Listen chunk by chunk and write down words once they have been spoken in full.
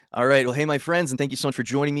All right. Well, hey, my friends, and thank you so much for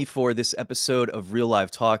joining me for this episode of Real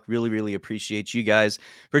Live Talk. Really, really appreciate you guys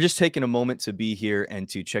for just taking a moment to be here and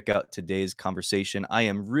to check out today's conversation. I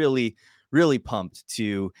am really, really pumped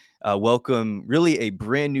to welcome really a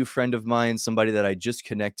brand new friend of mine, somebody that I just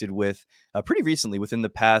connected with pretty recently, within the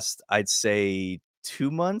past, I'd say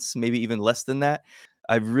 2 months, maybe even less than that.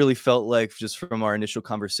 I really felt like just from our initial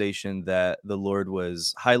conversation that the Lord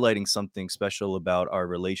was highlighting something special about our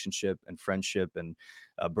relationship and friendship and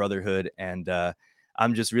brotherhood. And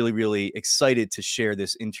I'm just really, really excited to share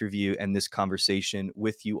this interview and this conversation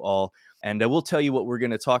with you all. And I will tell you what we're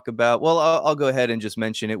going to talk about. Well, I'll go ahead and just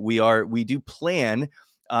mention it. We do plan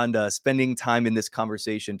on spending time in this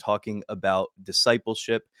conversation talking about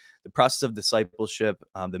discipleship, the process of discipleship,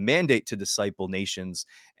 the mandate to disciple nations,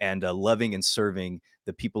 and loving and serving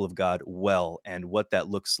the people of God well, and what that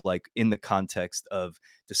looks like in the context of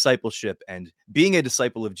discipleship and being a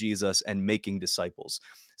disciple of Jesus and making disciples.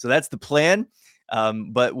 So that's the plan.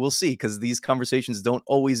 But we'll see, because these conversations don't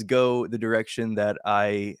always go the direction that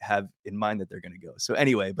I have in mind that they're going to go. So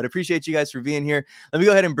anyway, but appreciate you guys for being here. Let me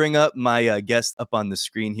go ahead and bring up my guest up on the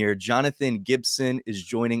screen here. Jonathan Gibson is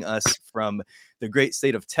joining us from the great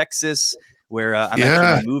state of Texas, where I'm Yeah,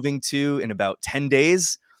 actually moving to in about 10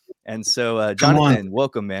 days. And so, come on. Jonathan,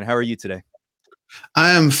 welcome, man. How are you today?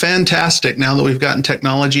 I am fantastic now that we've gotten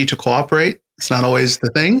technology to cooperate. It's not always the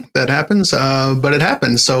thing that happens, but it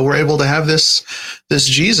happens. So we're able to have this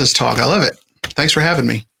Jesus talk. I love it. Thanks for having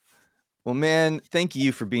me. Well, man, thank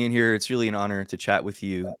you for being here. It's really an honor to chat with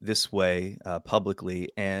you this way publicly.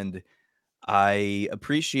 And I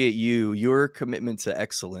appreciate you. Your commitment to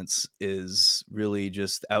excellence is really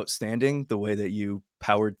just outstanding. The way that you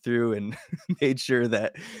powered through and made sure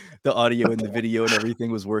that the audio and the video and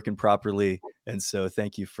everything was working properly. And so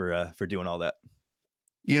thank you for doing all that.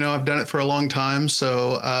 I've done it for a long time,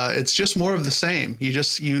 so it's just more of the same.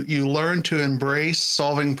 You learn to embrace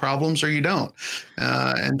solving problems, or you don't.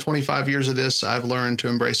 And 25 years of this, I've learned to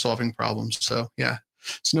embrace solving problems. So yeah,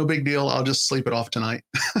 it's no big deal. I'll just sleep it off tonight.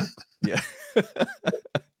 Yeah.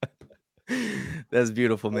 That's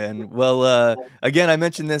beautiful, man. Well, again, I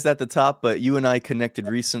mentioned this at the top, but you and I connected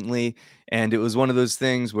recently, and it was one of those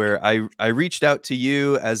things where I reached out to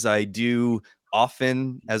you, as I do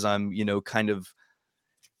often, as I'm, kind of,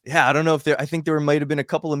 yeah, I don't know if I think there might have been a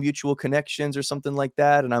couple of mutual connections or something like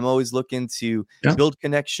that. And I'm always looking to Yeah. build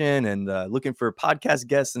connection and looking for podcast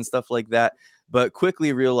guests and stuff like that. But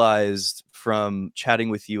quickly realized from chatting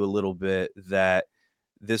with you a little bit that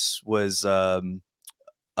this was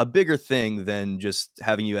a bigger thing than just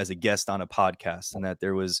having you as a guest on a podcast, and that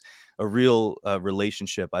there was a real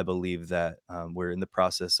relationship, I believe, that we're in the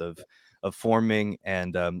process of forming.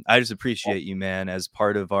 And I just appreciate you, man, as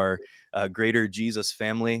part of our greater Jesus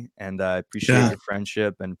family, and I appreciate Yeah. your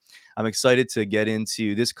friendship. And I'm excited to get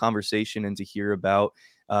into this conversation and to hear about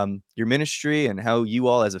your ministry and how you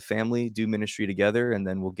all as a family do ministry together. And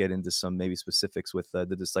then we'll get into some maybe specifics with the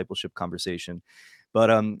discipleship conversation. But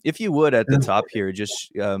if you would, at the top here,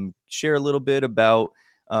 just share a little bit about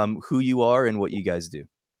who you are and what you guys do.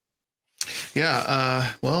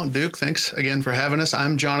 Yeah. Well, Duke, thanks again for having us.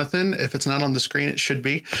 I'm Jonathan. If it's not on the screen, it should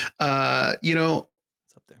be. It's up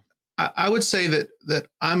there. I would say that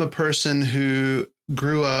I'm a person who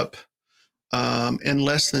grew up in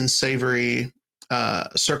less than savory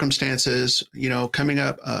circumstances. Coming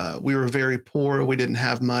up, we were very poor. We didn't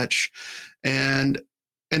have much, and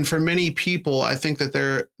for many people, I think that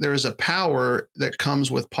there is a power that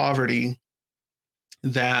comes with poverty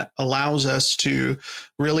that allows us to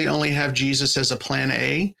really only have Jesus as a plan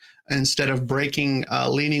A instead of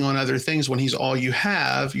leaning on other things. When he's all you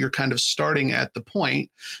have, you're kind of starting at the point,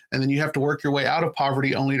 and then you have to work your way out of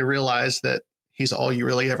poverty only to realize that he's all you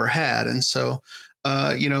really ever had. And so,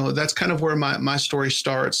 that's kind of where my story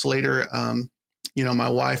starts. Later, my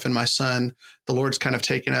wife and my son, the Lord's kind of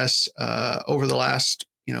taken us over the last,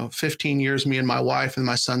 15 years, me and my wife, and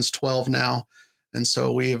my son's 12 now. And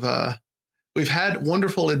so we've had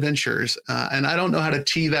wonderful adventures, and I don't know how to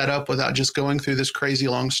tee that up without just going through this crazy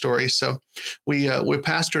long story. So we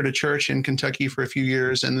pastored a church in Kentucky for a few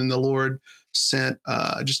years, and then the Lord sent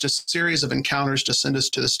just a series of encounters to send us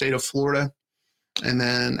to the state of Florida. And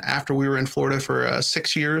then after we were in Florida for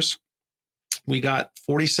 6 years, we got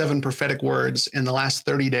 47 prophetic words in the last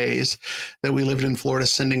 30 days that we lived in Florida,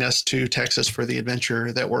 sending us to Texas for the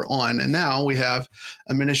adventure that we're on. And now we have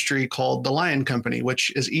a ministry called the Lion Company,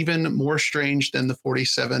 which is even more strange than the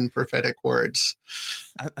 47 prophetic words.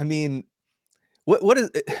 I mean, what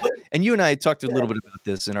is it? And you and I talked a little bit about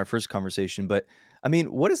this in our first conversation, but I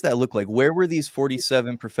mean, what does that look like? Where were these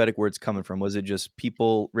 47 prophetic words coming from? Was it just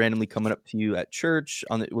people randomly coming up to you at church?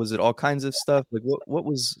 Was it all kinds of stuff? Like, what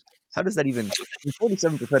was how does that even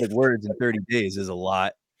 47 prophetic words in 30 days is a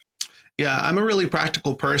lot. Yeah, I'm a really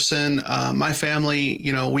practical person. My family,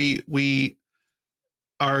 we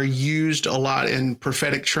are used a lot in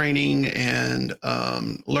prophetic training and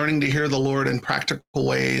learning to hear the Lord in practical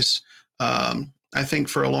ways. I think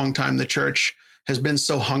for a long time, the church has been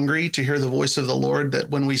so hungry to hear the voice of the Lord that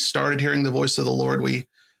when we started hearing the voice of the Lord, we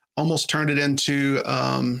almost turned it into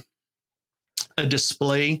a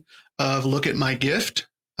display of look at my gift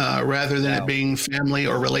rather than it Wow. being family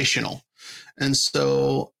or relational. And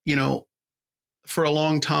so, for a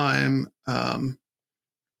long time,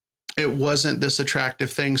 it wasn't this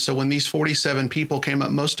attractive thing. So when these 47 people came up,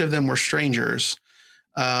 most of them were strangers.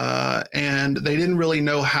 And they didn't really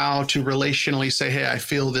know how to relationally say, hey, I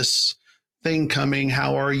feel this thing coming.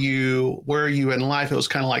 How are you? Where are you in life? It was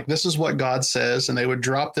kind of like, this is what God says. And they would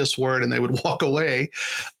drop this word and they would walk away.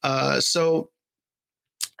 So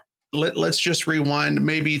let's just rewind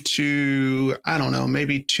maybe to, I don't know,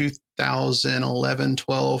 maybe 2011,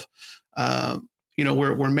 12.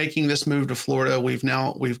 We're making this move to Florida.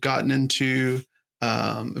 We've gotten into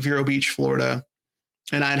Vero Beach, Florida.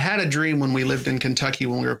 And I'd had a dream when we lived in Kentucky,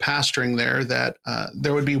 when we were pastoring there, that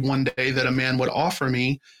there would be one day that a man would offer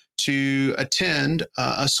me to attend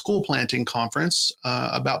a school planting conference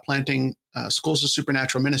about planting schools of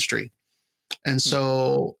supernatural ministry. And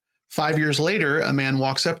so 5 years later, a man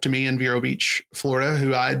walks up to me in Vero Beach, Florida,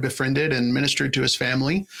 who I had befriended and ministered to his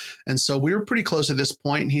family. And so we were pretty close at this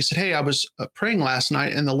point. And he said, hey, I was praying last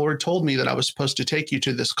night, and the Lord told me that I was supposed to take you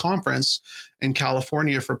to this conference in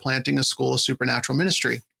California for planting a school of supernatural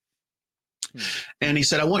ministry. And he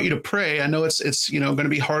said, I want you to pray. I know it's going to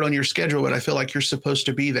be hard on your schedule, but I feel like you're supposed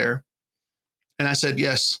to be there. And I said,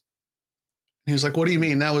 yes. He was like, what do you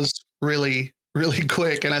mean? That was really, really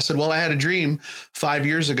quick. And I said, well, I had a dream 5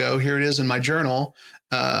 years ago. Here it is in my journal.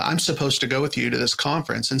 I'm supposed to go with you to this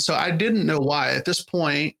conference. And so I didn't know why. At this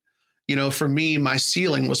point, for me, my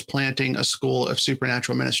ceiling was planting a school of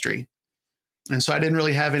supernatural ministry. And so I didn't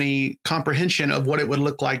really have any comprehension of what it would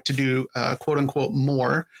look like to do, quote unquote,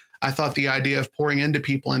 more. I thought the idea of pouring into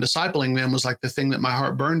people and discipling them was like the thing that my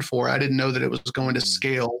heart burned for. I didn't know that it was going to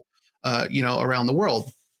scale, around the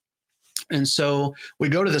world. And so we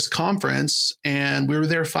go to this conference, and we were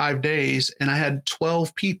there 5 days, and I had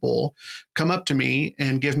 12 people come up to me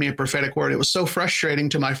and give me a prophetic word. It was so frustrating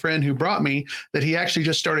to my friend who brought me that he actually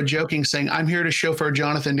just started joking, saying, I'm here to chauffeur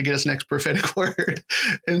Jonathan to get his next prophetic word.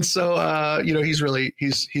 And so,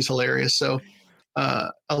 he's hilarious. So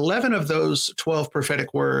 11 of those 12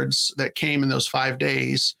 prophetic words that came in those 5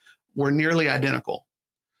 days were nearly identical.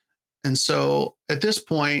 And so at this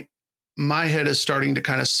point, my head is starting to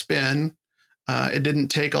kind of spin. It didn't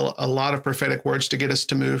take a lot of prophetic words to get us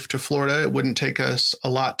to move to Florida. It wouldn't take us a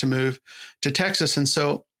lot to move to Texas. And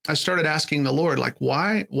so I started asking the Lord, like,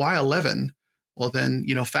 why 11? Well, then,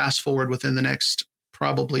 fast forward within the next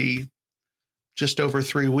probably just over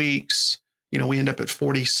 3 weeks, we end up at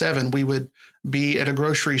 47. We would be at a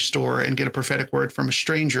grocery store and get a prophetic word from a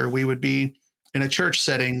stranger. We would be in a church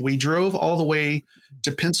setting. We drove all the way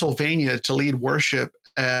to Pennsylvania to lead worship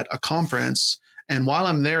at a conference. And while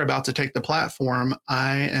I'm there about to take the platform,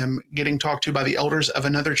 I am getting talked to by the elders of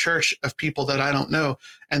another church of people that I don't know.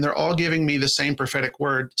 And they're all giving me the same prophetic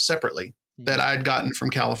word separately that I'd gotten from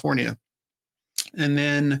California. And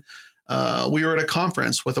then we were at a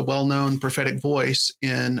conference with a well-known prophetic voice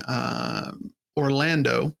in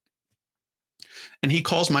Orlando. And he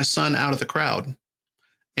calls my son out of the crowd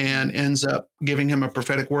and ends up giving him a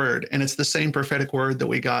prophetic word. And it's the same prophetic word that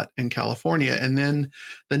we got in California. And then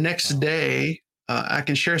the next day, I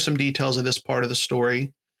can share some details of this part of the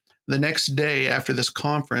story. The next day after this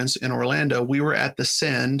conference in Orlando, we were at the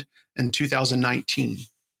Send in 2019.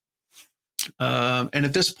 And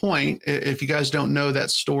at this point, if you guys don't know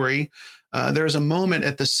that story, there's a moment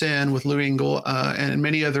at the Send with Lou Engle and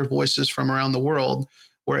many other voices from around the world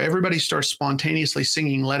where everybody starts spontaneously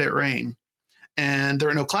singing Let It Rain. And there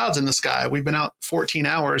are no clouds in the sky. We've been out 14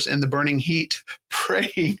 hours in the burning heat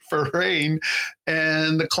praying for rain,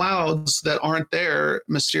 and the clouds that aren't there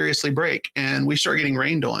mysteriously break, and we start getting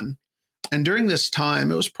rained on. And during this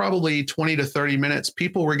time, it was probably 20 to 30 minutes,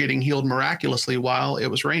 people were getting healed miraculously while it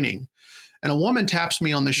was raining. And a woman taps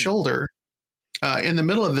me on the shoulder in the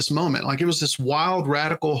middle of this moment. Like, it was this wild,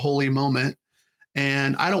 radical, holy moment,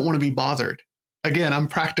 and I don't want to be bothered. Again, I'm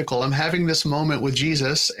practical. I'm having this moment with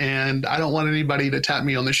Jesus, and I don't want anybody to tap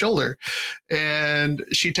me on the shoulder. And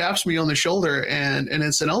she taps me on the shoulder, and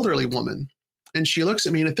it's an elderly woman. And she looks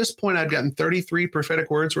at me, and at this point, I'd gotten 33 prophetic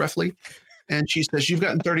words roughly. And she says, "You've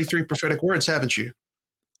gotten 33 prophetic words, haven't you?"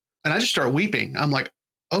 And I just start weeping. I'm like,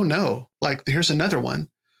 "Oh no, like here's another one."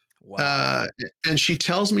 Wow. Uh, and she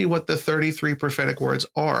tells me what the 33 prophetic words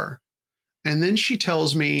are. And then she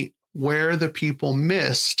tells me where the people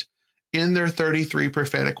missed in their 33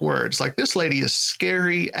 prophetic words. Like, this lady is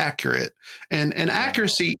scary accurate. And Wow.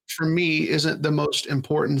 accuracy for me isn't the most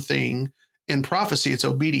important thing in prophecy. It's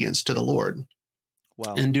obedience to the Lord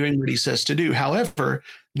Wow. and doing what he says to do. However,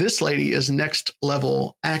 this lady is next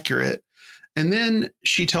level accurate. And then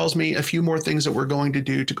she tells me a few more things that we're going to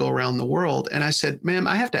do to go around the world. And I said, "Ma'am,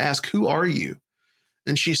 I have to ask, who are you?"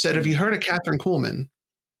 And she said, "Have you Mm. heard of Catherine Kuhlman?"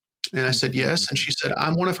 And I said, "Yes." And she said,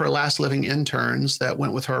 "I'm one of her last living interns that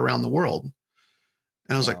went with her around the world."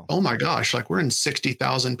 And I was like, Wow. "Oh my gosh, like we're in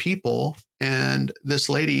 60,000 people. And this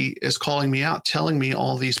lady is calling me out, telling me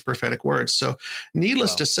all these prophetic words." So,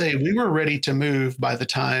 needless Wow. to say, we were ready to move by the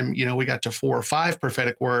time, we got to 4 or 5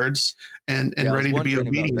 prophetic words and Yeah, I was ready to be wondering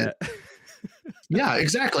about obedient. that. Yeah,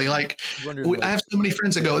 exactly. Like, Wondering I like have so many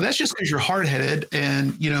friends that go, "That's just because you're hard headed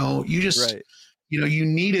and, you just, right. you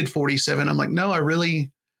needed 47." I'm like, "No, I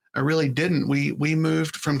really didn't. We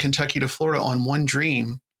moved from Kentucky to Florida on one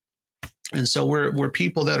dream." And so we're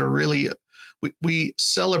people that are really, we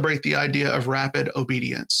celebrate the idea of rapid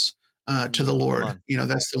obedience to the Come Lord. on.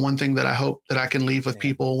 That's the one thing that I hope that I can leave with Man.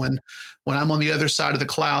 people when I'm on the other side of the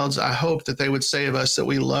clouds. I hope that they would say of us that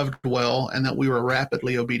we loved well and that we were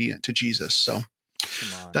rapidly obedient to Jesus. So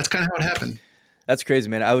Come on. that's kind of how it happened. That's crazy,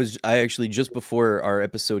 man. I actually just before our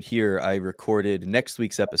episode here, I recorded next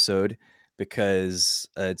week's episode because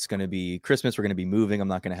it's going to be Christmas. We're going to be moving. I'm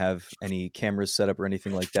not going to have any cameras set up or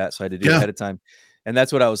anything like that, so I had to do it Yeah. ahead of time. And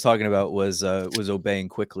that's what I was talking about was obeying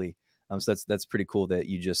quickly. So that's pretty cool that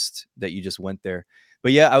you just went there.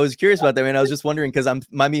 But yeah, I was curious about that, man. I was just wondering because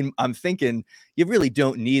I'm thinking you really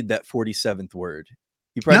don't need that 47th word.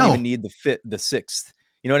 You probably No. even need the sixth.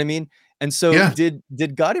 You know what I mean? And so Yeah.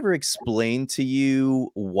 did God ever explain to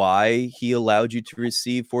you why he allowed you to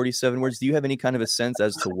receive 47 words? Do you have any kind of a sense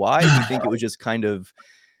as to why? Do you think it was just kind of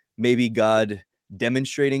maybe God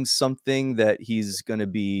demonstrating something that he's going to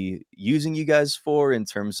be using you guys for in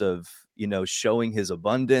terms of, showing his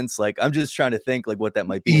abundance? Like, I'm just trying to think like what that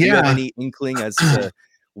might be. Do you have Yeah. any inkling as to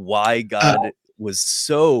why Uh, God was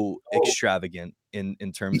so extravagant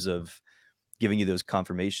in terms of giving you those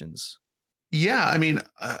confirmations? Yeah, I mean,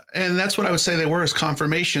 and that's what I would say they were, as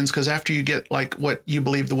confirmations, because after you get like what you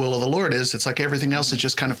believe the will of the Lord is, it's like everything else is Mhm.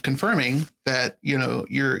 just kind of confirming that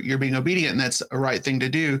you're being obedient, and that's a right thing to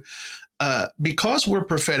do. Because we're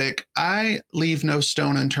prophetic, I leave no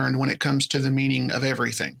stone unturned when it comes to the meaning of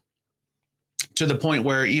everything. To the point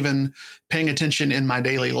where even paying attention in my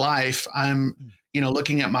daily life, I'm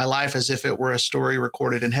looking at my life as if it were a story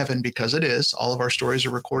recorded in heaven, because it is. All of our stories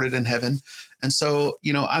are recorded in heaven. And so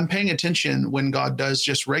I'm paying attention when God does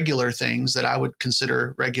just regular things that I would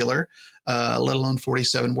consider regular, let alone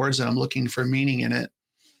 47 words, and I'm looking for meaning in it.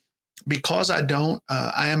 Because I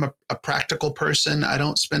am a practical person. I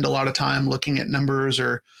don't spend a lot of time looking at numbers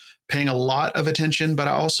or paying a lot of attention, but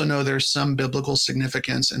I also know there's some biblical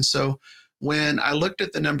significance. And so when I looked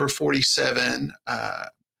at the number 47,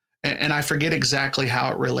 and I forget exactly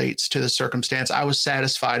how it relates to the circumstance, I was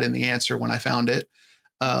satisfied in the answer when I found it.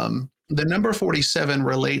 The number 47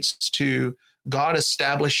 relates to God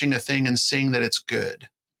establishing a thing and seeing that it's good.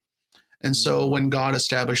 And so Mm. when God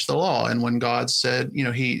established the law, and when God said,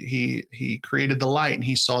 he created the light and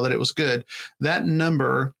he saw that it was good, that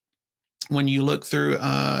number, when you look through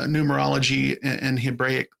numerology and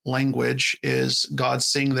Hebraic language, is God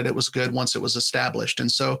seeing that it was good once it was established. And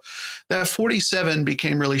so that 47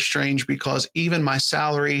 became really strange, because even my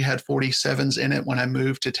salary had 47s in it when I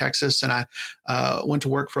moved to Texas, and I went to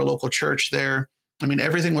work for a local church there. I mean,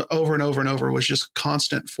 everything over and over and over was just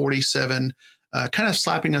constant 47, kind of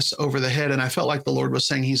slapping us over the head. And I felt like the Lord was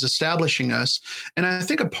saying he's establishing us. And I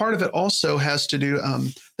think a part of it also has to do,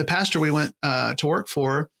 the pastor we went to work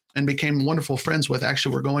for and became wonderful friends with.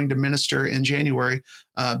 Actually, we're going to minister in January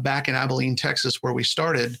back in Abilene, Texas, where we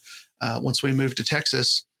started once we moved to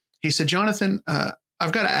Texas. He said, "Jonathan,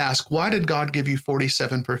 I've got to ask, why did God give you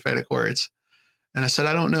 47 prophetic words?" And I said,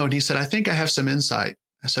 "I don't know." And he said, "I think I have some insight."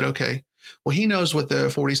 I said, "Okay." Well, he knows what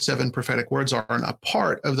the 47 prophetic words are. And a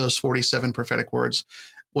part of those 47 prophetic words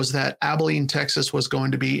was that Abilene, Texas was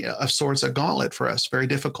going to be, of sorts, a gauntlet for us, very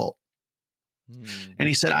difficult. Mm. And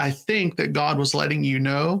he said, "I think that God was letting you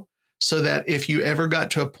know, so that if you ever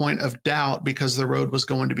got to a point of doubt because the road was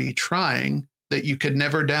going to be trying, that you could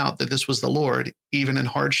never doubt that this was the Lord, even in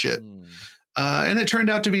hardship." Mm. And it turned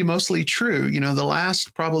out to be mostly true. The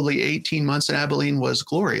last probably 18 months in Abilene was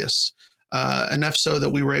glorious, enough so that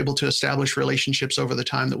we were able to establish relationships over the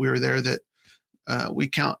time that we were there that we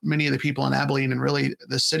count many of the people in Abilene and really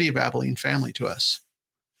the city of Abilene family to us.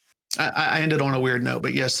 I ended on a weird note,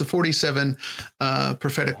 but yes, the 47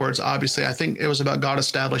 prophetic words. Obviously, I think it was about God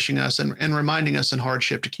establishing us and reminding us in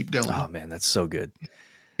hardship to keep Oh going. man, that's so good.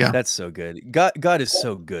 Yeah, That's so good. God is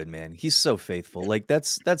so good, man. He's so faithful. Like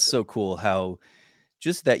that's so cool how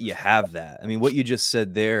just that you have that. I mean, what you just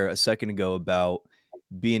said there a second ago about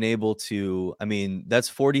being able to, I mean, that's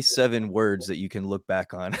 47 words that you can look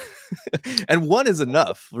back on. And one is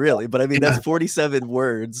enough, really, but I mean, that's yeah, 47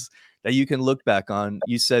 words that you can look back on.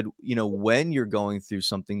 You said, when you're going through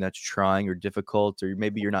something that's trying or difficult, or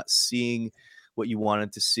maybe you're not seeing what you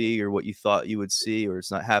wanted to see or what you thought you would see, or it's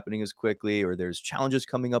not happening as quickly, or there's challenges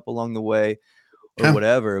coming up along the way or yeah,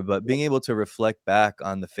 whatever, but being able to reflect back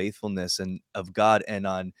on the faithfulness and of God and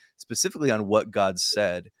on specifically on what God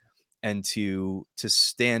said and to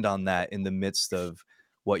stand on that in the midst of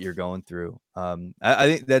what you're going through. I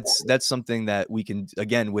think that's something that we can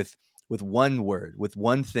again with one word, with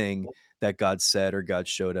one thing that God said or God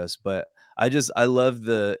showed us. But I love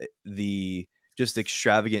the just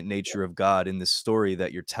extravagant nature of God in this story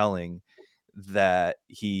that you're telling, that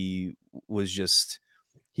was just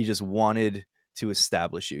he just wanted to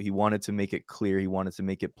establish you. He wanted to make it clear. He wanted to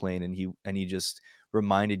make it plain, and he just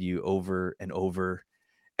reminded you over and over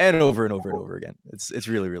and over and over and over again. It's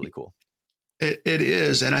really, really cool. it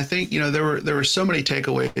is, and I think there were so many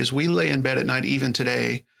takeaways. We lay in bed at night even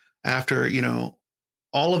today after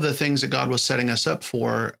all of the things that God was setting us up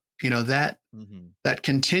for. Mhm. That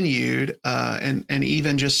continued, and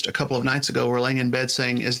even just a couple of nights ago, we're laying in bed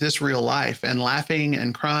saying, "Is this real life?" and laughing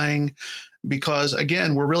and crying, because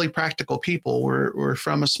again, we're really practical people. We're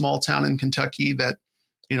from a small town in Kentucky that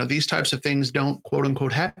these types of things don't quote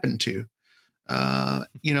unquote happen to.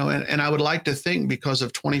 And I would like to think, because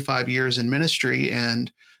of 25 years in ministry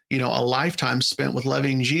and a lifetime spent with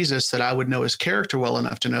loving Jesus, that I would know his character well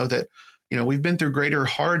enough to know that we've been through greater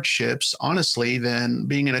hardships, honestly, than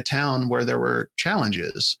being in a town where there were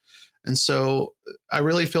challenges. And so I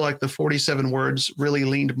really feel like the 47 words really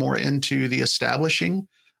leaned more into the establishing,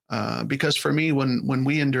 because for me, when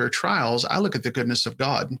we endure trials, I look at the goodness of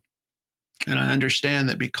God, and I understand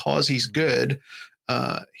that because he's Mhm. good,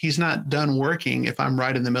 he's not done working if I'm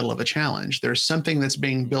right in the middle of a challenge. There's something that's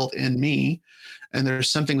being Mhm. built in me, and there's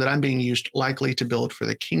something that I'm being used likely to build for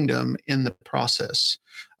the kingdom in the process.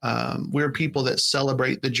 We're Mhm. people that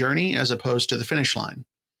celebrate the journey as opposed to the finish line.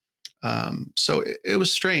 So it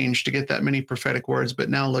was strange to get that many prophetic words, but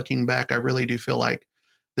now looking back, I really do feel like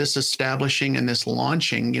this establishing and this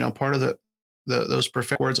launching, part of those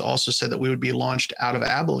prophetic words also said that we would be launched out of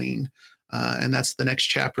Abilene, and that's the next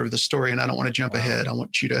chapter of the story. And I don't want to jump Wow. ahead. I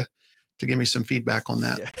want you to give me some feedback on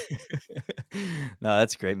that. Yeah. No,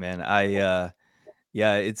 that's great, man.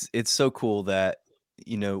 Yeah, it's so cool that,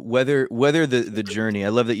 whether the journey, I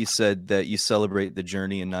love that you said that you celebrate the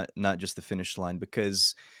journey and not just the finish line,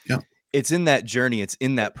 because Yeah, it's in that journey, it's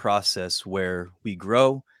in that process where we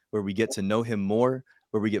grow, where we get to know him more,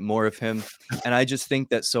 where we get more of him. And I just think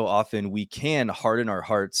that so often we can harden our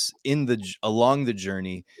hearts along the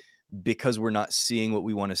journey because we're not seeing what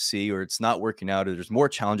we want to see, or it's not working out, or there's more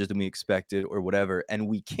challenges than we expected or whatever. And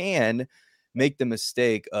we can make the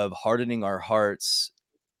mistake of hardening our hearts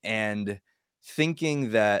and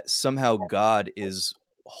thinking that somehow God is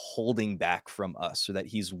holding back from us, or that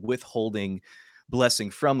he's withholding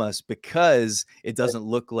blessing from us because it doesn't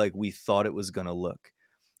look like we thought it was going to look.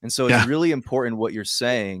 And so it's yeah, really important what you're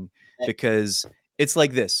saying, because it's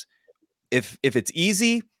like this: if it's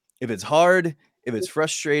easy, if it's hard, if it's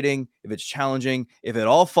frustrating, if it's challenging, if it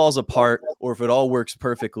all falls apart, or if it all works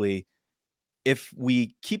perfectly, if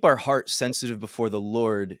we keep our heart sensitive before the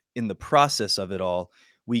Lord in the process of it all,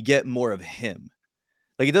 we get more of him.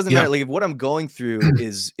 Like, it doesn't yeah, matter, like, if what I'm going through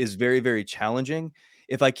is very, very challenging,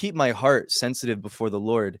 if I keep my heart sensitive before the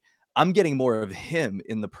Lord, I'm getting more of him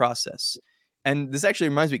in the process. And this actually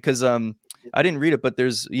reminds me, because I didn't read it, but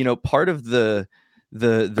there's, part of the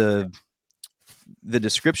the the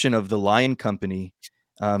description of the Lion Company,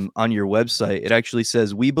 on your website, it actually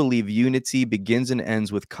says, "We believe unity begins and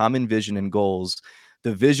ends with common vision and goals,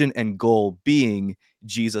 the vision and goal being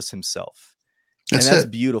Jesus himself." And that's that's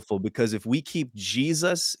it. beautiful, because if we keep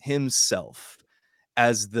Jesus himself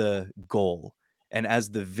as the goal and as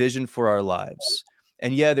the vision for our lives.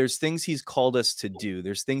 And yeah, there's things he's called us to do.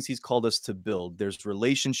 There's things he's called us to build. There's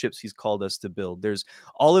relationships he's called us to build. There's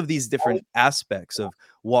all of these different aspects of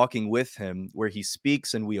walking with him where he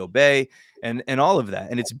speaks and we obey, and all of that.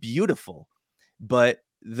 And it's beautiful. But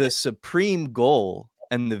the supreme goal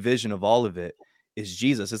and the vision of all of it is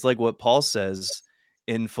Jesus. It's like what Paul says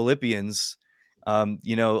in Philippians,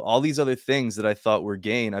 All these other things that I thought were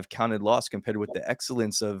gain, I've counted loss compared with the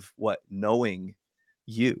excellence of what knowing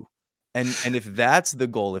you. And if that's the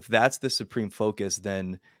goal, if that's the supreme focus,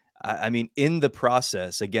 then I mean, in the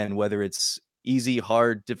process, again, whether it's easy,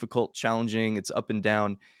 hard, difficult, challenging, it's up and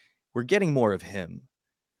down, we're getting more of him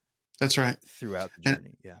That's right. throughout the And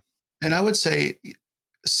journey. Yeah. and I would say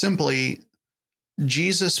simply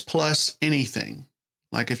Jesus plus anything.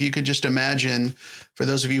 Like if you could just imagine, for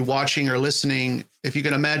those of you watching or listening, if you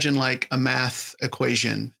could imagine like a math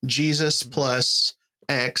equation, Jesus Mhm. plus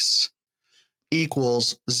X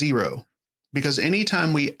equals 0. Because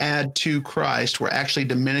anytime we add to Christ, we're actually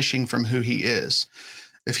diminishing from who he is.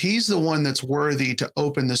 If he's the one that's worthy to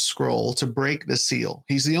open the scroll, to break the seal,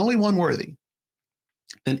 he's the only one worthy,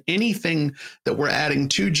 then anything that we're adding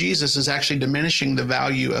to Jesus is actually diminishing the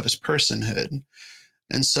value of his personhood.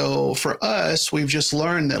 And so for us, we've just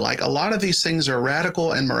learned that like a lot of these things are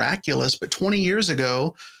radical and miraculous, but 20 years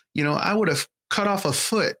ago, I would have cut off a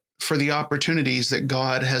foot for the opportunities that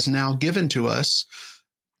God has now given to us.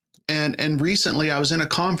 And recently I was in a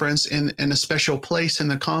conference in a special place in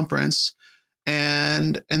the conference,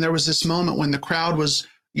 and there was this moment when the crowd was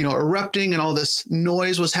erupting and all this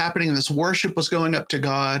noise was happening and this worship was going up to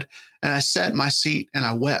God, and I sat in my seat and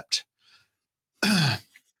I wept.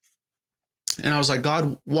 And I was like,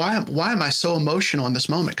 God, why am I so emotional in this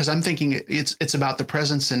moment? Because I'm thinking it's about the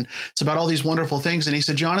presence and it's about all these wonderful things. And he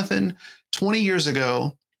said, Jonathan, 20 years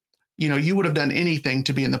ago, you would have done anything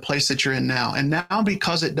to be in the place that you're in now. And now,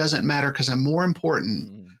 because it doesn't matter, because I'm more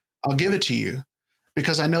important, Mhm. I'll give it to you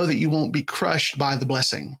because I know that you won't be crushed by the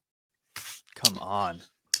blessing. Come on.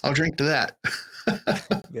 I'll drink to that.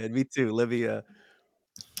 Yeah, me too. Livia,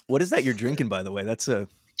 what is that you're drinking, by the way? That's a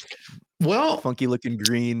Well, funky looking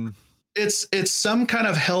green. it's some kind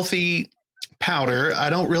of healthy powder. I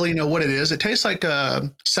don't really know what it is. It tastes like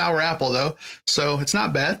a sour apple though, so it's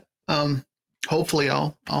not bad. Hopefully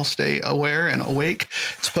I'll stay aware and awake.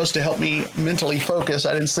 It's supposed to help me mentally focus.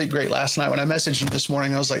 I didn't sleep great last night. When I messaged you this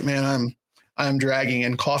morning, I was like, man, I'm dragging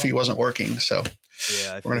and coffee wasn't working. So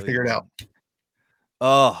Yeah, I we're gonna feel you, figure it man. out.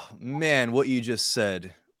 Oh, man, what you just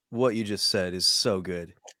said is so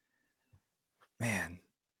good. Man,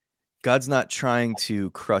 God's not trying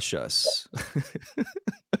to crush us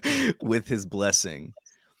with his blessing.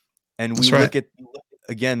 And we That's right. look at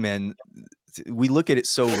again, man, we look at it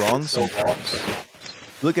so wrong sometimes.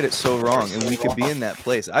 Look at it so wrong, and we could be in that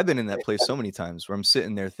place. I've been in that place so many times where I'm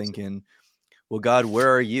sitting there thinking, "Well, God,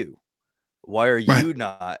 where are you? Why are Right. you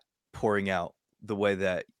not pouring out the way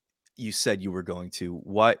that you said you were going to?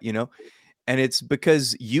 Why?" And it's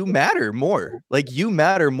because you matter more. Like, you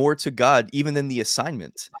matter more to God even than the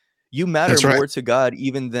assignment. You matter That's right. more to God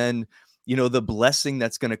even than, the blessing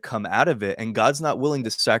that's gonna come out of it, and God's not willing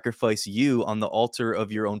to sacrifice you on the altar of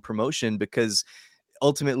your own promotion because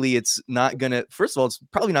ultimately it's not gonna first of all, it's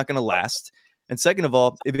probably not gonna last, and second of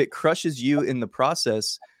all, if it crushes you in the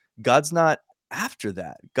process, God's not after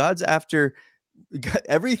that. God's after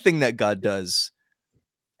everything that God does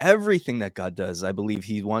everything that God does, I believe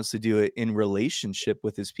he wants to do it in relationship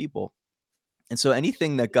with his people. And so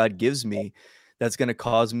anything that God gives me that's going to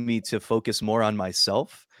cause me to focus more on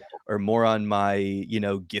myself or more on my,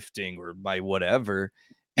 gifting or my whatever,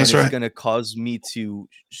 and That's it's right. going to cause me to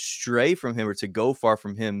stray from him or to go far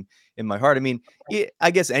from him in my heart. I mean, I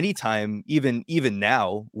guess anytime, even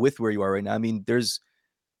now with where you are right now, I mean,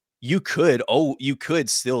 you could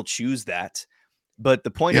still choose that, but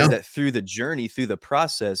the point is Yeah. that through the journey, through the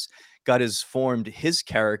process, God has formed his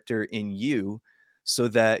character in you so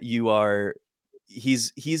that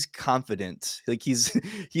he's confident. Like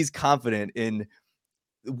he's confident in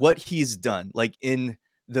what he's done, like in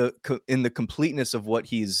in the completeness of what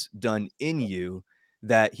he's done in you,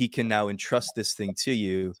 that he can now entrust this thing to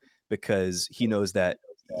you because he knows that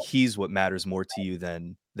he's what matters more to you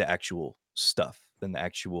than the actual stuff, than the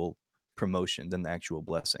actual promotion, than the actual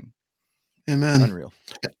blessing. Amen. Unreal.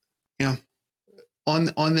 Yeah.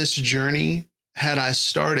 On this journey, had I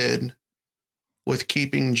started with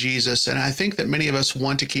keeping Jesus, and I think that many of us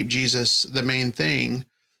want to keep Jesus the main thing,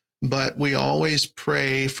 but we always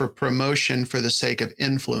pray for promotion for the sake of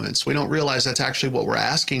influence. We don't realize that's actually what we're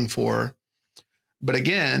asking for. But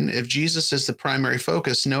again, if Jesus is the primary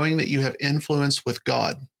focus, knowing that you have influence with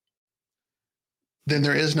God, then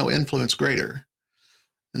there is no influence greater.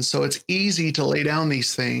 And so it's easy to lay down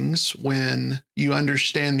these things when you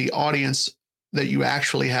understand the audience that you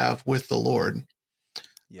actually have with the Lord.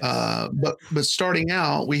 Yes. But starting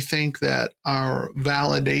out, we think that our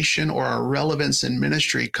validation or our relevance in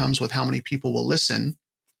ministry comes with how many people will listen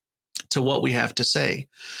to what we have to say.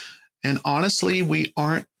 And honestly, we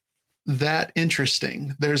aren't that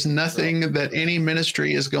interesting. There's nothing that any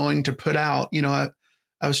ministry is going to put out.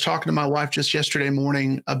 I was talking to my wife just yesterday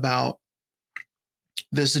morning about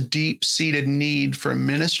this deep-seated need for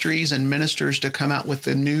ministries and ministers to come out with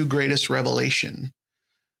the new greatest revelation,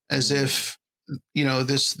 as if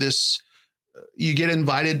this you get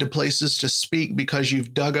invited to places to speak because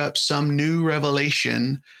you've dug up some new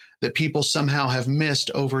revelation that people somehow have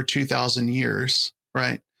missed over 2,000 years,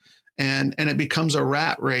 right? And it becomes a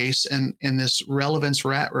rat race, and in this relevance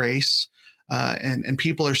rat race, and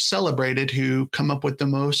people are celebrated who come up with the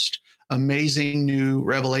most amazing new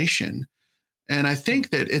revelation. And I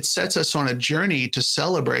think that it sets us on a journey to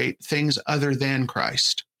celebrate things other than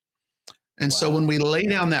Christ. And so when we lay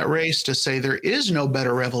down that race to say there is no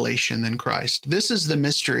better revelation than Christ, this is the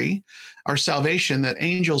mystery, our salvation, that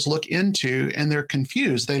angels look into, and they're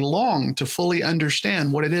confused. They long to fully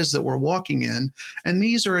understand what it is that we're walking in. And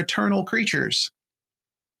these are eternal creatures.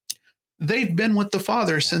 They've been with the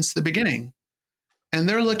Father since the beginning, and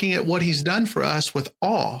they're looking at what he's done for us with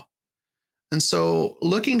awe. And so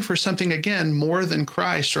looking for something, again, more than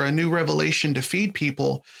Christ or a new revelation to feed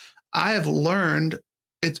people, I have learned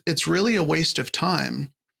it's really a waste of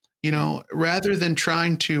time, rather than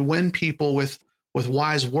trying to win people with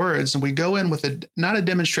wise words. And we go in with not a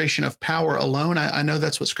demonstration of power alone. I know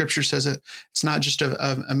that's what Scripture says. It's not just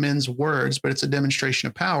a men's words, but it's a demonstration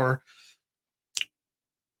of power.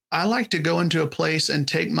 I like to go into a place and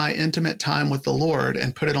take my intimate time with the Lord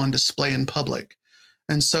and put it on display in public.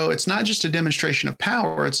 And so it's not just a demonstration of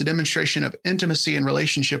power, it's a demonstration of intimacy and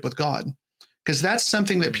relationship with God. Because that's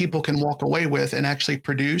something that people can walk away with and actually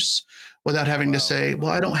produce without having to say,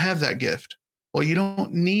 well, I don't have that gift. Well, you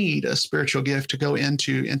don't need a spiritual gift to go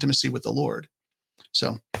into intimacy with the Lord.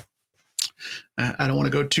 So I don't want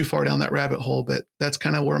to go too far down that rabbit hole, but that's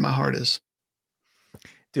kind of where my heart is.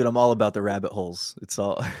 Dude, I'm all about the rabbit holes. It's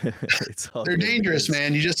all They're dangerous,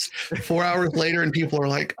 man. You just 4 hours later and people are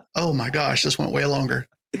like, oh my gosh, this went way longer.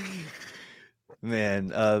 Man,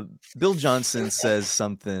 Bill Johnson says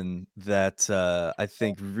something that I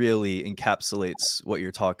think really encapsulates what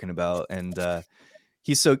you're talking about, and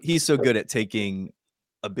he's so good at taking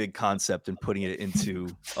a big concept and putting it into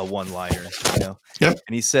a one-liner, Yep.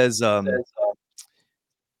 And he says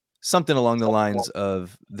something along the lines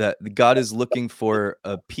of that God is looking for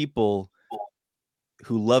a people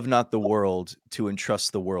who love not the world to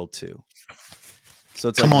entrust the world to. So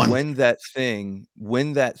it's like when that thing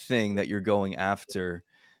that you're going after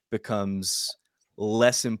becomes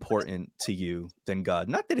less important to you than God.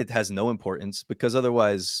 Not that it has no importance, because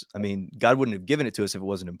otherwise, I mean, God wouldn't have given it to us if it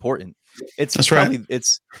wasn't important. That's probably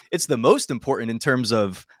right. It's the most important in terms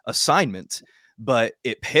of assignment, but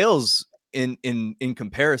it pales in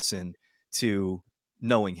comparison to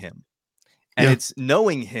knowing him. And it's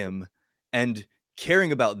knowing him and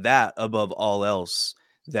caring about that above all else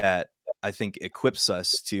that I think equips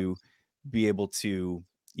us to be able to,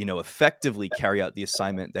 effectively carry out the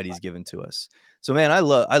assignment that he's given to us. So, man, I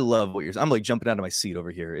love what I'm like jumping out of my seat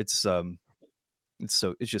over here. It's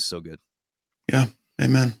just so good. Yeah.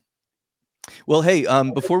 Amen. Well, hey,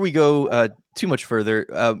 before we go too much further,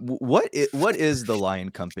 what is the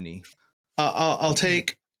Lion Company? I'll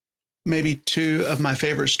take maybe two of my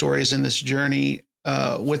favorite stories in this journey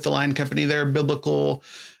with the Lion Company. They're biblical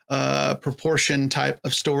proportion type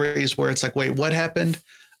of stories where it's like, wait, what happened?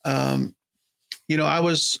 I knew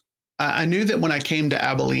that when I came to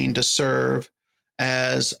Abilene to serve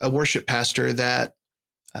as a worship pastor, that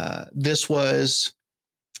this was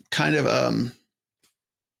kind of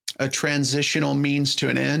a transitional means to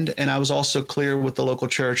an end. And I was also clear with the local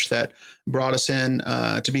church that brought us in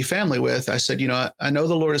to be family with. I said, I know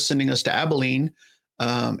the Lord is sending us to Abilene,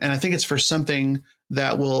 and I think it's for something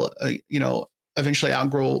that will, eventually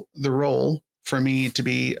outgrow the role for me to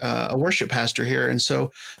be a worship pastor here. And so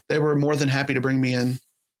they were more than happy to bring me in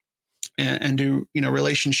and do,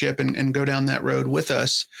 relationship and go down that road with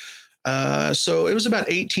us. So it was about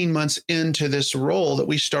 18 months into this role that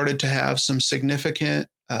we started to have some significant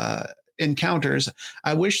encounters.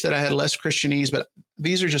 I wish that I had less Christianese, but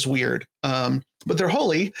these are just weird. But they're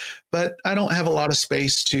holy, but I don't have a lot of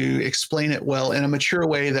space to explain it well in a mature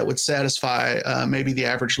way that would satisfy maybe the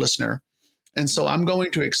average listener. And so I'm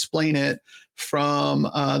going to explain it from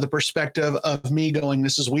the perspective of me going,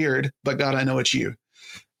 this is weird, but God, I know it's you.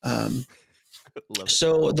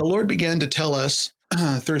 So the Lord began to tell us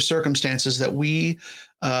through circumstances that we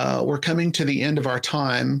were coming to the end of our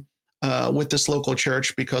time with this local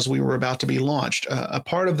church because we were about to be launched. A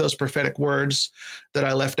part of those prophetic words that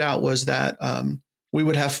I left out was that we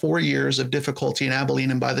would have 4 years of difficulty in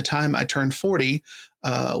Abilene. And by the time I turned 40,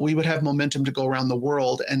 we would have momentum to go around the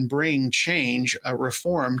world and bring change,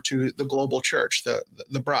 reform to the global church,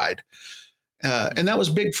 the bride. And that was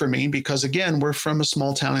big for me because, again, we're from a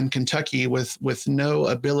small town in Kentucky with no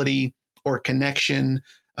ability or connection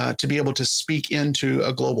to be able to speak into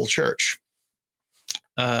a global church.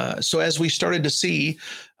 So as we started to see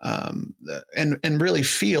and really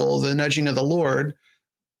feel the nudging of the Lord,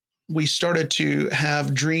 we started to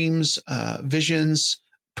have dreams, visions,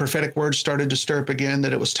 prophetic words started to stir up again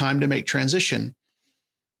that it was time to make transition.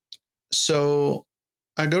 So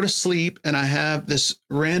I go to sleep and I have this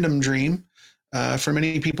random dream. For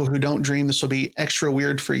many people who don't dream, this will be extra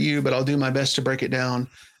weird for you, but I'll do my best to break it down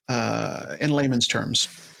in layman's terms.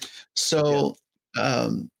 So,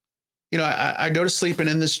 I go to sleep, and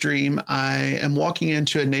in this dream, I am walking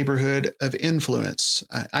into a neighborhood of influence.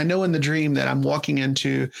 I know in the dream that I'm walking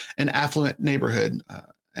into an affluent neighborhood.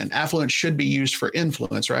 And affluent should be used for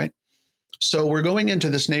influence, right? So we're going into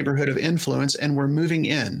this neighborhood of influence, and we're moving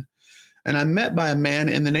in. And I'm met by a man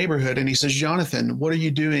in the neighborhood, and he says, "Jonathan, what are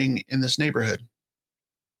you doing in this neighborhood?"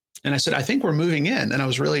 And I said, "I think we're moving in." And I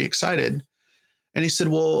was really excited. And he said,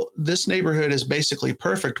 "Well, this neighborhood is basically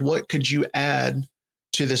perfect. What could you add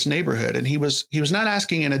to this neighborhood?" And he was not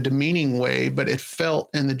asking in a demeaning way, but it felt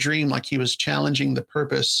in the dream like he was challenging the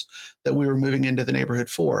purpose that we were moving into the neighborhood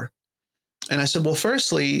for. And I said, "Well,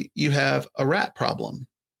 firstly, you have a rat problem."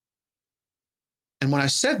 And when I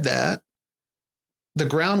said that, the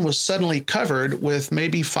ground was suddenly covered with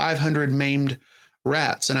maybe 500 maimed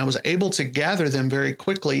rats. And I was able to gather them very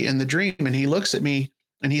quickly in the dream. And he looks at me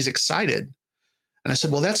and he's excited. And I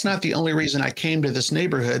said, "Well, that's not the only reason I came to this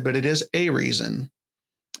neighborhood, but it is a reason."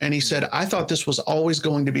 And he said, "I thought this was always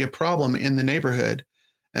going to be a problem in the neighborhood."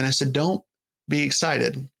 And I said, "Don't be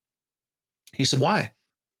excited." He said, "Why?"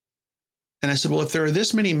 And I said, "Well, if there are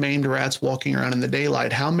this many maimed rats walking around in the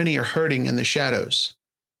daylight, how many are hurting in the shadows?"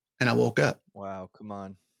 And I woke up. Wow, come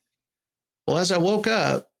on. Well, as I woke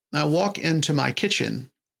up, I walk into my kitchen.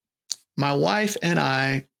 My wife and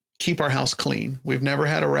I keep our house clean. We've never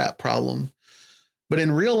had a rat problem. But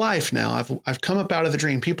in real life now, I've come up out of the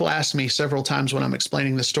dream. People ask me several times when I'm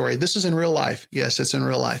explaining the story, "This is in real life." Yes, it's in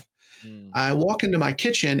real life. I walk into my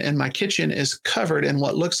kitchen, and my kitchen is covered in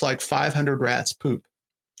what looks like 500 rats' poop.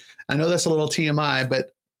 I know that's a little TMI,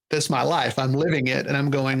 but that's my life. I'm living it, and I'm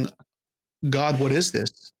going, "God, what is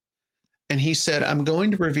this?" And he said, "I'm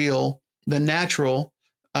going to reveal the natural,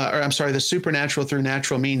 the supernatural through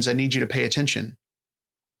natural means. I need you to pay attention."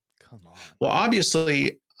 Come on. Well,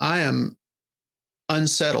 obviously, I am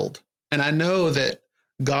unsettled, and I know that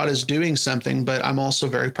God is doing something, but I'm also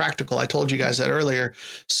very practical. I told you guys that earlier.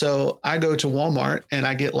 So I go to Walmart and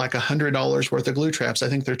I get like $100 worth of glue traps. I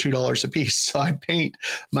think they're $2 a piece. So I paint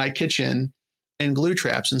my kitchen in glue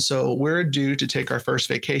traps. And so we're due to take our first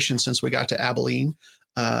vacation since we got to Abilene,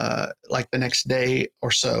 like the next day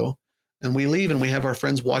or so. And we leave and we have our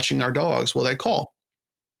friends watching our dogs. Well, they call.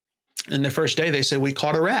 And the first day they said, "We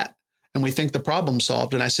caught a rat and we think the problem's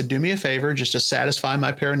solved." And I said, "Do me a favor, just to satisfy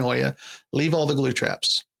my paranoia, leave all the glue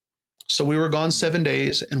traps." So we were gone 7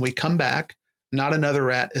 days and we come back. Not another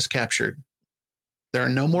rat is captured. There are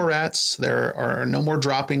no more rats. There are no more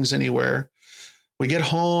droppings anywhere. We get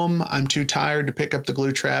home. I'm too tired to pick up the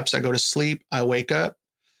glue traps. I go to sleep. I wake up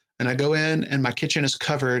and I go in and my kitchen is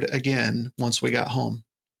covered again once we got home.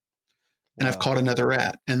 And I've caught another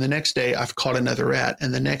rat. And the next day I've caught another rat.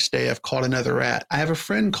 And the next day I've caught another rat. I have a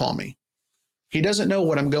friend call me. He doesn't know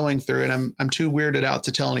what I'm going through, and I'm too weirded out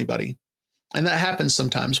to tell anybody. And that happens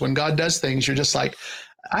sometimes when God does things. You're just like,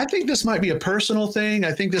 "I think this might be a personal thing.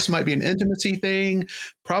 I think this might be an intimacy thing.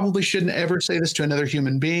 Probably shouldn't ever say this to another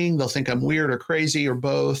human being. They'll think I'm weird or crazy or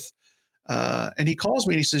both." And he calls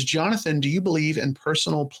me and he says, "Jonathan, do you believe in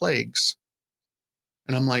personal plagues?"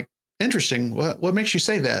 And I'm like, "Interesting. What makes you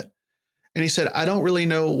say that?" And he said, "I don't really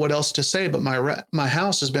know what else to say, but my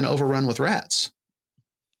house has been overrun with rats."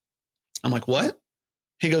 I'm like, "What?"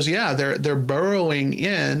 He goes, "Yeah, they're burrowing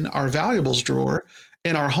in our valuables drawer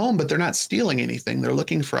in our home, but they're not stealing anything. They're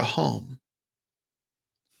looking for a home."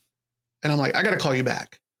 And I'm like, "I got to call you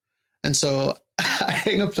back." And so I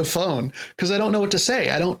hang up the phone because I don't know what to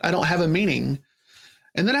say. I don't have a meaning.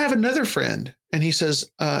 And then I have another friend, and he says,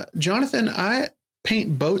 "Jonathan, I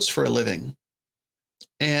paint boats for a living,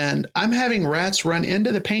 and I'm having rats run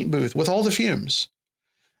into the paint booth with all the fumes.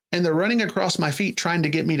 And they're running across my feet trying to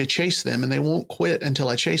get me to chase them, and they won't quit until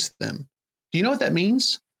I chase them. Do you know what that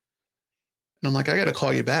means?" And I'm like, "I got to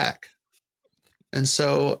call you back." And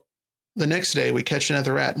so the next day we catch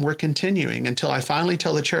another rat, and we're continuing until I finally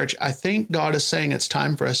tell the church, "I think God is saying it's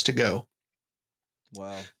time for us to go."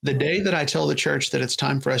 Wow. The day that I tell the church that it's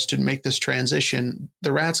time for us to make this transition,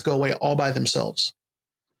 the rats go away all by themselves.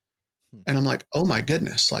 Hmm. And I'm like, oh my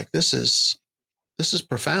goodness, like this is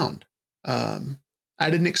profound. I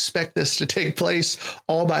didn't expect this to take place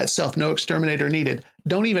all by itself. No exterminator needed.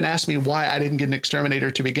 Don't even ask me why I didn't get an exterminator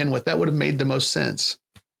to begin with. That would have made the most sense.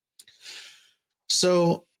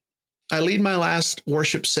 So I lead my last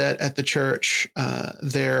worship set at the church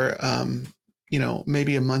there.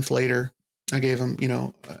 Maybe a month later, I gave them,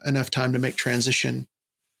 enough time to make transition.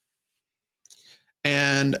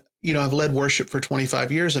 And, I've led worship for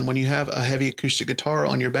 25 years. And when you have a heavy acoustic guitar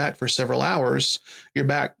on your back for several hours, your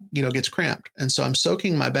back, gets cramped. And so I'm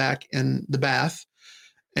soaking my back in the bath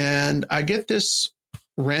and I get this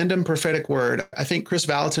random prophetic word. I think Chris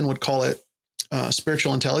Valentin would call it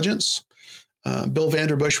spiritual intelligence. Bill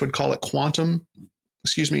Vanderbush would call it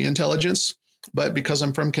intelligence. But because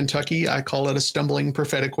I'm from Kentucky, I call it a stumbling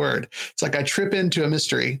prophetic word. It's like I trip into a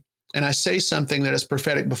mystery and I say something that is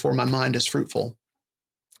prophetic before my mind is fruitful.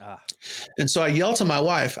 Ah. And so I yelled to my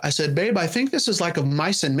wife, I said, babe, I think this is like of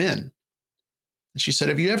Mice and Men. And she said,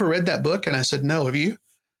 have you ever read that book? And I said, no, have you?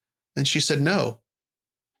 And she said, no.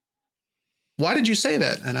 Why did you say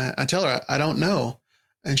that? And I tell her, I don't know.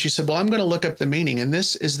 And she said, well, I'm going to look up the meaning. And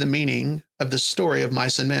this is the meaning of the story of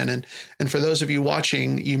Mice and Men. And for those of you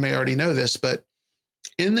watching, you may already know this, but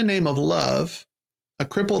in the name of love, a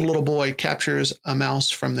crippled little boy captures a mouse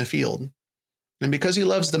from the field. And because he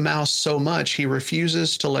loves the mouse so much, he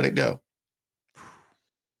refuses to let it go.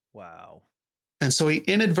 Wow. And so he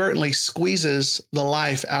inadvertently squeezes the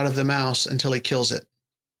life out of the mouse until he kills it.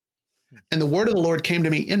 And the word of the Lord came to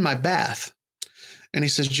me in my bath. And he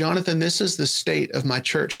says, Jonathan, this is the state of my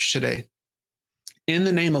church today. In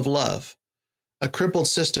the name of love, a crippled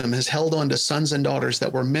system has held on to sons and daughters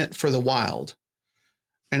that were meant for the wild.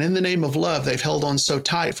 And in the name of love, they've held on so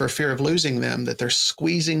tight for fear of losing them that they're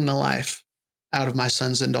squeezing the life out of my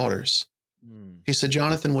sons and daughters. He said,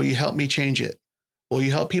 Jonathan, will you help me change it? Will you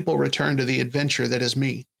help people return to the adventure that is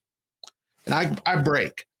me? And I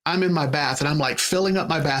break. I'm in my bath and I'm like filling up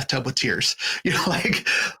my bathtub with tears. Like,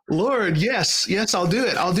 Lord, yes, I'll do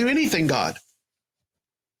it. I'll do anything, God.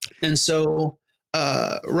 And so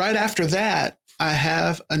right after that, I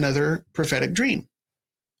have another prophetic dream.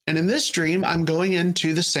 And in this dream, I'm going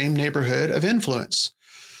into the same neighborhood of influence.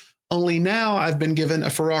 Only now I've been given a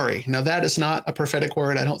Ferrari. Now, that is not a prophetic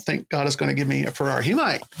word. I don't think God is going to give me a Ferrari. He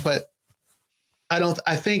might, but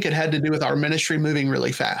I think it had to do with our ministry moving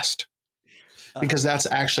really fast, because that's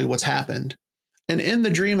actually what's happened. And in the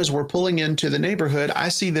dream, as we're pulling into the neighborhood, I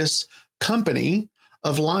see this company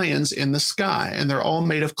of lions in the sky, and they're all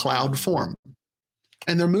made of cloud form.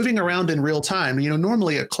 And they're moving around in real time.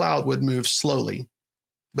 Normally a cloud would move slowly,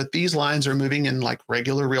 but these lions are moving in like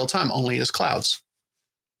regular real time, only as clouds.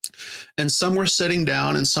 And some were sitting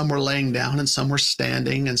down, and some were laying down, and some were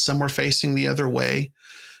standing, and some were facing the other way.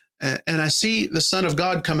 And I see the Son of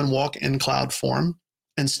God come and walk in cloud form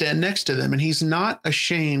and stand next to them. And he's not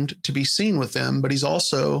ashamed to be seen with them, but he's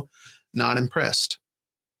also not impressed.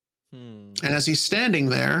 And as he's standing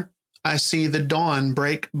there, I see the dawn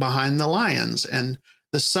break behind the lions, and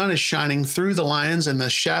the sun is shining through the lions, and the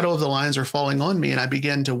shadow of the lions are falling on me. And I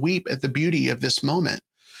begin to weep at the beauty of this moment.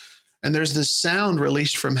 And there's this sound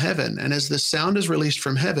released from heaven. And as the sound is released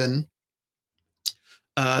from heaven,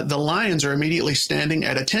 the lions are immediately standing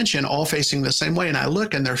at attention, all facing the same way. And I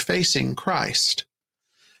look, and they're facing Christ.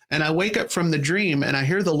 And I wake up from the dream, and I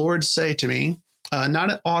hear the Lord say to me,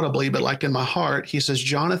 not audibly, but like in my heart, he says,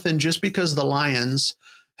 Jonathan, just because the lions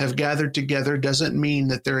have gathered together doesn't mean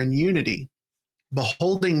that they're in unity.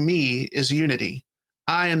 Beholding me is unity.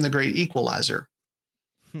 I am the great equalizer.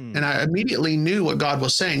 And I immediately knew what God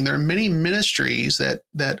was saying. There are many ministries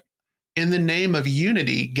that in the name of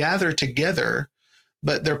unity gather together,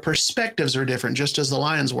 but their perspectives are different, just as the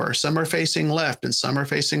lions were. Some are facing left, and some are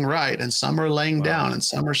facing right, and some are laying down, and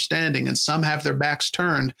some are standing, and some have their backs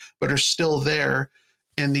turned, but are still there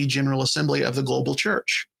in the general assembly of the global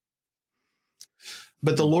church.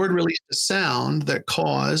 But the Lord released a sound that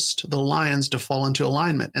caused the lions to fall into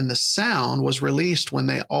alignment. And the sound was released when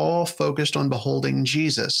they all focused on beholding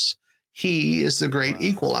Jesus. He is the great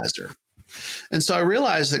equalizer. And so I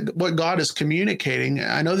realized that what God is communicating,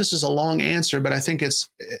 I know this is a long answer, but I think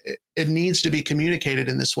it needs to be communicated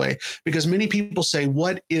in this way, because many people say,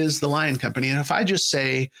 what is the Lion Company? And if I just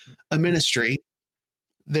say a ministry,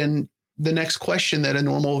 then the next question that a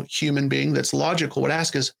normal human being that's logical would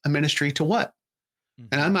ask is, a ministry to what?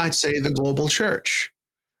 And I might say the global church.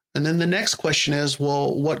 And then the next question is,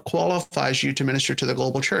 well, what qualifies you to minister to the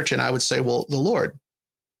global church? And I would say, well, the Lord.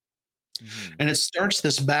 And it starts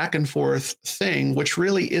this back and forth thing, which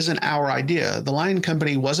really isn't our idea. The Lion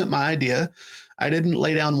Company wasn't my idea. I didn't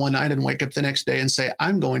lay down one night and wake up the next day and say,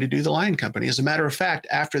 I'm going to do the Lion Company. As a matter of fact,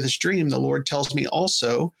 after this dream, the Lord tells me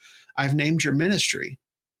also, I've named your ministry.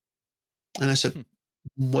 And I said,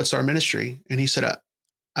 what's our ministry? And he said,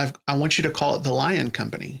 I want you to call it the Lion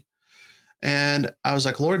Company. And I was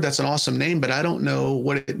like, Lord, that's an awesome name, but I don't know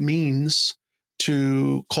what it means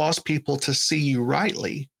to cause people to see you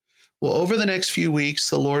rightly. Well, over the next few weeks,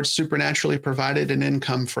 the Lord supernaturally provided an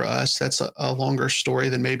income for us. That's a longer story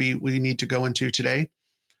than maybe we need to go into today.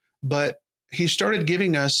 But he started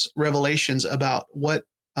giving us revelations about what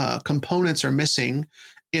components are missing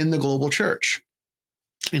in the global church.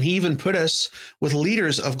 And he even put us with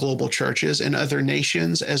leaders of global churches in other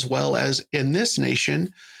nations as well as in this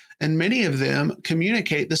nation. And many of them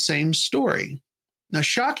communicate the same story. Now,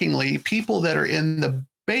 shockingly, people that are in the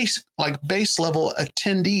base level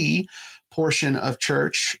attendee portion of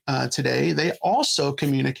church today, they also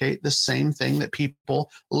communicate the same thing that people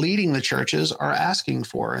leading the churches are asking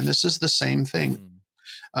for. And this is the same thing.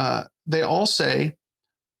 They all say,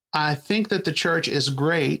 I think that the church is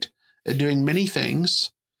great at doing many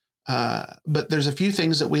things, but there's a few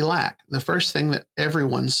things that we lack. The first thing that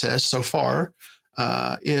everyone says so far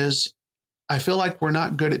is, I feel like we're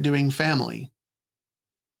not good at doing family.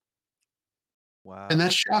 Wow. And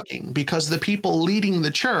that's shocking because the people leading the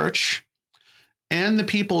church and the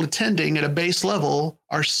people attending at a base level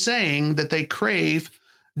are saying that they crave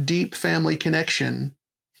deep family connection,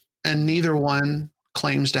 and neither one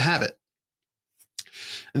claims to have it.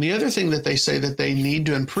 And the other thing that they say that they need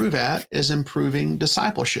to improve at is improving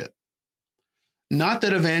discipleship. Not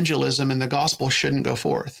that evangelism and the gospel shouldn't go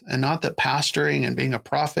forth, and not that pastoring and being a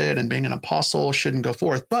prophet and being an apostle shouldn't go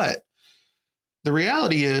forth, but the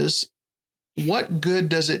reality is, what good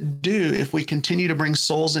does it do if we continue to bring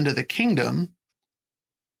souls into the kingdom,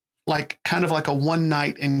 kind of like a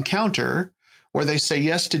one-night encounter where they say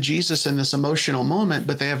yes to Jesus in this emotional moment,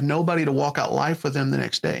 but they have nobody to walk out life with them the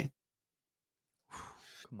next day?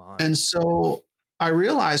 Come on. And so I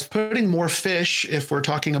realized putting more fish, if we're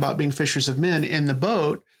talking about being fishers of men, in the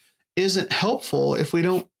boat isn't helpful if we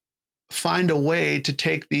don't find a way to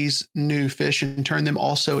take these new fish and turn them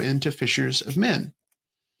also into fishers of men.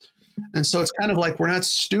 And so it's kind of like we're not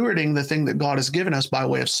stewarding the thing that God has given us by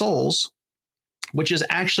way of souls, which is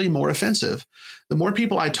actually more offensive. The more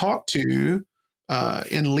people I talk to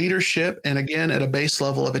in leadership, and again, at a base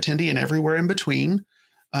level of attendee and everywhere in between,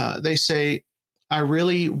 they say, I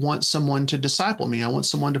really want someone to disciple me. I want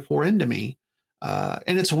someone to pour into me.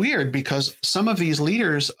 And it's weird because some of these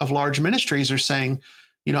leaders of large ministries are saying,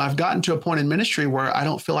 I've gotten to a point in ministry where I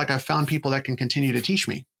don't feel like I've found people that can continue to teach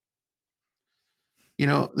me.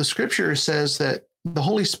 The scripture says that the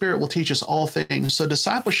Holy Spirit will teach us all things. So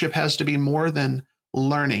discipleship has to be more than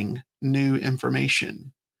learning new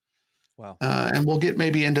information. Wow. And we'll get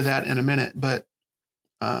maybe into that in a minute. But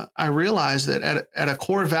I realize that at a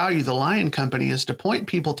core value, the Lion Company is to point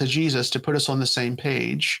people to Jesus, to put us on the same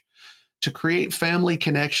page, to create family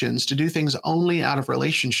connections, to do things only out of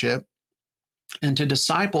relationship, and to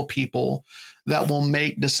disciple people that will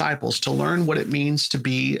make disciples, to learn what it means to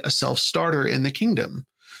be a self-starter in the kingdom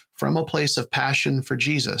from a place of passion for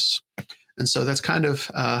Jesus. And so that's kind of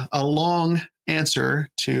a long answer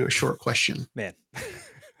to a short question. Man.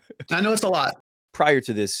 I know it's a lot. Prior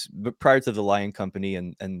to the Lion Company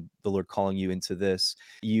and the Lord calling you into this,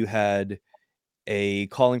 you had a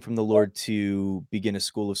calling from the Lord to begin a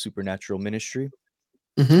school of supernatural ministry.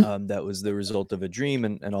 That was the result of a dream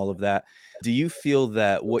and all of that. Do you feel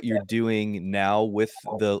that what you're doing now with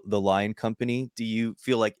the Lion Company, do you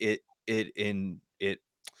feel like it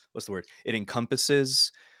what's the word? It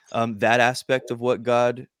encompasses that aspect of what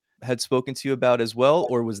God had spoken to you about as well,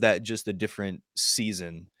 or was that just a different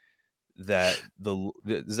season? Does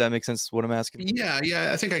that make sense? What I'm asking?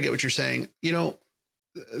 Yeah, I think I get what you're saying.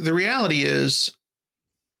 The reality is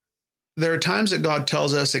there are times that God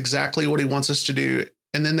tells us exactly what he wants us to do.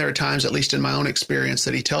 And then there are times, at least in my own experience,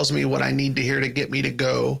 that he tells me what I need to hear to get me to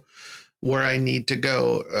go where I need to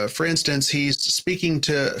go. For instance, he's speaking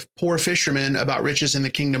to poor fishermen about riches in the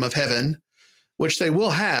kingdom of heaven, which they will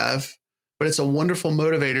have, but it's a wonderful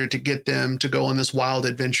motivator to get them to go on this wild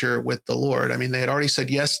adventure with the Lord. I mean, they had already said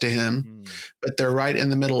yes to him, but they're right in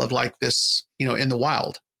the middle of this, in the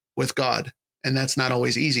wild with God. And that's not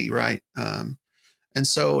always easy, right? And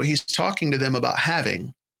so he's talking to them about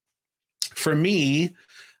having. For me,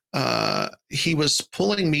 he was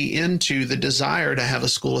pulling me into the desire to have a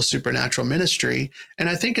school of supernatural ministry. And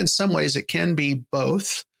I think in some ways it can be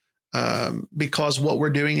both, because what we're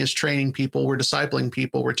doing is training people, we're discipling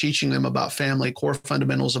people, we're teaching them about family, core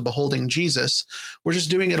fundamentals of beholding Jesus. We're just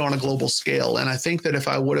doing it on a global scale. And I think that if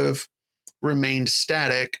I would have remained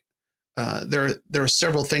static, there are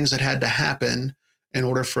several things that had to happen in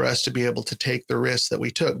order for us to be able to take the risks that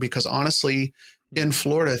we took. Because honestly, in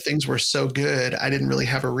Florida, things were so good, I didn't really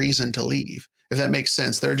have a reason to leave, if that makes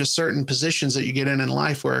sense. There are just certain positions that you get in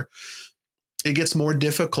life where it gets more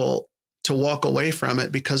difficult to walk away from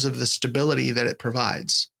it because of the stability that it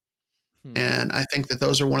provides. And I think that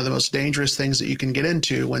those are one of the most dangerous things that you can get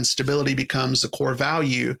into, when stability becomes the core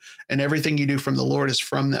value and everything you do from the Lord is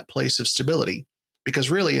from that place of stability.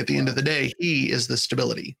 Because really, at the end of the day, He is the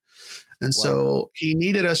stability. And Wow. so He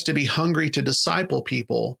needed us to be hungry to disciple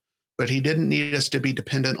people, but He didn't need us to be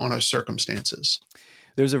dependent on our circumstances.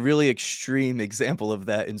 There's a really extreme example of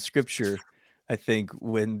that in scripture. I think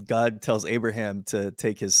when God tells Abraham to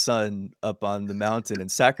take his son up on the mountain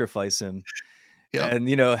and sacrifice him. Yep. And,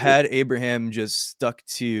 had Abraham just stuck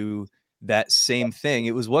to that same thing,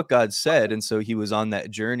 it was what God said. And so he was on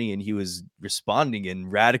that journey and he was responding in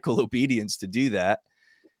radical obedience to do that.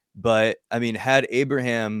 But I mean, had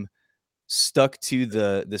Abraham stuck to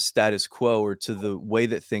the status quo, or to the way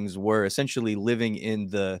that things were, essentially living in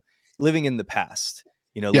the past,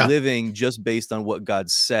 Yeah. living just based on what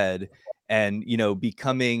God said, and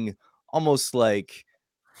becoming almost like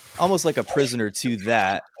a prisoner to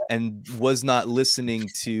that, and was not listening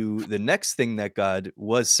to the next thing that God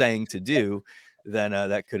was saying to do, then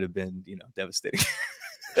that could have been, devastating.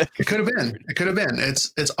 That It could could have have been been. pretty It could have been.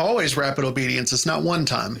 It's always rapid obedience. It's not one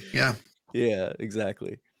time. Yeah. Yeah,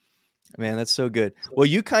 exactly. Man, that's so good. Well,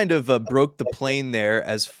 you kind of broke the plane there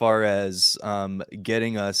as far as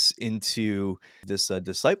getting us into this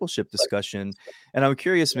discipleship discussion, and I'm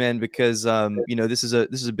curious, man, because this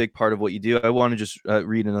is a big part of what you do. I want to just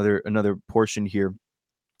read another portion here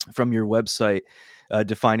from your website,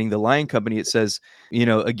 defining the Lion Company. It says,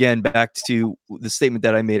 again, back to the statement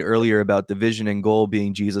that I made earlier about the vision and goal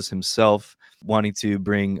being Jesus himself, wanting to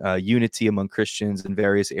bring unity among Christians in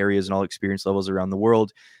various areas and all experience levels around the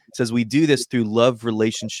world. It says, we do this through love,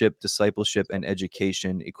 relationship, discipleship, and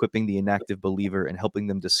education, equipping the inactive believer and helping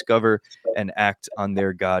them discover and act on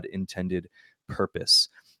their God-intended purpose.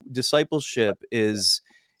 Discipleship is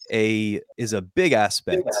a big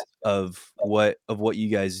aspect of what you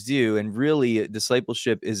guys do, and really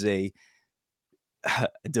discipleship is a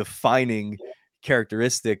defining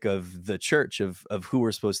characteristic of the church, of who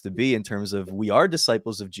we're supposed to be, in terms of, we are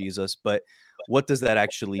disciples of Jesus, but what does that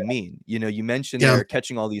actually mean? You mentioned Yeah. they're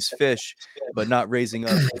catching all these fish but not raising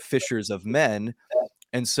up fishers of men.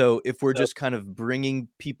 And so if we're just kind of bringing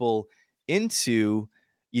people into,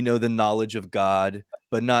 the knowledge of God,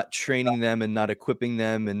 but not training them and not equipping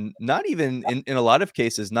them, and not even in a lot of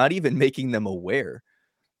cases, not even making them aware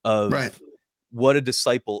Right. of what a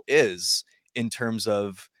disciple is, in terms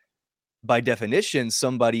of, by definition,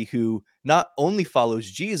 somebody who not only follows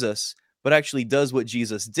Jesus, but actually does what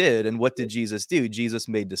Jesus did. And what did Jesus do? Jesus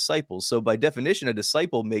made disciples. So by definition, a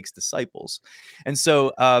disciple makes disciples. And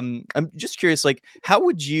so I'm just curious, like, how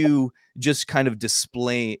would you just kind of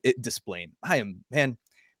display? I am, man,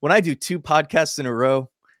 when I do two podcasts in a row,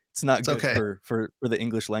 it's not It's good okay. for the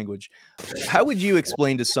English language. How would you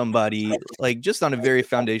explain to somebody, like, just on a very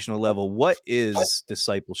foundational level, what is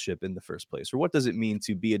discipleship in the first place, or what does it mean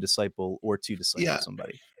to be a disciple or to disciple Yeah.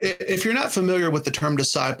 somebody? If you're not familiar with the term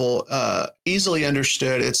disciple, easily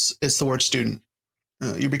understood, it's the word student.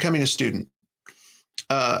 You're becoming a student.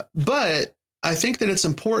 But I think that it's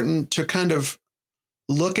important to kind of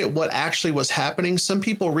look at what actually was happening. Some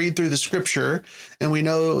people read through the scripture, and we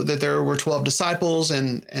know that there were 12 disciples,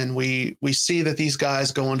 and we see that these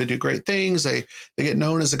guys go on to do great things. They get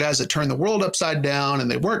known as the guys that turn the world upside down,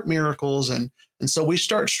 and they work miracles, and so we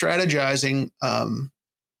start strategizing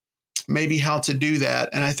maybe how to do that.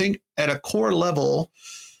 And I think at a core level,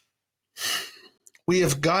 we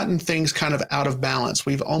have gotten things kind of out of balance.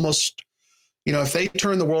 We've almost, if they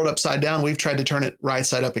turn the world upside down, we've tried to turn it right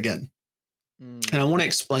side up again. And I want to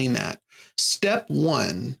explain that. Step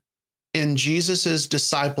one in Jesus's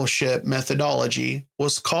discipleship methodology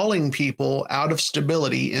was calling people out of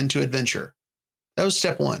stability into adventure. That was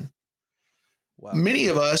step one. Wow. Many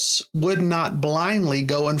of us would not blindly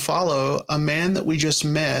go and follow a man that we just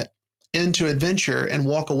met into adventure and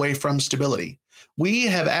walk away from stability. We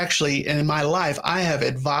have actually, and in my life, I have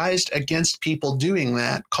advised against people doing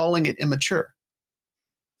that, calling it immature,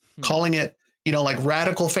 calling it, like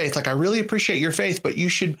radical faith. Like, I really appreciate your faith, but you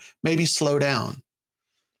should maybe slow down.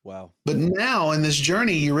 Wow. But now in this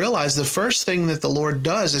journey, you realize the first thing that the Lord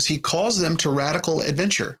does is he calls them to radical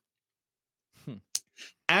adventure.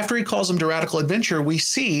 After he calls them to radical adventure, we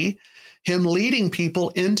see him leading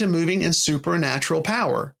people into moving in supernatural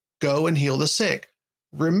power. Go and heal the sick.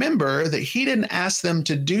 Remember that he didn't ask them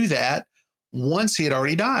to do that once he had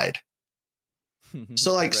already died.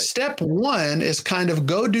 So, like, Right. step one is kind of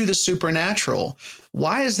go do the supernatural.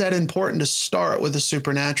 Why is that important to start with the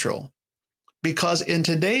supernatural? Because in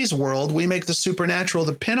today's world, we make the supernatural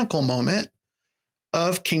the pinnacle moment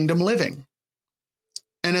of kingdom living.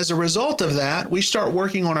 And as a result of that, we start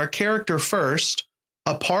working on our character first,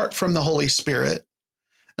 apart from the Holy Spirit.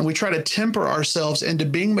 And we try to temper ourselves into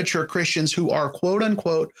being mature Christians who are, quote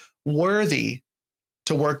unquote, worthy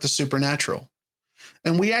to work the supernatural.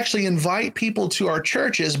 And we actually invite people to our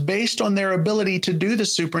churches based on their ability to do the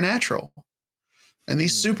supernatural. And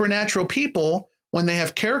these supernatural people, when they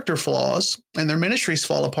have character flaws and their ministries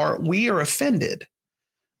fall apart, we are offended.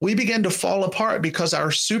 We begin to fall apart because our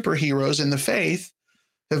superheroes in the faith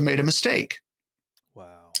have made a mistake.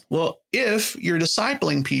 Wow. Well, if you're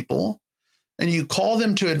discipling people and you call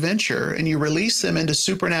them to adventure and you release them into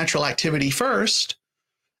supernatural activity first,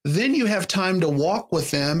 then you have time to walk with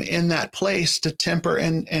them in that place to temper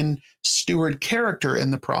and steward character in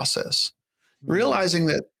the process, realizing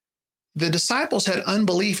that the disciples had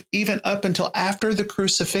unbelief even up until after the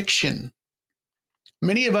crucifixion.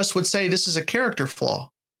 Many of us would say this is a character flaw.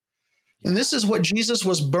 And this is what Jesus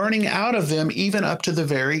was burning out of them even up to the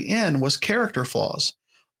very end, was character flaws.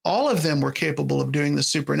 All of them were capable of doing the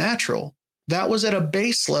supernatural. That was at a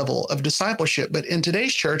base level of discipleship. But in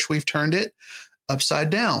today's church, we've turned it upside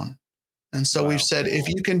down. And so we've said, if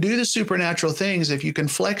you can do the supernatural things, if you can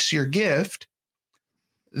flex your gift,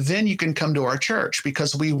 then you can come to our church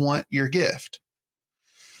because we want your gift.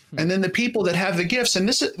 And then the people that have the gifts, and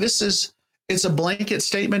this is it's a blanket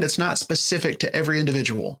statement. It's not specific to every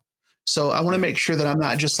individual. So I want to make sure that I'm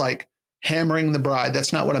not just like hammering the bride.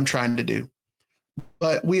 That's not what I'm trying to do.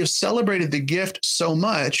 But we have celebrated the gift so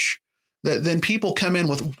much that then people come in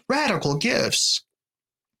with radical gifts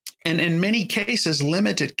and in many cases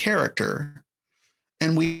limited character.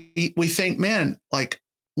 And we think, man, like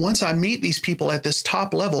once I meet these people at this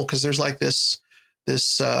top level, because there's like this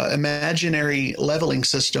imaginary leveling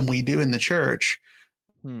system we do in the church,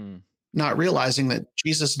 not realizing that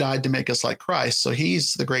Jesus died to make us like Christ. So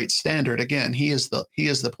he's the great standard. Again, he is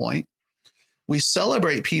the point. We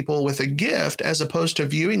celebrate people with a gift as opposed to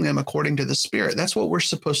viewing them according to the Spirit. That's what we're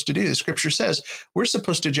supposed to do. The scripture says we're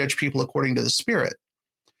supposed to judge people according to the Spirit.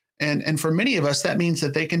 And for many of us, that means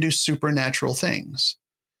that they can do supernatural things.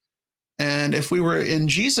 And if we were in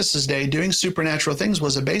Jesus's day, doing supernatural things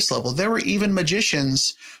was a base level. There were even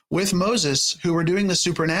magicians with Moses who were doing the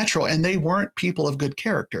supernatural, and they weren't people of good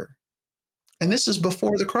character. And this is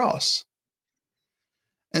before the cross.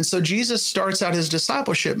 And so Jesus starts out his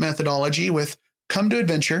discipleship methodology with come to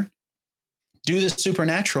adventure, do the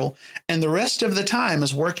supernatural, and the rest of the time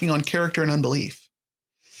is working on character and unbelief.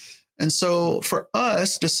 And so for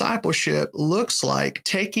us, discipleship looks like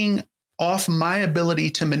taking off my ability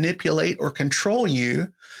to manipulate or control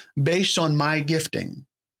you based on my gifting.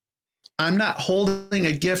 I'm not holding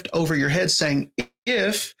a gift over your head saying,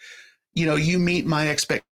 if you meet my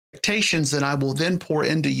expectations, then I will then pour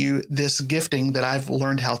into you this gifting that I've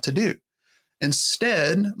learned how to do.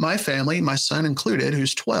 Instead, my family, my son included,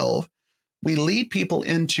 who's 12, we lead people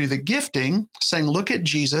into the gifting saying, look at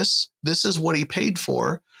Jesus. This is what he paid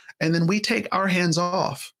for. And then we take our hands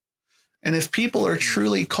off. And if people are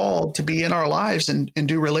truly called to be in our lives and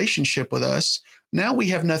do relationship with us, now we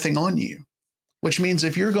have nothing on you, which means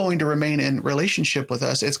if you're going to remain in relationship with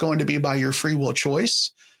us, it's going to be by your free will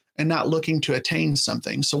choice and not looking to attain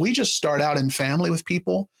something. So we just start out in family with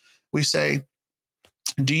people. We say,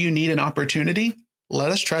 do you need an opportunity?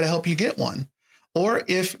 Let us try to help you get one. Or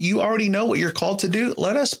if you already know what you're called to do,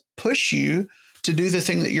 let us push you to do the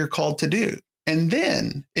thing that you're called to do. And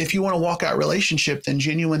then if you want to walk out relationship, then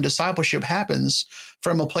genuine discipleship happens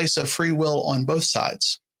from a place of free will on both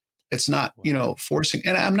sides. It's not, forcing.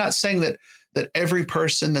 And I'm not saying that every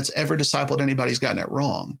person that's ever discipled anybody's gotten it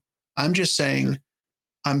wrong. I'm just saying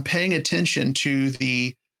I'm paying attention to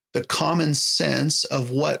the common sense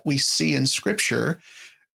of what we see in scripture.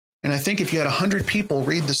 And I think if you had 100 people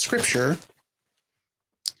read the scripture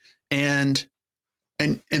and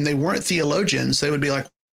they weren't theologians, they would be like,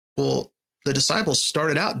 well, the disciples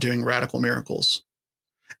started out doing radical miracles.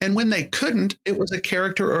 And when they couldn't, it was a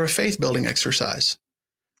character or a faith building exercise.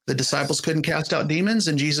 The disciples couldn't cast out demons.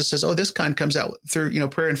 And Jesus says, oh, this kind comes out through,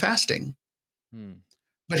 prayer and fasting.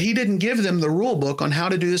 But he didn't give them the rule book on how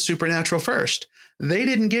to do the supernatural first. They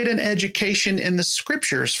didn't get an education in the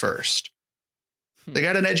scriptures first. They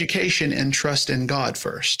got an education in trust in God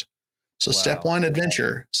first. So step one,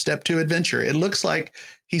 adventure. Step two, adventure. It looks like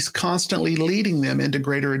he's constantly leading them into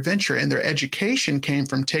greater adventure. And their education came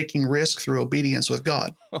from taking risk through obedience with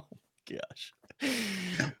God. Oh, gosh.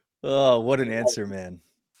 Oh, what an answer, man.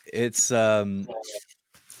 It's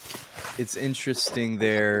it's interesting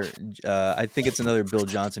there. I think it's another Bill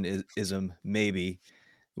Johnson ism, maybe,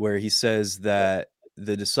 where he says that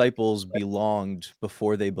the disciples belonged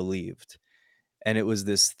before they believed. And it was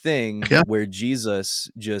this thing Yeah. where Jesus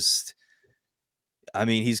just, I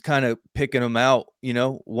mean, he's kind of picking them out,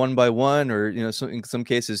 one by one, or, in some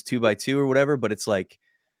cases, two by two or whatever. But it's like,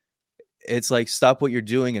 stop what you're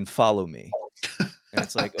doing and follow me. And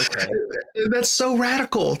it's like, okay. That's so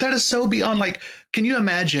radical. That is so beyond. Like, can you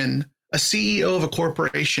imagine a CEO of a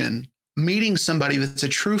corporation meeting somebody that's a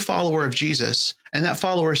true follower of Jesus, and that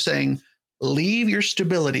follower saying, leave your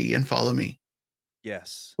stability and follow me?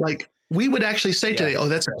 Yes. Like, we would actually say Yeah. today, oh,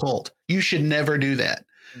 that's a cult. You should never do that.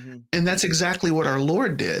 And that's exactly what our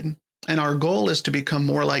Lord did. And our goal is to become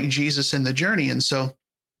more like Jesus in the journey. And so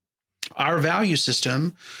our value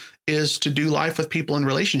system is to do life with people in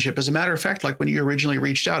relationship. As a matter of fact, like when you originally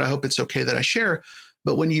reached out, I hope it's okay that I share,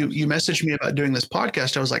 but when you messaged me about doing this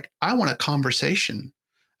podcast, I was like, I want a conversation.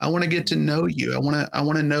 I want to get to know you. I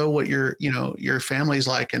want to know what your family's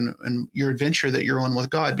like, and your adventure that you're on with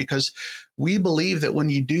God, because we believe that when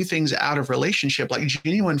you do things out of relationship, like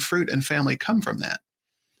genuine fruit and family come from that.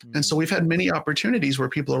 And so we've had many opportunities where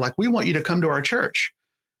people are like, we want you to come to our church.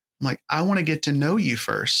 I'm like, I want to get to know you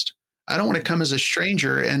first. I don't want to come as a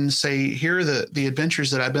stranger and say, here are the adventures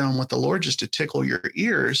that I've been on with the Lord just to tickle your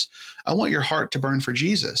ears. I want your heart to burn for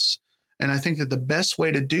Jesus. And I think that the best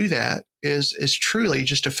way to do that is truly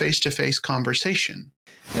just a face-to-face conversation.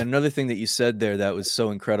 And another thing that you said there that was so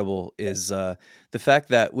incredible is the fact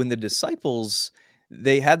that when the disciples,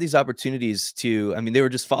 they had these opportunities to, I mean, they were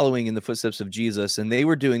just following in the footsteps of Jesus, and they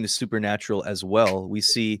were doing the supernatural as well. We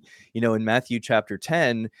see, in Matthew chapter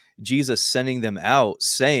 10, Jesus sending them out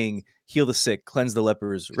saying, heal the sick, cleanse the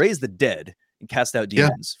lepers, raise the dead, and cast out Yeah.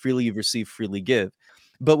 demons. Freely you've received, freely give.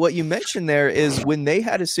 But what you mentioned there is when they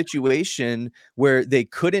had a situation where they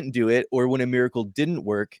couldn't do it, or when a miracle didn't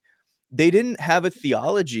work, they didn't have a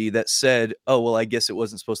theology that said, oh, well, I guess it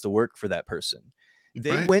wasn't supposed to work for that person.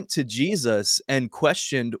 They Right. went to Jesus and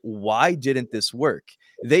questioned, why didn't this work?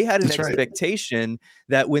 They had an That's right. expectation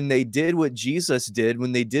that when they did what Jesus did,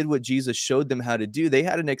 when they did what Jesus showed them how to do, they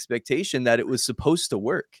had an expectation that it was supposed to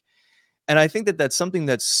work. And I think that that's something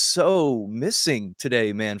that's so missing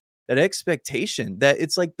today, man. That expectation that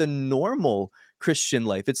it's like the normal Christian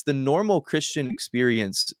life. It's the normal Christian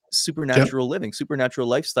experience, Yep. supernatural living, supernatural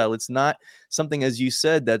lifestyle. It's not something, as you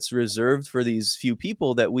said, that's reserved for these few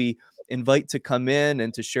people that we invite to come in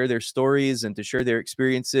and to share their stories and to share their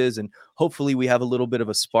experiences. And hopefully we have a little bit of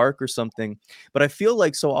a spark or something. But I feel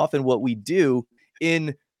like so often what we do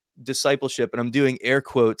in discipleship, and I'm doing air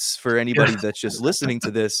quotes for anybody Yeah. that's just listening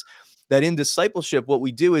to this, that in discipleship, what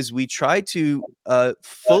we do is we try to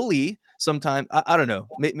fully sometimes, I don't know,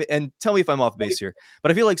 and tell me if I'm off base here,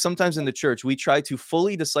 but I feel like sometimes in the church, we try to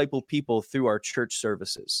fully disciple people through our church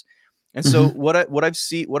services. And so Mhm.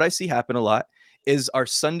 what I see happen a lot is our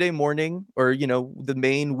Sunday morning, or the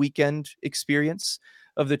main weekend experience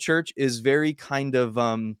of the church is very kind of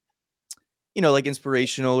like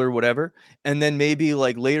inspirational or whatever. And then maybe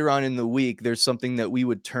like later on in the week, there's something that we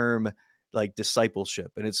would term like discipleship,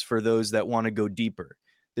 and it's for those that want to go deeper.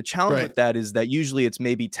 The challenge Right. with that is that usually it's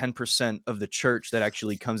maybe 10% of the church that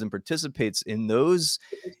actually comes and participates in those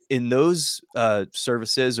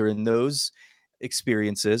services or in those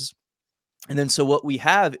experiences. And then so what we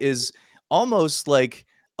have is almost like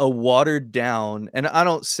a watered down, and I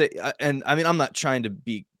don't say, and I mean, I'm not trying to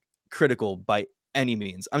be critical by any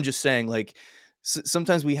means. I'm just saying, like,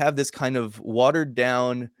 sometimes we have this kind of watered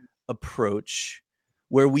down approach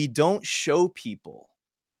where we don't show people,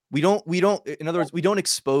 in other words, we don't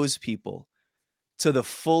expose people to the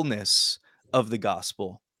fullness of the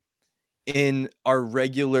gospel in our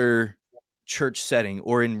regular church setting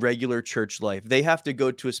or in regular church life. They have to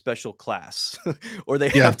go to a special class or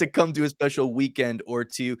they Yeah. have to come to a special weekend or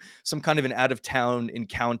to some kind of an out of town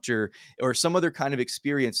encounter or some other kind of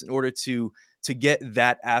experience in order to get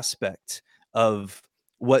that aspect of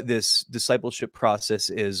what this discipleship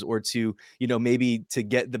process is, or to maybe to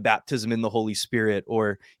get the baptism in the Holy Spirit,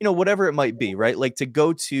 or whatever it might be, right? Like to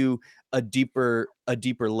go to a deeper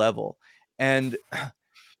level. And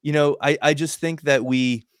I just think that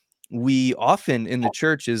we often in the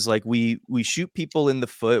church is like we shoot people in the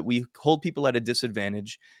foot, we hold people at a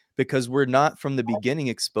disadvantage because we're not from the beginning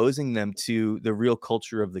exposing them to the real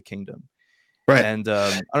culture of the kingdom. Right. And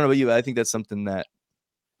I don't know about you, I think that's something that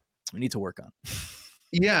we need to work on.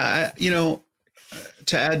 Yeah.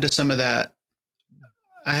 To add to some of that,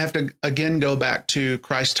 I have to again go back to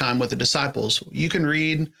Christ's time with the disciples. You can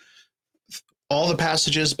read all the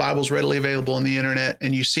passages, Bible's readily available on the internet,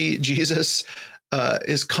 and you see Jesus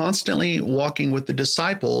is constantly walking with the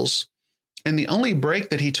disciples And the only break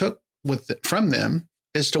that he took from them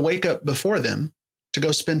is to wake up before them to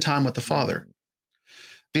go spend time with the Father.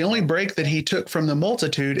 The only break that he took from the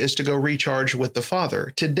multitude is to go recharge with the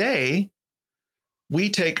Father. Today, we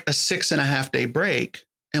take a 6.5 day break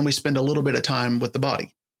and we spend a little bit of time with the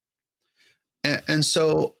body. And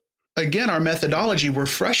so, again, our methodology, we're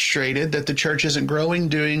frustrated that the church isn't growing,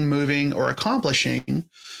 doing, moving, or accomplishing,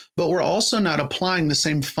 but we're also not applying the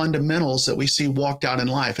same fundamentals that we see walked out in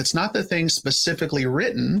life. It's not the things specifically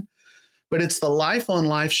written, but it's the life on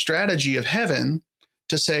life strategy of heaven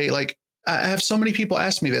to say, like, I have so many people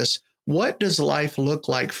ask me this: what does life look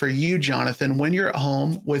like for you, Jonathan, when you're at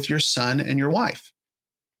home with your son and your wife?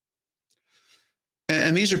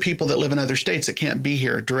 And these are people that live in other states that can't be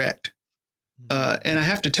here direct. And I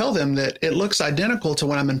have to tell them that it looks identical to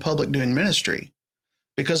when I'm in public doing ministry.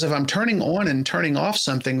 Because if I'm turning on and turning off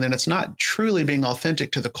something, then it's not truly being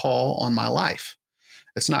authentic to the call on my life.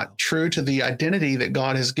 It's not true to the identity that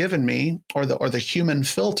God has given me, or the human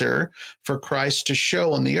filter for Christ to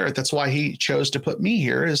show on the earth. That's why he chose to put me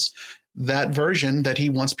here, is that version that he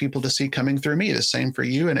wants people to see coming through me. The same for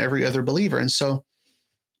you and every other believer. And so,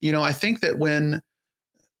 I think that when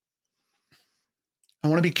I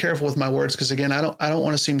want to be careful with my words, because again, I don't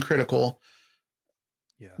want to seem critical.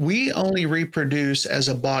 Yeah. We only reproduce as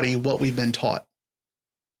a body what we've been taught.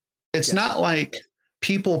 It's not like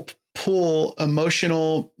people pull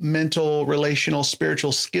emotional, mental, relational,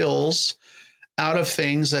 spiritual skills out of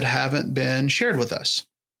things that haven't been shared with us.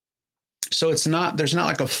 So there's not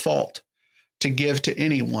like a fault to give to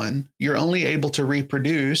anyone. You're only able to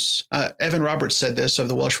reproduce. Evan Roberts said this of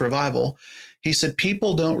the Welsh Revival. He said,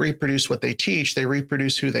 people don't reproduce what they teach, they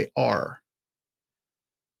reproduce who they are.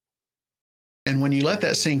 And when you let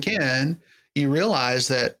that sink in, you realize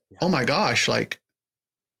that, oh my gosh, like,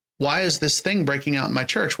 why is this thing breaking out in my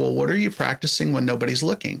church? Well, what are you practicing when nobody's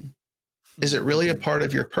looking? Is it really a part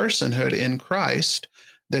of your personhood in Christ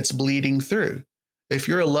that's bleeding through? If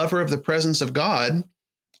you're a lover of the presence of God,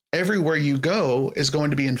 everywhere you go is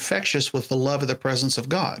going to be infectious with the love of the presence of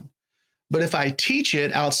God. But if I teach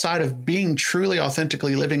it outside of being truly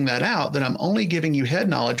authentically living that out, then I'm only giving you head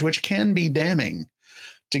knowledge, which can be damning.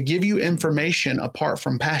 To give you information apart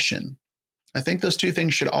from passion. I think those two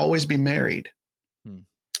things should always be married.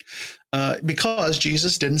 Because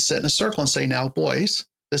Jesus didn't sit in a circle and say, now, boys,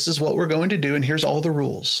 this is what we're going to do, and here's all the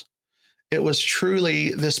rules. It was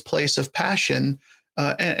truly this place of passion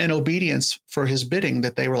and obedience for his bidding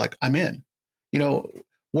that they were like, I'm in.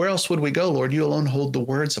 Where else would we go, Lord? You alone hold the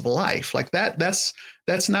words of life. Like that.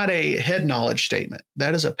 That's not a head knowledge statement.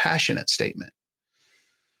 That is a passionate statement.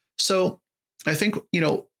 So I think,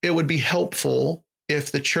 it would be helpful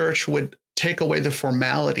if the church would take away the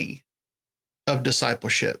formality of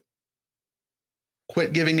discipleship.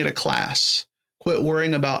 Quit giving it a class. Quit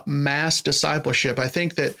worrying about mass discipleship. I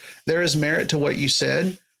think that there is merit to what you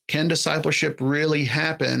said. Can discipleship really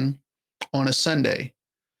happen on a Sunday?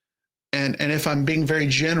 And if I'm being very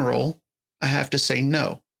general, I have to say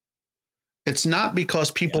no. It's not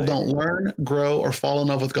because people don't learn, grow, or fall in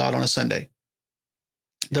love with God on a Sunday.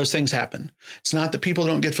 Those things happen. It's not that people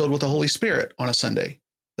don't get filled with the Holy Spirit on a Sunday.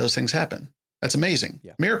 Those things happen. That's amazing.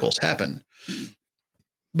 Yeah. Miracles happen.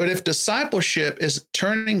 But if discipleship is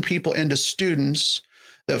turning people into students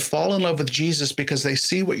that fall in love with Jesus because they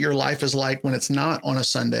see what your life is like when it's not on a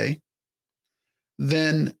Sunday,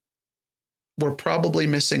 then we're probably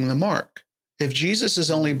missing the mark. If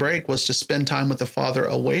Jesus's only break was to spend time with the Father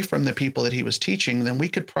away from the people that he was teaching, then we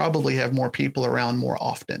could probably have more people around more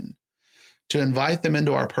often, to invite them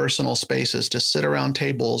into our personal spaces, to sit around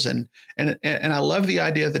tables. And I love the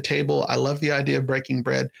idea of the table. I love the idea of breaking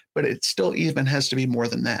bread, but it still even has to be more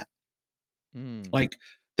than that. Like,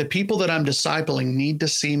 the people that I'm discipling need to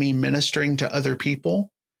see me ministering to other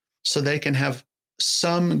people so they can have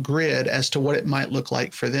some grid as to what it might look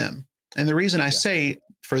like for them. And the reason I say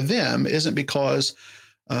for them isn't because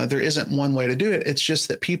there isn't one way to do it. It's just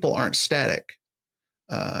that people aren't static.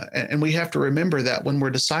 And we have to remember that when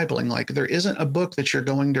we're discipling, like, there isn't a book that you're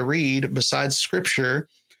going to read besides scripture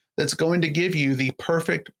that's going to give you the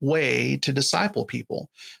perfect way to disciple people,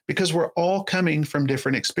 because we're all coming from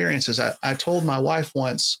different experiences. I told my wife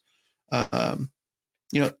once,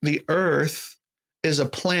 the earth is a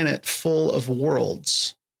planet full of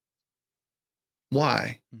worlds.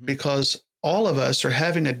 Why? Because all of us are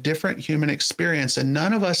having a different human experience, and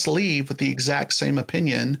none of us leave with the exact same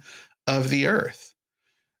opinion of the earth.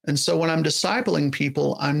 And so when I'm discipling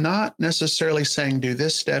people, I'm not necessarily saying do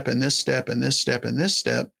this step and this step and this step and this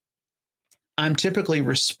step. I'm typically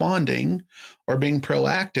responding or being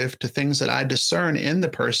proactive to things that I discern in the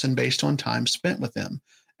person based on time spent with them.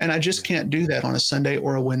 And I just can't do that on a Sunday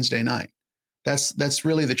or a Wednesday night. That's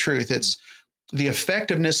really the truth. It's the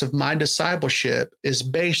effectiveness of my discipleship is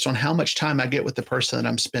based on how much time I get with the person that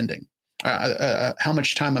I'm spending, how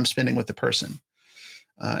much time I'm spending with the person.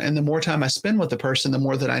 And the more time I spend with the person, the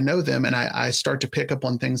more that I know them, and I start to pick up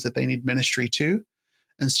on things that they need ministry to,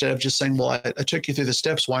 instead of just saying, well, I took you through the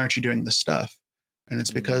steps. Why aren't you doing the stuff? And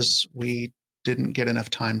it's because we didn't get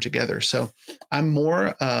enough time together. So I'm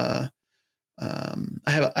more, I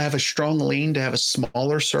have a strong lean to have a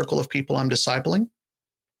smaller circle of people I'm discipling.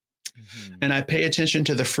 And I pay attention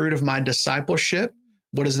to the fruit of my discipleship.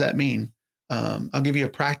 What does that mean? I'll give you a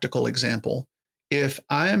practical example. If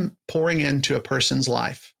I'm pouring into a person's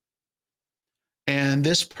life and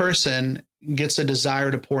this person gets a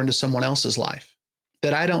desire to pour into someone else's life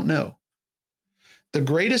that I don't know, the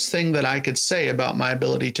greatest thing that I could say about my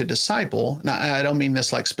ability to disciple, now I don't mean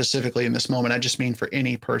this like specifically in this moment, I just mean for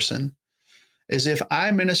any person, is if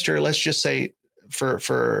I minister, let's just say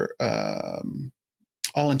for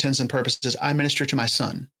all intents and purposes, I minister to my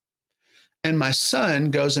son. And my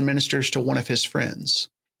son goes and ministers to one of his friends.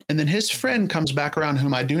 And then his friend comes back around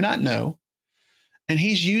whom I do not know. And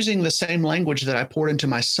he's using the same language that I poured into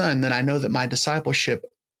my son, then I know that my discipleship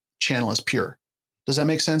channel is pure. Does that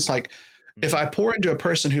make sense? Like if I pour into a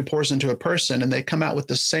person who pours into a person and they come out with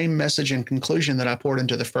the same message and conclusion that I poured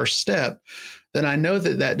into the first step, then I know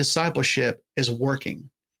that that discipleship is working.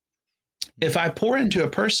 If I pour into a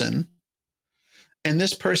person and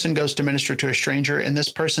this person goes to minister to a stranger and this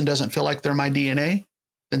person doesn't feel like they're my DNA,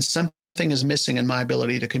 then something is missing in my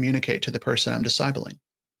ability to communicate to the person I'm discipling.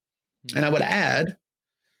 And I would add,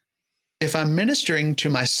 if I'm ministering to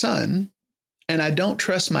my son and I don't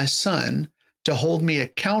trust my son to hold me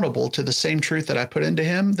accountable to the same truth that I put into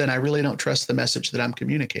him, then I really don't trust the message that I'm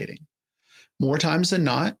communicating. More times than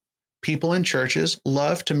not, people in churches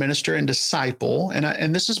love to minister and disciple,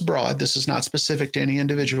 and this is broad, this is not specific to any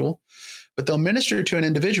individual, but they'll minister to an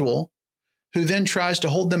individual who then tries to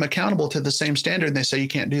hold them accountable to the same standard, and they say, you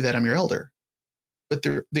can't do that, I'm your elder. But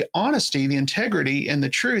the honesty, the integrity, and the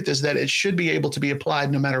truth is that it should be able to be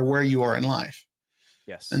applied no matter where you are in life.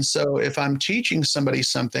 Yes. And so if I'm teaching somebody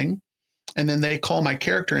something, and then they call my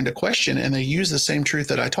character into question and they use the same truth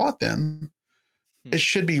that I taught them, it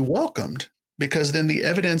should be welcomed, because then the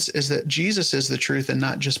evidence is that Jesus is the truth and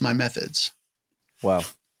not just my methods. Wow.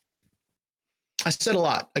 I said a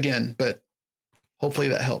lot again, but hopefully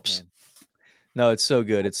that helps. No, it's so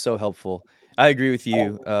good. It's so helpful. I agree with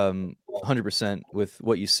you 100% with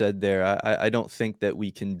what you said there. I don't think that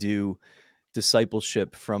we can do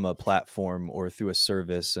discipleship from a platform or through a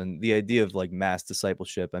service, and the idea of like mass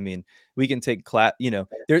discipleship, I mean, we can take class,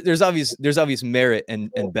 there's obvious merit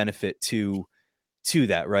and benefit to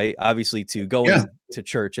that, right? Obviously, to going to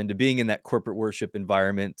church and to being in that corporate worship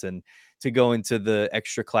environment and to go into the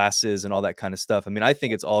extra classes and all that kind of stuff. I mean, I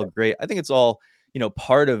think it's all great. I think it's all,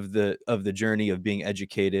 part of the journey of being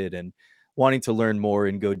educated and wanting to learn more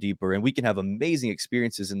and go deeper. And we can have amazing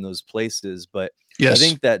experiences in those places. But I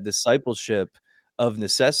think that discipleship of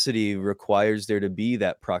necessity requires there to be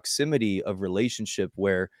that proximity of relationship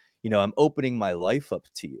where, I'm opening my life up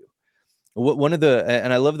to you. One of the,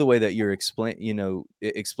 and I love the way that you're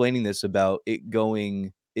explaining this about it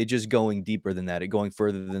just going deeper than that, it going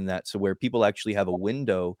further than that. So where people actually have a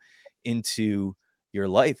window into your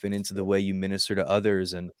life and into the way you minister to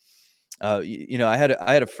others. And, I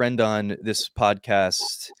had a friend on this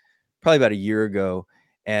podcast probably about a year ago,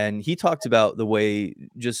 and he talked about the way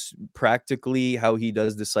just practically how he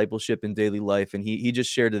does discipleship in daily life. And he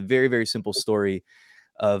just shared a very, very simple story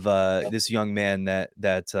of this young man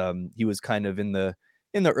that he was kind of in the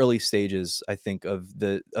early stages, I think, of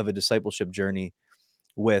a discipleship journey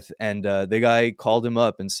with. And the guy called him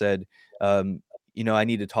up and said, I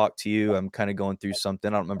need to talk to you. I'm kind of going through something.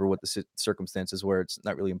 I don't remember what the circumstances were. It's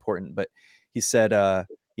not really important, but he said, I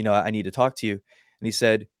need to talk to you. And he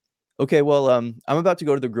said, okay, well, I'm about to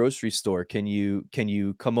go to the grocery store. Can you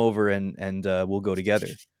come over and we'll go together?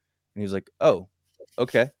 And he was like, oh,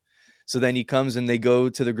 okay. So then he comes and they go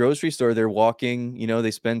to the grocery store. They're walking,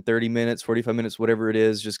 they spend 30 minutes, 45 minutes, whatever it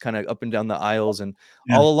is, just kind of up and down the aisles. And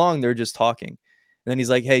all along, they're just talking. And then he's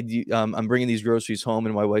like, hey, I'm bringing these groceries home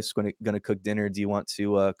and my wife's going to cook dinner. Do you want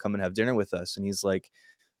to come and have dinner with us? And he's like,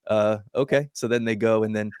 okay. So then they go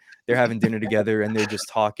and then they're having dinner together and they're just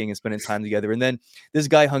talking and spending time together. And then this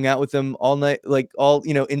guy hung out with them all night, like all,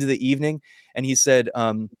 into the evening. And he said,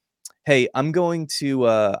 hey, I'm going to,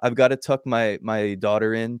 I've got to tuck my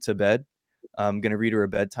daughter in to bed. I'm going to read her a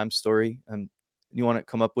bedtime story. You want to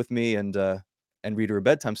come up with me and read her a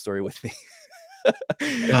bedtime story with me?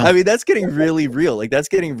 I mean, that's getting really real. Like that's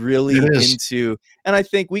getting really It is. into, and I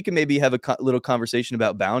think we can maybe have a little conversation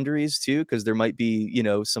about boundaries too, because there might be,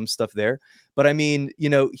 some stuff there. But I mean,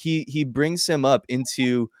 he brings him up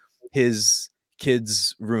into his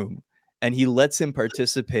kid's room and he lets him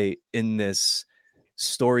participate in this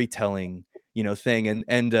storytelling, thing.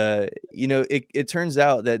 And it turns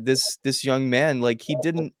out that this young man, like he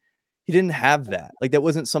didn't have that. Like that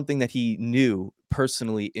wasn't something that he knew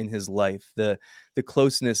personally in his life. The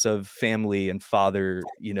closeness of family and father,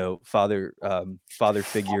 father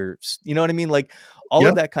figure, you know what I mean? Like all of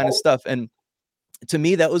Yep. that kind of stuff. And to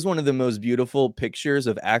me, that was one of the most beautiful pictures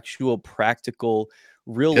of actual practical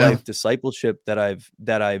real Yeah. life discipleship that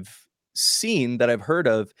I've seen, that I've heard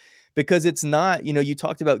of, because it's not, you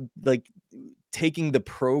talked about like taking the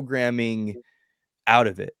programming out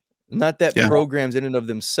of it. Not that Yeah. programs in and of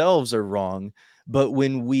themselves are wrong, but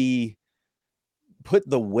when we put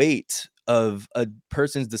the weight of a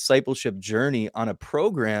person's discipleship journey on a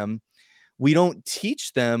program, we don't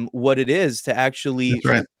teach them what it is to actually, That's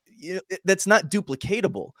right. that's not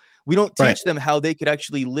duplicatable. We don't Right. teach them how they could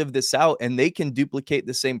actually live this out and they can duplicate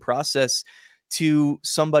the same process to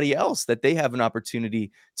somebody else that they have an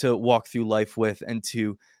opportunity to walk through life with and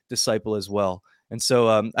to disciple as well. And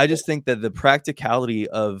so I just think that the practicality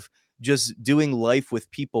of just doing life with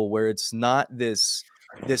people where it's not this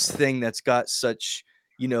thing that's got such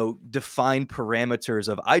defined parameters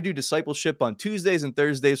of I do discipleship on Tuesdays and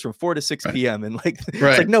Thursdays from 4 to 6 Right. p.m. And like it's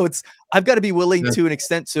Right. like no, it's I've got to be willing Yeah. to an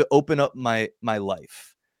extent to open up my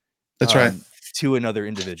life That's right. to another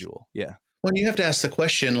individual. Yeah. Well, you have to ask the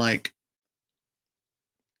question, like,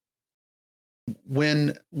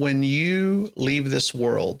 when you leave this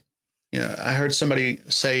world, I heard somebody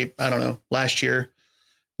say, I don't know, last year,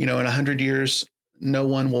 in 100 years, no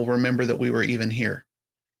one will remember that we were even here.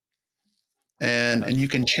 And you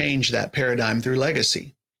can change that paradigm through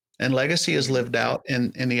legacy. And legacy is lived out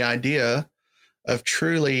in the idea of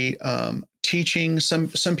truly teaching.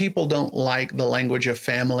 Some people don't like the language of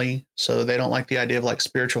family, so they don't like the idea of like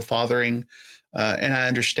spiritual fathering. And I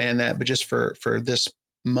understand that, but just for this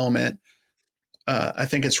moment, I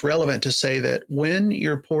think it's relevant to say that when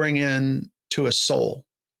you're pouring in to a soul,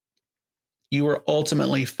 you are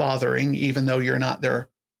ultimately fathering, even though you're not their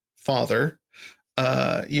father.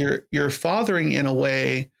 You're fathering in a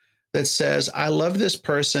way that says, I love this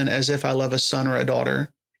person as if I love a son or a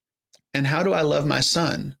daughter. And how do I love my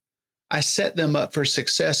son? I set them up for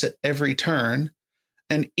success at every turn.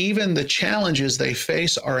 And even the challenges they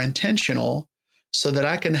face are intentional so that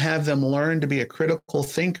I can have them learn to be a critical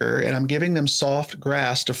thinker, and I'm giving them soft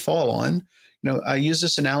grass to fall on. I use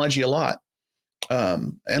this analogy a lot.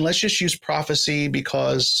 And let's just use prophecy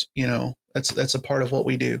because, that's a part of what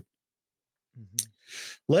we do. Mhm.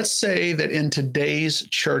 Let's say that in today's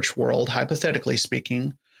church world, hypothetically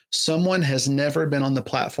speaking, someone has never been on the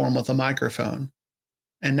platform with a microphone,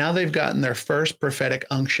 and now they've gotten their first prophetic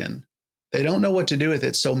unction. They don't know what to do with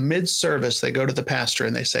it. So mid-service, they go to the pastor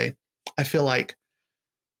and they say, I feel like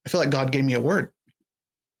God gave me a word.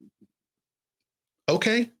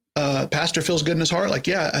 Okay. Pastor feels good in his heart. Like,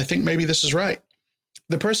 yeah, I think maybe this is right.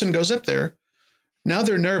 The person goes up there. Now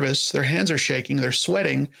they're nervous. Their hands are shaking. They're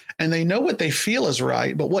sweating, and they know what they feel is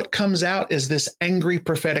right. But what comes out is this angry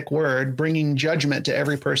prophetic word bringing judgment to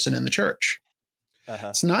every person in the church. Uh-huh.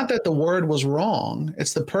 It's not that the word was wrong.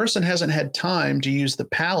 It's the person hasn't had time to use the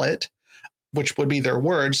palette, which would be their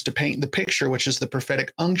words, to paint the picture, which is the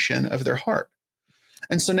prophetic unction of their heart.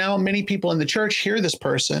 And so now many people in the church hear this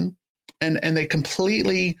person and they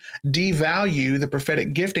completely devalue the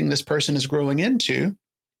prophetic gifting this person is growing into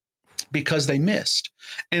because they missed.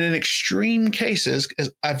 And in extreme cases,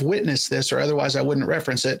 as I've witnessed this, or otherwise I wouldn't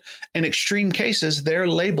reference it, in extreme cases, they're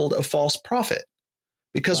labeled a false prophet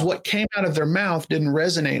because what came out of their mouth didn't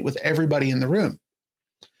resonate with everybody in the room.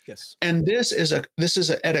 Yes. And this is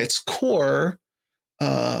at its core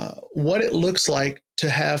what it looks like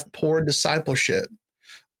to have poor discipleship.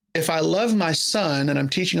 If I love my son and I'm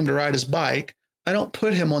teaching him to ride his bike, I don't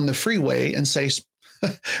put him on the freeway and say,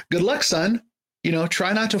 good luck, son.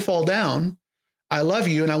 Try not to fall down. I love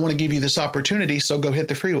you and I want to give you this opportunity, so go hit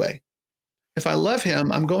the freeway. If I love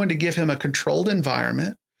him, I'm going to give him a controlled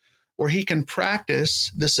environment where he can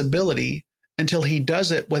practice this ability until he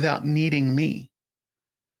does it without needing me.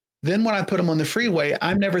 Then when I put him on the freeway,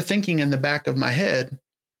 I'm never thinking in the back of my head,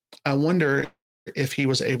 I wonder if he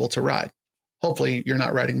was able to ride. Hopefully you're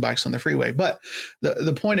not riding bikes on the freeway. But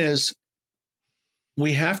the point is,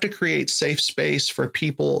 we have to create safe space for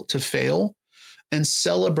people to fail and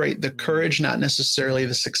celebrate the courage, not necessarily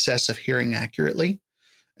the success of hearing accurately.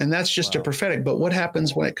 And that's just a prophetic. But what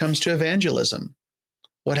happens when it comes to evangelism?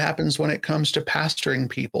 What happens when it comes to pastoring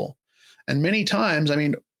people? And many times, I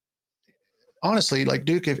mean, honestly, like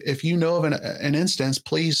Duke, if you know of an instance,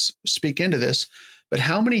 please speak into this. But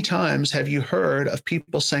how many times have you heard of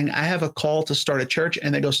people saying, I have a call to start a church,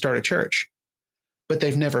 and they go start a church, but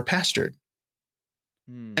they've never pastored?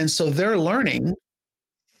 Hmm. And so they're learning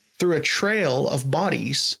through a trail of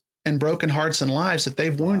bodies and broken hearts and lives that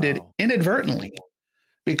they've wounded Wow. inadvertently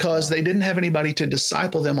because Wow. they didn't have anybody to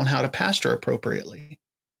disciple them on how to pastor appropriately.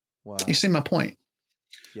 You Wow. see my point?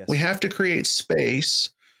 We Yes. have to create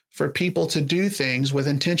space for people to do things with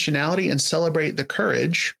intentionality and celebrate the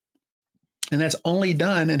courage. And that's only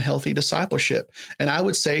done in healthy discipleship. And I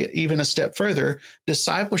would say, even a step further,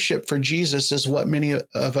 discipleship for Jesus is what many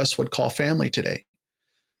of us would call family today.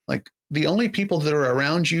 Like, the only people that are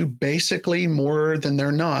around you, basically, more than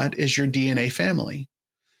they're not, is your DNA family.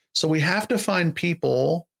 So we have to find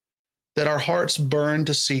people that our hearts burn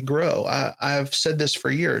to see grow. I've said this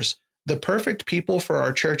for years. The perfect people for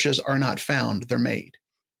our churches are not found, they're made.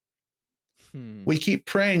 Hmm. We keep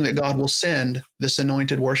praying that God will send this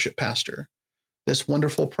anointed worship pastor, this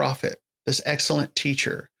wonderful prophet, this excellent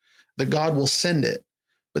teacher, that God will send it.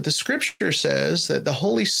 But the scripture says that the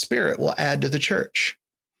Holy Spirit will add to the church,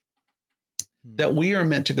 Hmm. that we are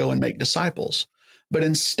meant to go and make disciples. But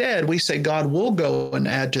instead, we say, God will go and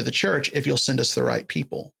add to the church if you'll send us the right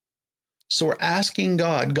people. So we're asking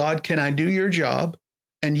God, God, can I do your job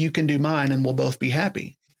and you can do mine and we'll both be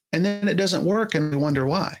happy? And then it doesn't work and we wonder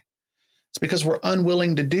why. It's because we're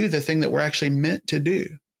unwilling to do the thing that we're actually meant to do.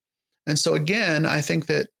 And so, again, I think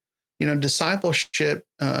that, discipleship,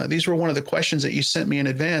 these were one of the questions that you sent me in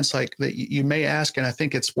advance, like that you may ask, and I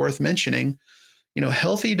think it's worth mentioning.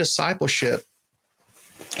 Healthy discipleship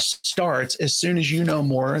starts as soon as you know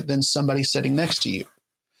more than somebody sitting next to you.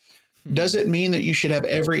 Does Hmm. it mean that you should have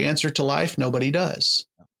every answer to life? Nobody does.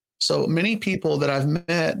 So many people that I've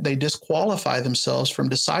met, they disqualify themselves from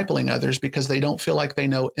discipling others because they don't feel like they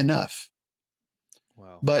know enough.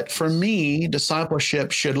 Wow. But for Yes. me,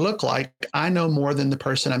 discipleship should look like I know more than the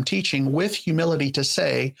person I'm teaching, with humility to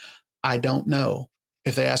say, I don't know,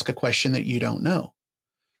 if they ask a question that you don't know.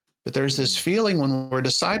 But there's this Hmm. feeling when we're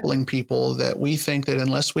discipling people that we think that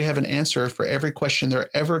unless we have an answer for every question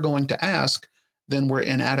they're ever going to ask, then we're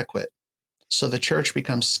inadequate. So the church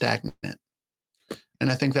becomes stagnant.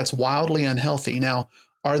 And I think that's wildly unhealthy. Now,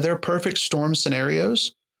 are there perfect storm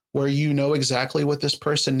scenarios where you know exactly what this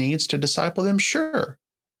person needs to disciple them? Sure.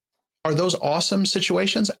 Are those awesome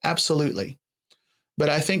situations? Absolutely. But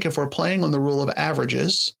I think if we're playing on the rule of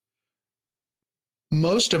averages,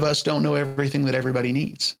 most of us don't know everything that everybody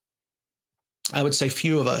needs. I would say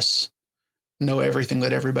few of us know everything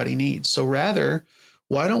that everybody needs. So rather,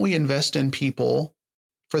 why don't we invest in people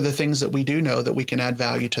for the things that we do know that we can add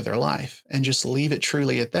value to their life, and just leave it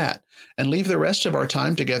truly at that, and leave the rest of our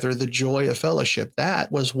time together the joy of fellowship? That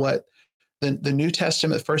was what the New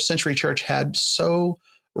Testament first century church had so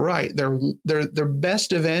right. Their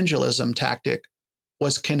best evangelism tactic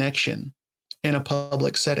was connection in a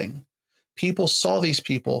public setting. People saw these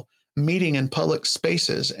people meeting in public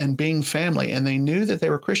spaces and being family, and they knew that they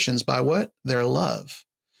were Christians by what? Their love.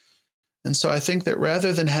 And so I think that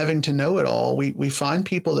rather than having to know it all, we find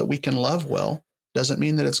people that we can love well. Doesn't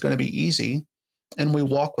mean that it's going to be easy. And we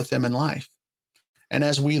walk with them in life. And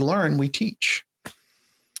as we learn, we teach.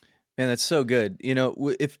 Man, that's so good.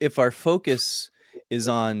 If our focus is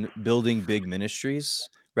on building big ministries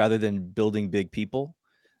rather than building big people,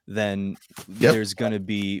 then Yep. there's gonna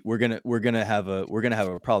be we're gonna have a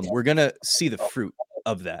problem. We're gonna see the fruit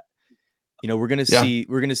of that. Yeah. We're gonna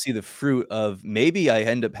see the fruit of, maybe I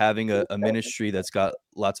end up having a ministry that's got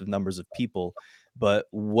lots of numbers of people, but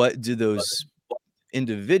what do those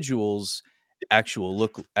individuals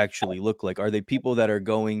actually look like? Are they people that are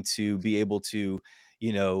going to be able to,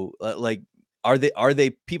 like, are they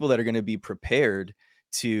people that are going to be prepared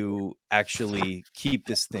to actually keep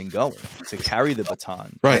this thing going, to carry the baton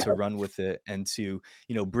and Right. to run with it, and to,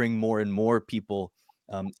 bring more and more people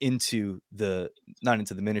into the not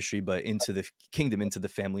into the ministry, but into the kingdom, into the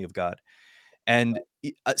family of God. And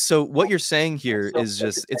so what you're saying here is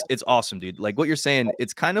just, it's awesome, dude. Like, what you're saying,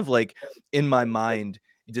 it's kind of like, in my mind,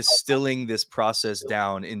 distilling this process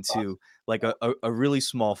down into like a really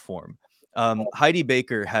small form. Heidi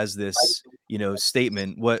Baker has this,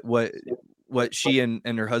 statement. What she and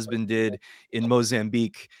her husband did in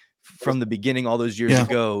Mozambique from the beginning, all those years Yeah.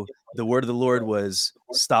 ago, the word of the Lord was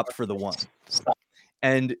stopped for the one.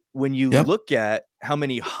 And when you Yep. look at how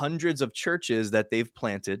many hundreds of churches that they've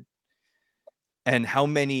planted, and how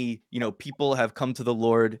many, people have come to the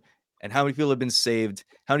Lord, and how many people have been saved,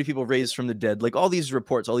 how many people raised from the dead, like all these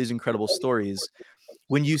reports, all these incredible stories,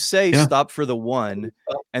 when you say Yeah. stop for the one,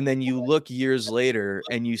 and then you look years later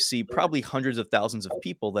and you see probably hundreds of thousands of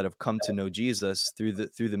people that have come to know Jesus through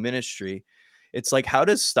the ministry, it's like, how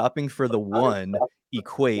does stopping for the one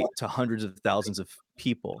equate to hundreds of thousands of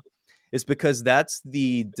people? It's because that's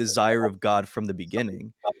the desire of God from the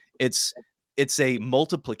beginning. It's it's a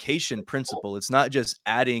multiplication principle. It's not just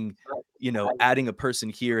adding, adding a person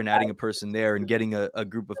here and adding a person there and getting a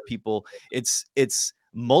group of people. It's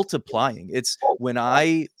multiplying. It's when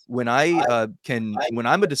I'm a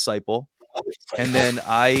disciple and then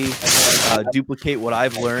I duplicate what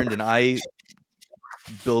I've learned and I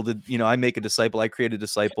make a disciple, I create a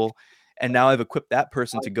disciple, and now I've equipped that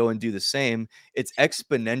person to go and do the same. It's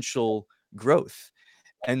exponential growth.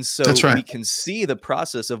 And so That's we right. can see the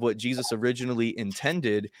process of what Jesus originally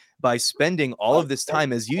intended by spending all of this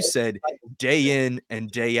time, as you said, day in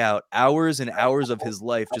and day out, hours and hours of his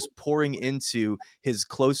life, just pouring into his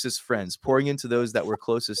closest friends, pouring into those that were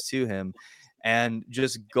closest to him, and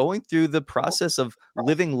just going through the process of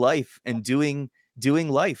living life and doing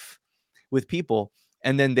life with people.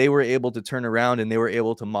 And then they were able to turn around and they were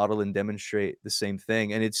able to model and demonstrate the same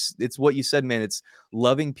thing. And it's what you said, man. It's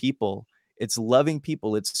loving people, it's loving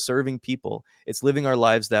people, it's serving people, it's living our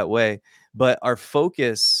lives that way. But our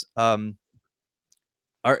focus, our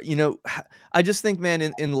I just think, man,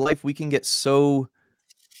 in life we can get so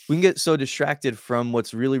distracted from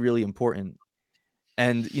what's really, really important.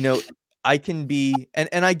 And I can be,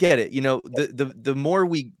 and I get it. The more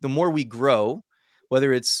we grow,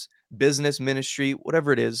 whether it's business, ministry,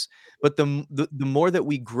 whatever it is, but the more that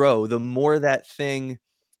we grow, the more that thing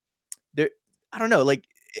there, I don't know, like,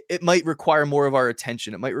 it might require more of our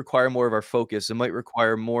attention, it might require more of our focus, it might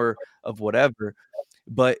require more of whatever.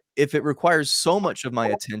 But if it requires so much of my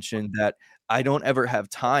attention that I don't ever have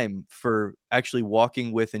time for actually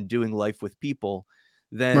walking with and doing life with people,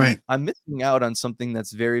 then Right. I'm missing out on something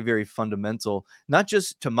that's very, very fundamental, not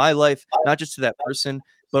just to my life, not just to that person,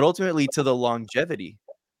 but ultimately to the longevity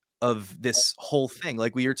of this whole thing.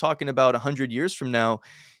 Like we were talking about 100 years from now,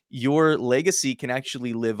 your legacy can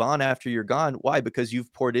actually live on after you're gone. Why? Because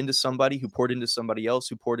you've poured into somebody who poured into somebody else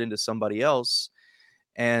who poured into somebody else.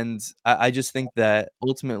 And I just think that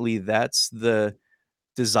ultimately that's the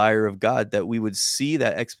desire of God, that we would see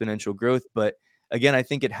that exponential growth. But again, I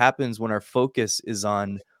think it happens when our focus is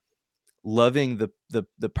on loving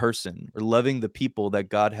the person, or loving the people that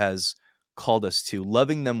God has called us to,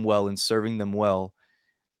 loving them well and serving them well,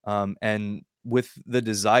 and with the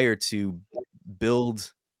desire to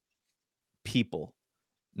build people,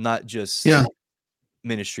 not just Yeah.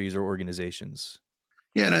 ministries or organizations.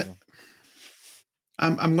 Yeah. And Yeah.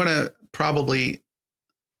 I'm going to probably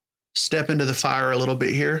step into the fire a little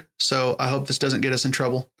bit here. So I hope this doesn't get us in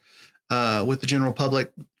trouble with the general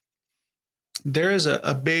public. There is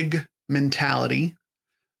a big mentality,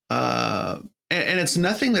 and it's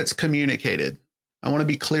nothing that's communicated. I want to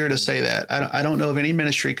be clear to say that. I don't know of any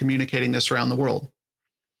ministry communicating this around the world.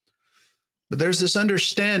 But there's this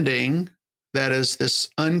understanding that is this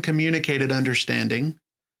uncommunicated understanding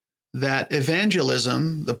that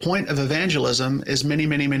evangelism, the point of evangelism is many,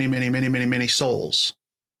 many, many, many, many, many, many souls.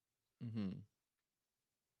 Mhm.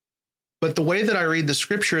 But the way that I read the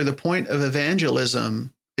scripture, the point of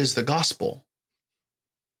evangelism is the gospel.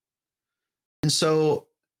 And so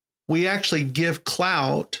we actually give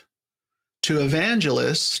clout to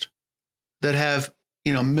evangelists that have,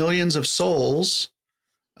 millions of souls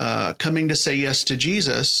coming to say yes to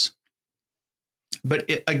Jesus. But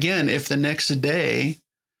again, if the next day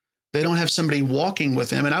they don't have somebody walking with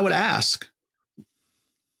them, and I would ask,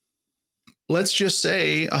 let's just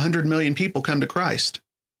say 100 million people come to Christ.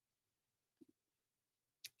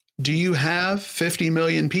 Do you have 50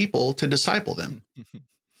 million people to disciple them?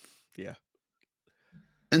 Yeah.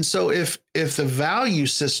 And so if the value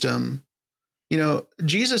system,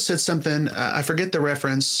 Jesus said something, I forget the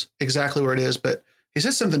reference exactly where it is, but he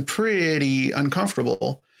said something pretty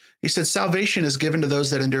uncomfortable. He said, salvation is given to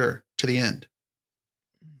those that endure to the end.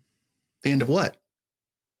 The end of what?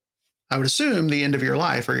 I would assume the end of your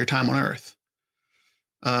life or your time on earth,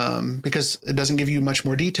 because it doesn't give you much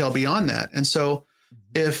more detail beyond that. And so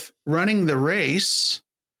if running the race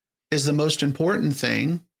is the most important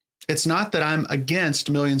thing, it's not that I'm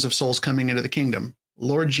against millions of souls coming into the kingdom.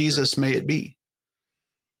 Lord Jesus, may it be.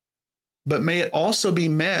 But may it also be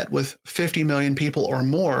met with 50 million people or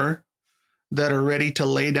more that are ready to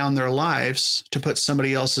lay down their lives to put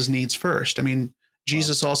somebody else's needs first. I mean,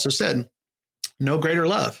 Jesus also said, no greater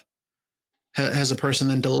love has a person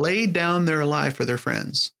than to lay down their life for their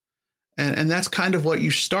friends. And that's kind of what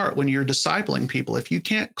you start when you're discipling people. If you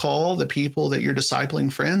can't call the people that you're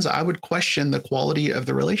discipling friends, I would question the quality of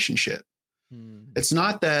the relationship. Mm. It's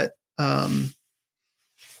not that,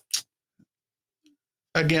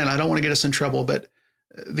 again, I don't want to get us in trouble, but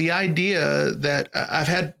the idea that I've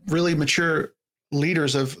had really mature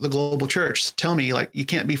leaders of the global church tell me, like, you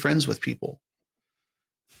can't be friends with people.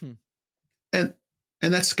 Hmm. And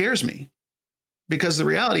that scares me, because the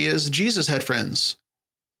reality is Jesus had friends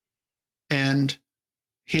and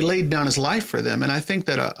he laid down his life for them. And I think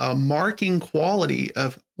that a marking quality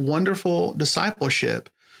of wonderful discipleship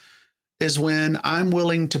is when I'm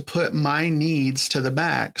willing to put my needs to the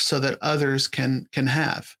back so that others can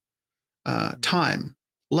have time,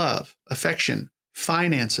 love, affection,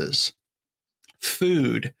 finances,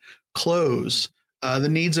 food, clothes, the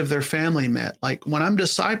needs of their family met. Like, when I'm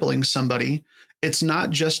discipling somebody, it's not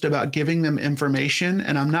just about giving them information,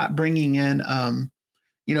 and I'm not bringing in,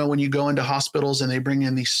 when you go into hospitals and they bring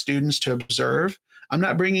in these students to observe, I'm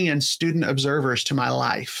not bringing in student observers to my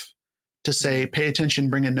life to say, pay attention,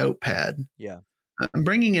 bring a notepad. Yeah. I'm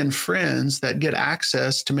bringing in friends that get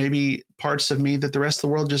access to maybe parts of me that the rest of the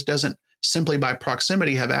world just doesn't, simply by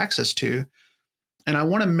proximity, have access to. And I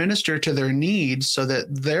want to minister to their needs so that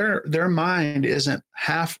their mind isn't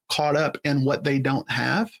half caught up in what they don't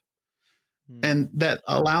have. And that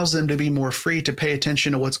allows them to be more free to pay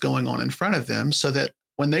attention to what's going on in front of them, so that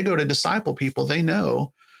when they go to disciple people, they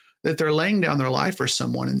know that they're laying down their life for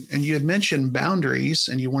someone. And you had mentioned boundaries,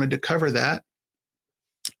 and you wanted to cover that.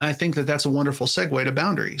 I think that that's a wonderful segue to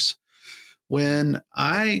boundaries. When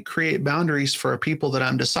I create boundaries for people that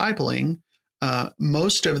I'm discipling,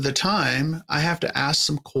 most of the time I have to ask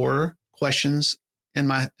some core questions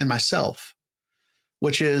in myself,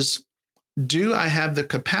 which is, do I have the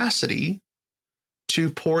capacity to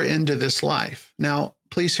pour into this life? Now,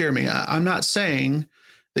 please hear me. I'm not saying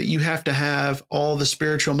that you have to have all the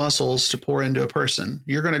spiritual muscles to pour into a person.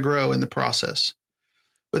 You're going to grow in the process.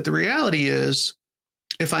 But the reality is,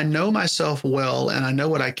 if I know myself well and I know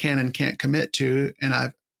what I can and can't commit to,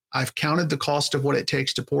 and I've counted the cost of what it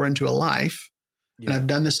takes to pour into a life, and I've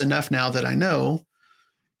done this enough now that I know,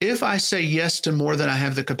 if I say yes to more than I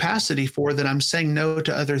have the capacity for, then I'm saying no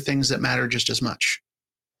to other things that matter just as much.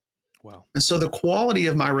 Wow. And so the quality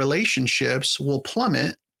of my relationships will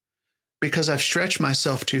plummet because I've stretched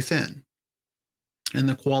myself too thin. And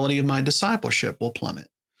the quality of my discipleship will plummet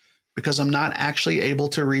because I'm not actually able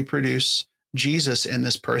to reproduce Jesus in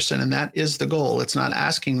this person. And that is the goal. It's not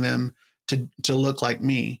asking them to look like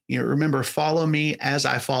me. Remember, follow me as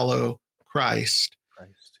I follow Christ.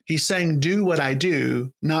 He's saying, do what I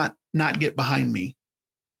do, not get behind me.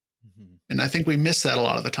 Mm-hmm. And I think we miss that a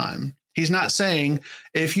lot of the time. He's not saying,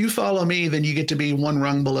 if you follow me, then you get to be one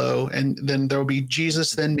rung below, and then there'll be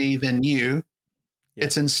Jesus, then me, then you. Yeah.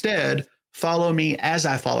 It's instead, follow me as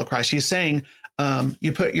I follow Christ. He's saying,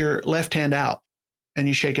 you put your left hand out and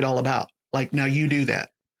you shake it all about. Like, now you do that.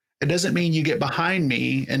 It doesn't mean you get behind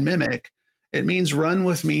me and mimic. It means run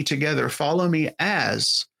with me together. Follow me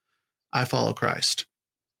as I follow Christ.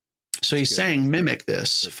 So he's saying, mimic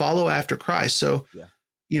this, follow after Christ. So,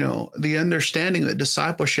 the understanding that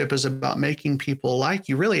discipleship is about making people like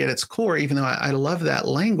you, really at its core, even though I love that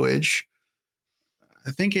language,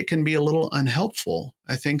 I think it can be a little unhelpful.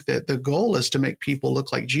 I think that the goal is to make people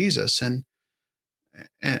look like Jesus. And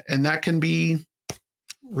that can be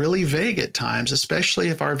really vague at times, especially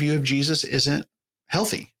if our view of Jesus isn't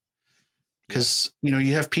healthy. Because,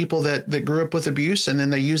 you have people that grew up with abuse, and then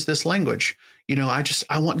they use this language.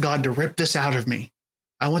 I want God to rip this out of me.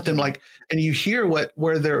 I want them and you hear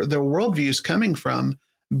where their worldview is coming from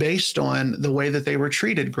based on the way that they were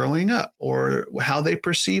treated growing up, or how they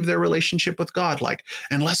perceive their relationship with God. Like,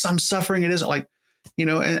 unless I'm suffering, it isn't like,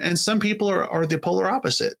 and some people are the polar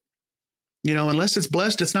opposite. Unless it's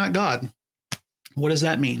blessed, it's not God. What does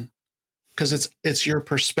that mean? Because it's your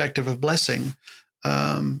perspective of blessing.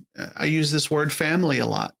 I use this word family a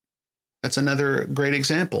lot. That's another great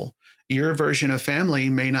example. Your version of family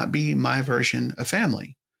may not be my version of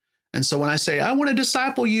family. And so when I say, I want to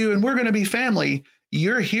disciple you and we're going to be family,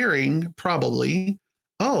 you're hearing probably,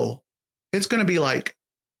 oh, it's going to be like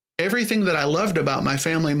everything that I loved about my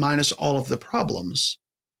family minus all of the problems.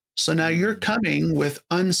 So now you're coming with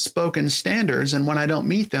unspoken standards, and when I don't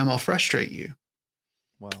meet them, I'll frustrate you.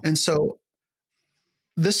 Wow. And so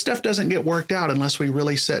this stuff doesn't get worked out unless we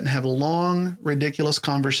really sit and have long, ridiculous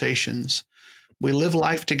conversations. We live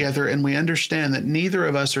life together, and we understand that neither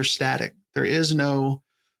of us are static. There is no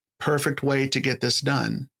perfect way to get this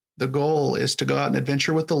done. The goal is to go out and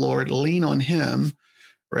adventure with the Lord, lean on Him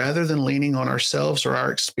rather than leaning on ourselves or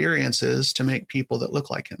our experiences to make people that look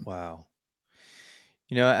like Him. Wow.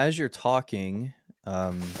 As you're talking,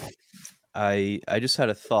 I just had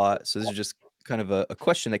a thought. So this is just kind of a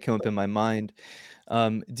question that came up in my mind.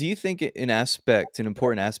 Do you think an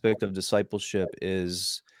important aspect of discipleship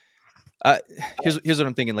is uh, here's what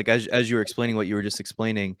I'm thinking. Like as you were explaining what you were just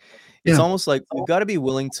explaining, it's Yeah. almost like we've got to be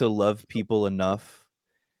willing to love people enough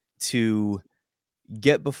to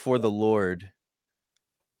get before the Lord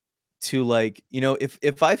to like,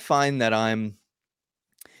 if I find that I'm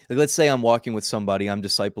like, let's say I'm walking with somebody, I'm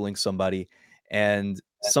discipling somebody, and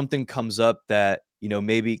something comes up that,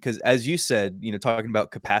 maybe because as you said, talking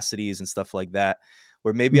about capacities and stuff like that,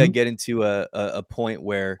 where maybe I Mhm. get into a point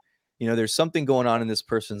where, there's something going on in this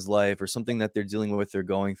person's life or something that they're dealing with or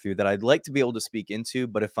going through that I'd like to be able to speak into,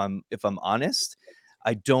 but if I'm honest,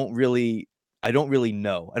 I don't really I don't really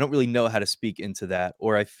know. I don't really know how to speak into that,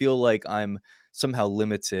 or I feel like I'm somehow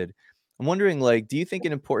limited. I'm wondering, like, do you think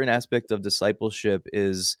an important aspect of discipleship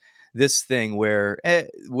is this thing where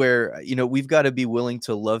we've got to be willing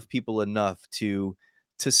to love people enough to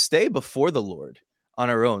stay before the Lord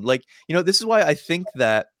on our own. Like, this is why I think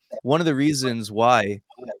that one of the reasons why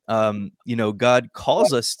God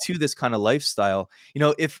calls us to this kind of lifestyle.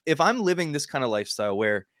 If I'm living this kind of lifestyle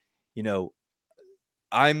where, you know,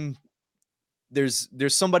 I'm there's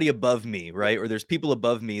somebody above me, right? Or there's people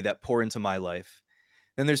above me that pour into my life.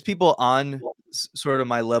 And there's people on sort of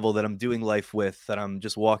my level that I'm doing life with, that I'm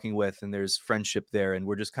just walking with, and there's friendship there, and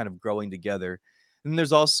we're just kind of growing together. And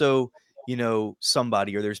there's also,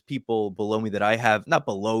 somebody, or there's people below me that I have, not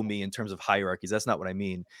below me in terms of hierarchies. That's not what I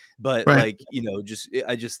mean. But Right. like,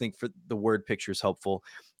 I just think for the word picture is helpful.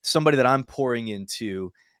 Somebody that I'm pouring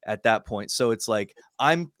into at that point. So it's like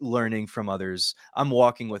I'm learning from others, I'm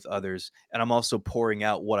walking with others, and I'm also pouring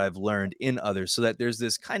out what I've learned in others, so that there's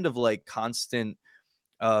this kind of like constant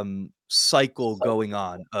cycle going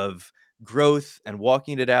on of growth and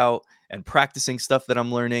walking it out and practicing stuff that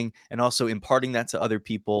I'm learning and also imparting that to other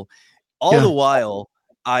people. All Yeah. the while,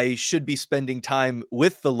 I should be spending time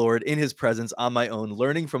with the Lord in his presence on my own,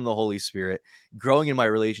 learning from the Holy Spirit, growing in my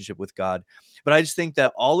relationship with God. But I just think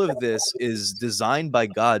that all of this is designed by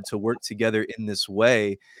God to work together in this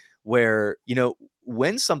way where,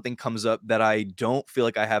 when something comes up that I don't feel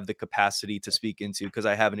like I have the capacity to speak into because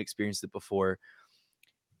I haven't experienced it before,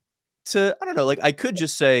 I don't know, like, I could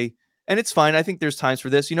just say, "And it's fine, I think there's times for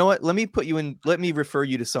this. You know what? Let me refer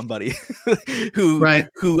you to somebody who Right.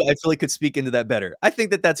 I feel like could speak into that better." I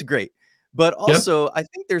think that that's great. But Yep. also, I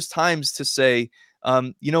think there's times to say,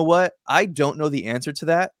 "You know what? I don't know the answer to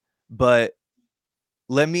that, but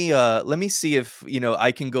let me see if,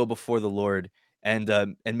 I can go before the Lord,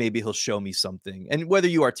 and maybe he'll show me something." And whether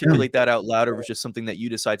you Yeah. articulate that out loud or if it's just something that you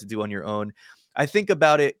decide to do on your own, I think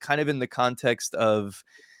about it kind of in the context of,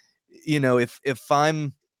 if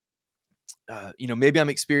I'm maybe I'm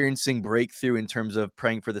experiencing breakthrough in terms of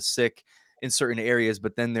praying for the sick in certain areas,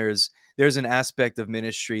 but then there's an aspect of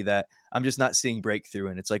ministry that I'm just not seeing breakthrough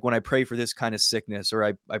in. It's like when I pray for this kind of sickness, or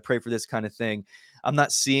I pray for this kind of thing, I'm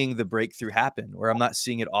not seeing the breakthrough happen, or I'm not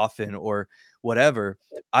seeing it often, or whatever.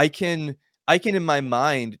 I can in my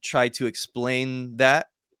mind try to explain that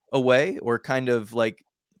away, or kind of like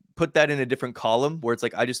put that in a different column where it's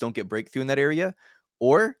like I just don't get breakthrough in that area.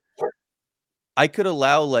 Or I could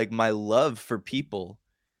allow, like, my love for people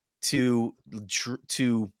to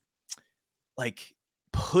to, like,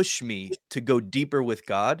 push me to go deeper with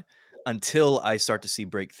God until I start to see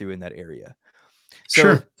breakthrough in that area. So,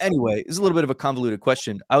 Sure. anyway, it's a little bit of a convoluted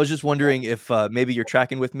question. I was just wondering if, maybe you're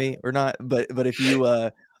tracking with me or not, but if you,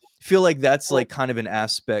 feel like that's, like, kind of an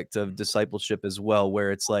aspect of discipleship as well,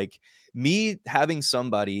 where it's like me having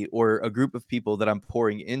somebody or a group of people that I'm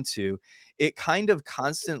pouring into, it kind of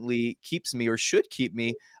constantly keeps me, or should keep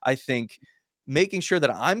me, I think, making sure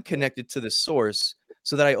that I'm connected to the source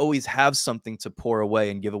so that I always have something to pour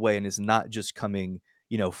away and give away, and it's not just coming,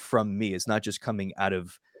 from me. It's not just coming out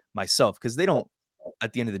of myself, because they don't,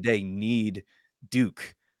 at the end of the day, need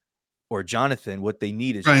Duke or Jonathan. What they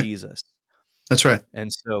need is Right. Jesus. That's right.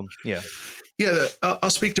 And so, yeah. Yeah. I'll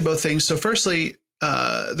speak to both things. So, firstly,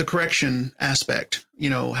 the correction aspect.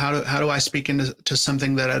 How do I speak into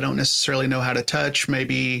something that I don't necessarily know how to touch?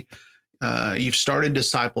 Maybe you've started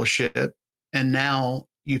discipleship, and now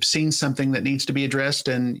you've seen something that needs to be addressed,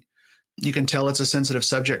 and you can tell it's a sensitive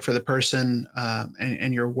subject for the person,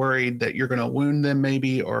 and you're worried that you're going to wound them,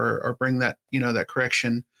 maybe, or bring that that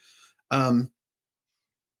correction. Um,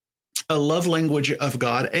 a love language of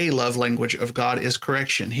God is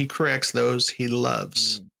correction. He corrects those he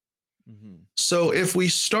loves. Mm, mhm. So if we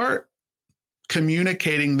start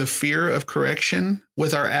communicating the fear of correction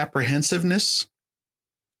with our apprehensiveness,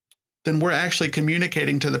 then we're actually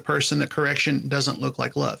communicating to the person that correction doesn't look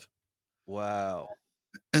like love. Wow.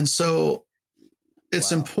 And so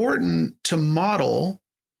it's Wow. important to model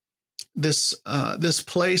this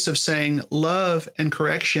place of saying love and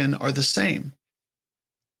correction are the same.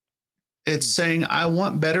 It's saying, I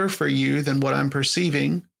want better for you than what I'm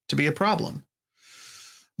perceiving to be a problem.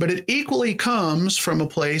 But it equally comes from a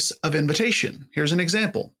place of invitation. Here's an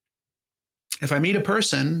example. If I meet a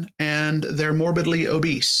person and they're morbidly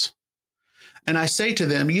obese, and I say to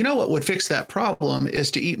them, you know what would fix that problem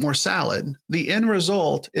is to eat more salad, the end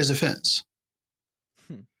result is offense.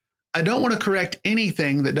 I don't want to correct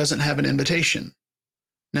anything that doesn't have an invitation.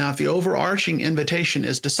 Now, if the overarching invitation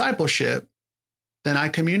is discipleship, then I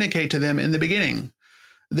communicate to them in the beginning.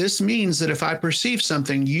 This means that if I perceive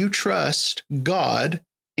something, you trust God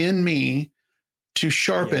in me to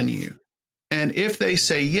sharpen you. And if they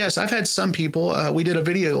say yes, I've had some people, we did a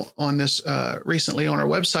video on this recently on our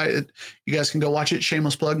website. You guys can go watch it,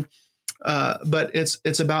 shameless plug. But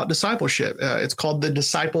it's about discipleship. It's called The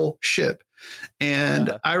Discipleship.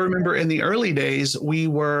 And I remember in the early days, we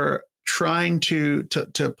were trying to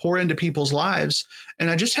pour into people's lives. And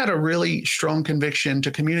I just had a really strong conviction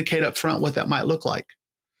to communicate up front what that might look like.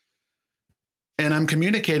 And I'm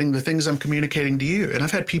communicating the things I'm communicating to you. And I've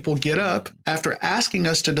had people get up after asking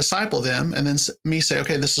us to disciple them and then me say,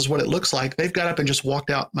 okay, this is what it looks like. They've got up and just walked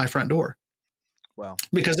out my front door. Wow.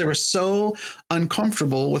 Because they were so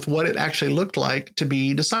uncomfortable with what it actually looked like to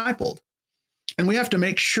be discipled. And we have to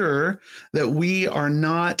make sure that we are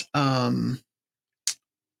not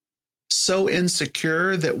so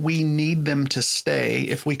insecure that we need them to stay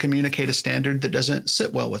if we communicate a standard that doesn't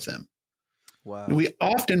sit well with them. Wow. We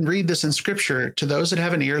often read this in scripture, to those that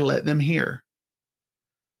have an ear, let them hear.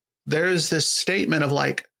 There's this statement of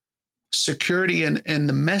like security in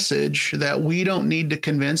the message that we don't need to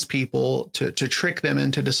convince people to trick them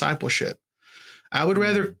into discipleship. I would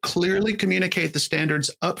rather clearly communicate the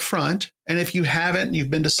standards up front. And if you haven't,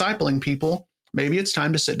 you've been discipling people, maybe it's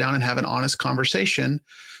time to sit down and have an honest conversation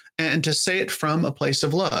and to say it from a place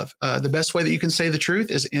of love. The best way that you can say the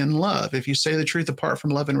truth is in love. If you say the truth apart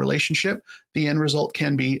from love and relationship, the end result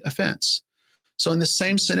can be offense. So in the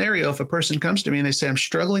same scenario, if a person comes to me and they say, I'm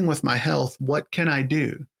struggling with my health, what can I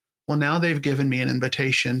do? Well, now they've given me an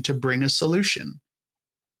invitation to bring a solution.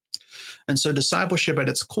 And so discipleship at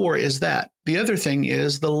its core is that. The other thing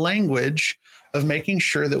is the language of making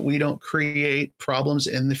sure that we don't create problems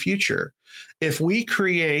in the future. If we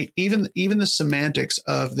create even the semantics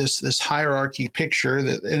of this hierarchy picture,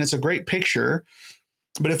 and it's a great picture,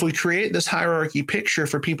 but if we create this hierarchy picture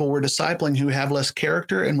for people we're discipling who have less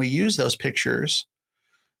character and we use those pictures,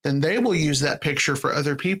 then they will use that picture for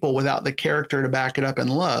other people without the character to back it up in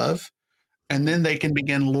love. And then they can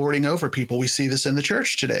begin lording over people. We see this in the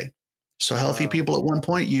church today. So healthy people at one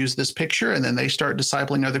point use this picture and then they start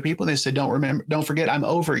discipling other people. And they say, don't forget, I'm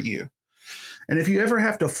over you. And if you ever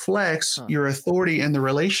have to flex your authority in the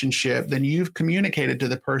relationship, then you've communicated to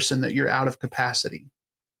the person that you're out of capacity.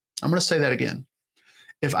 I'm going to say that again.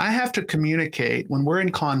 If I have to communicate when we're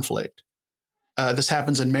in conflict, this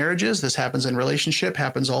happens in marriages, this happens in relationship,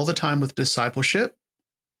 happens all the time with discipleship.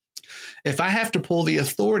 If I have to pull the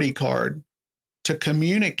authority card to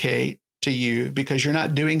communicate to you because you're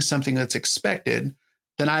not doing something that's expected,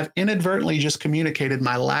 then I've inadvertently just communicated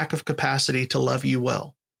my lack of capacity to love you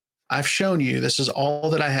well. I've shown you this is all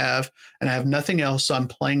that I have, and I have nothing else, so I'm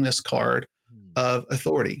playing this card of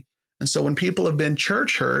authority. And so when people have been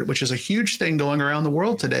church hurt, which is a huge thing going around the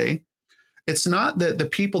world today, it's not that the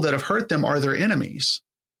people that have hurt them are their enemies.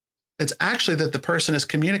 It's actually that the person has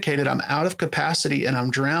communicated, I'm out of capacity and I'm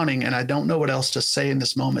drowning and I don't know what else to say in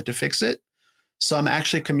this moment to fix it. So I'm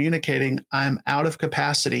actually communicating, I'm out of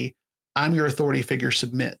capacity. I'm your authority figure,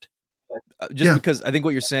 submit. Because I think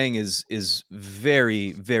what you're saying is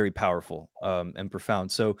very, very powerful and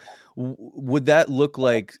profound. So would that look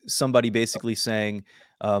like somebody basically saying,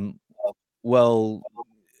 well,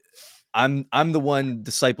 I'm the one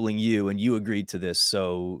discipling you and you agreed to this.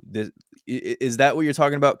 So is that what you're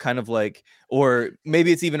talking about? Kind of like, or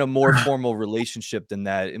maybe it's even a more formal relationship than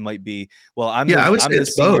that. It might be, well, I'm the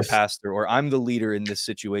senior both. pastor, or I'm the leader in this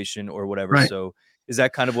situation or whatever. Right. So is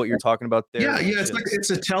that kind of what you're talking about there? Yeah. It's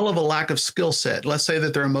a tell of a lack of skill set. Let's say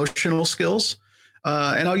that they're emotional skills.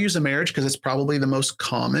 And I'll use a marriage because it's probably the most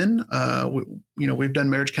common. We've done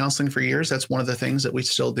marriage counseling for years. That's one of the things that we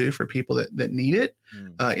still do for people that need it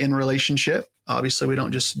in relationship. Obviously, we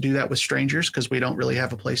don't just do that with strangers because we don't really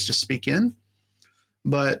have a place to speak in.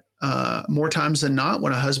 But more times than not,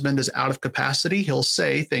 when a husband is out of capacity, he'll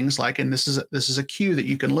say things like, and this is a cue that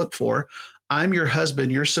you can look for, I'm your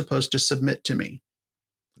husband. You're supposed to submit to me.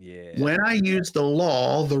 Yeah. When I use the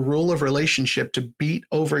law, the rule of relationship to beat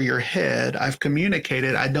over your head, I've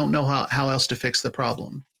communicated, I don't know how else to fix the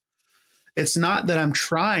problem. It's not that I'm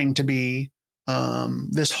trying to be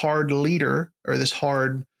this hard leader or this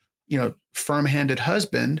hard, firm-handed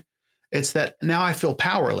husband. It's that now I feel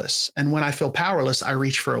powerless, and when I feel powerless, I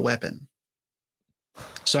reach for a weapon.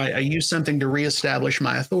 So I use something to reestablish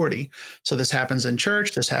my authority. So this happens in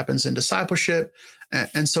church, this happens in discipleship,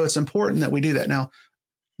 and so it's important that we do that. Now,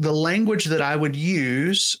 the language that I would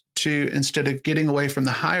use to, instead of getting away from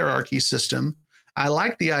the hierarchy system, I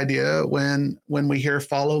like the idea when we hear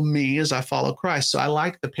follow me as I follow Christ. So I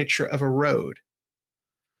like the picture of a road.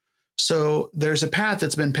 So there's a path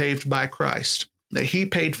that's been paved by Christ that he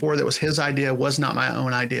paid for, that was his idea, was not my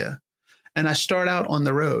own idea. And I start out on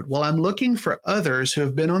the road. Well, I'm looking for others who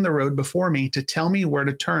have been on the road before me to tell me where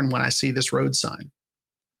to turn when I see this road sign,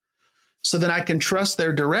 so that I can trust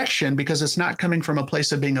their direction, because it's not coming from a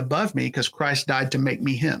place of being above me, because Christ died to make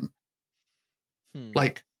me him.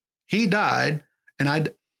 Like, he died and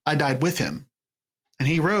I died with him, and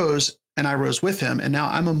he rose and I rose with him. And now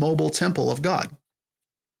I'm a mobile temple of God.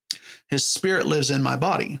 His spirit lives in my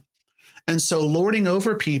body. And so lording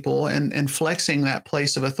over people and flexing that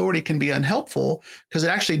place of authority can be unhelpful, because it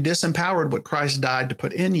actually disempowered what Christ died to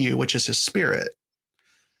put in you, which is his spirit.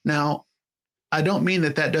 Now, I don't mean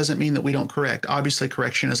that doesn't mean that we don't correct. Obviously,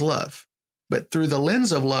 correction is love. But through the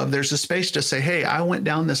lens of love, there's a space to say, hey, I went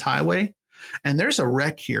down this highway and there's a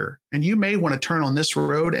wreck here, and you may want to turn on this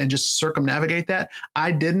road and just circumnavigate that.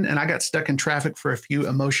 I didn't, and I got stuck in traffic for a few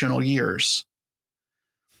emotional years.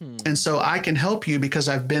 And so I can help you because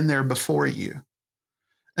I've been there before you.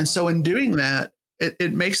 And so in doing that,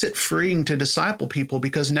 it makes it freeing to disciple people,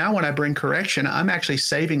 because now when I bring correction, I'm actually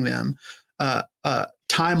saving them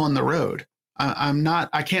time on the road.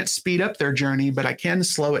 I can't speed up their journey, but I can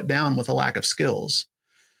slow it down with a lack of skills.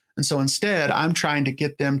 And so instead, I'm trying to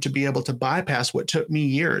get them to be able to bypass what took me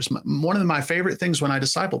years. One of my favorite things when I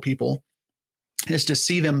disciple people is to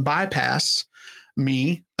see them bypass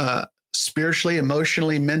me, spiritually,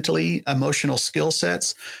 emotionally, mentally, emotional skill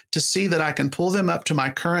sets, to see that I can pull them up to my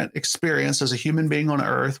current experience as a human being on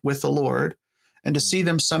earth with the Lord, and to see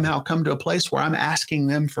them somehow come to a place where I'm asking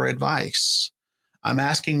them for advice. I'm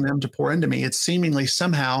asking them to pour into me. It's seemingly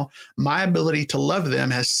somehow my ability to love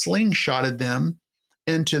them has slingshotted them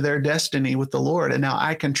into their destiny with the Lord. And now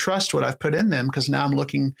I can trust what I've put in them, because now I'm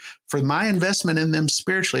looking for my investment in them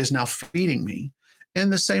spiritually is now feeding me, in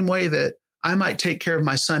the same way that I might take care of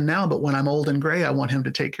my son now, but when I'm old and gray, I want him to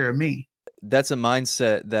take care of me. That's a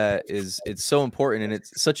mindset that it's so important, and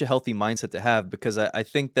it's such a healthy mindset to have, because I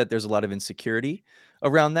think that there's a lot of insecurity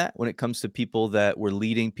around that when it comes to people that we're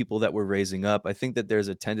leading, people that we're raising up. I think that there's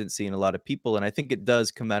a tendency in a lot of people, and I think it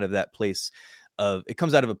does come out of that place of, it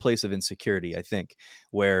comes out of a place of insecurity, I think,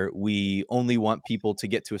 where we only want people to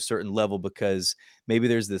get to a certain level, because maybe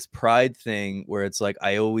there's this pride thing where it's like,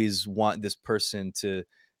 I always want this person to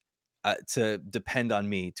depend on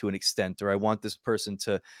me to an extent, or I want this person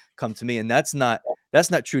to come to me. And that's not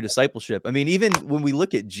true discipleship. I mean, even when we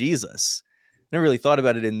look at Jesus, I never really thought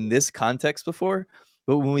about it in this context before,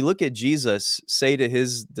 but when we look at Jesus say to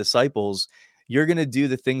his disciples, you're going to do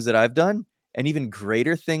the things that I've done, and even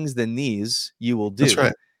greater things than these you will That's do.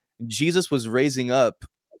 right. Jesus was raising up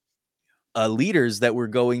leaders that were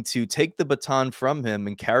going to take the baton from him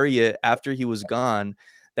and carry it after he was gone,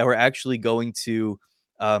 that were actually going to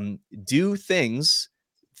do things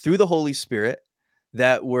through the Holy Spirit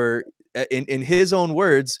that were, in his own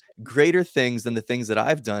words, greater things than the things that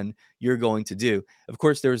I've done, you're going to do. Of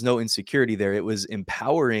course, there was no insecurity there. It was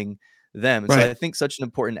empowering them. And so Right. I think such an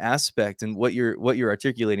important aspect, and what you're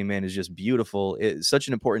articulating, man, is just beautiful. It's such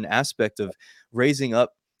an important aspect of raising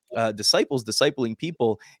up disciples, discipling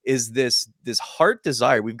people, is this heart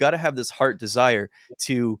desire. We've got to have this heart desire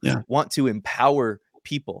to Yeah. want to empower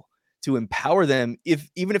people, to empower them, if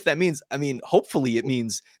even if that means, I mean, hopefully it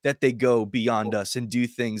means that they go beyond us and do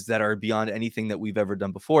things that are beyond anything that we've ever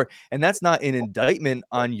done before. And that's not an indictment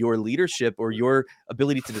on your leadership or your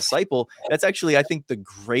ability to disciple. That's actually, I think, the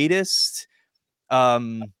greatest,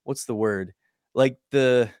 what's the word, like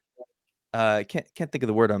the can't think of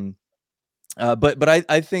the word. But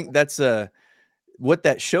I think that's what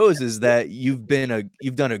that shows is that you've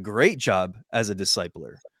done a great job as a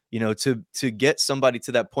discipler, to get somebody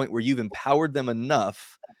to that point where you've empowered them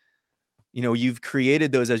enough. You've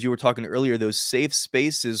created those, as you were talking earlier, those safe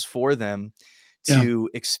spaces for them Yeah. to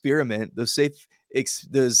experiment, those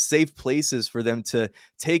safe places for them to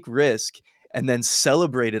take risk, and then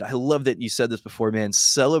celebrated. I love that you said this before, man.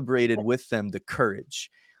 Celebrated with them the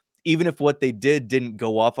courage, even if what they did didn't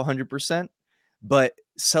go off 100%, but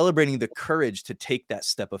celebrating the courage to take that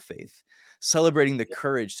step of faith, celebrating the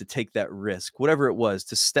courage to take that risk, whatever it was,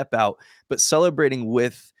 to step out, but celebrating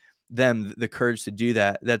with them the courage to do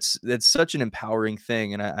that, that's such an empowering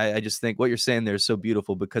thing. And I just think what you're saying there is so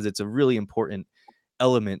beautiful, because it's a really important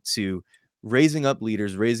element to raising up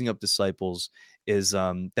leaders, raising up disciples, is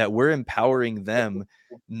that we're empowering them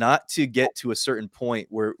not to get to a certain point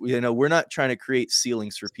where, we're not trying to create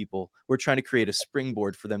ceilings for people. We're trying to create a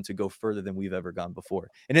springboard for them to go further than we've ever gone before.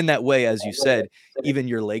 And in that way, as you said, even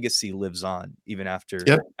your legacy lives on even after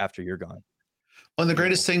Yep. you're gone. Well, the Beautiful.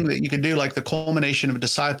 greatest thing that you could do, like the culmination of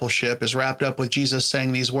discipleship, is wrapped up with Jesus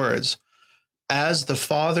saying these words: "As the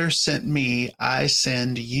Father sent me, I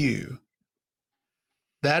send you."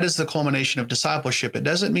 That is the culmination of discipleship. It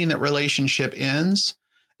doesn't mean that relationship ends.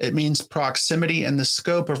 It means proximity and the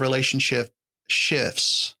scope of relationship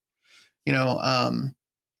shifts. You know,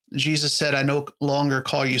 Jesus said, "I no longer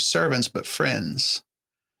call you servants, but friends."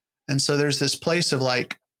 And so there's this place of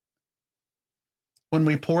like, when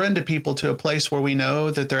we pour into people to a place where we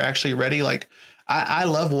know that they're actually ready, like I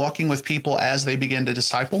love walking with people as they begin to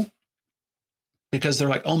disciple, because they're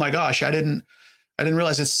like, "Oh my gosh, I didn't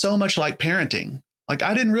realize." It's so much like parenting. Like,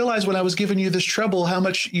 I didn't realize when I was giving you this trouble how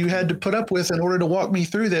much you had to put up with in order to walk me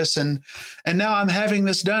through this, and now I'm having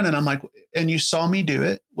this done, and I'm like, and you saw me do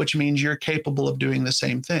it, which means you're capable of doing the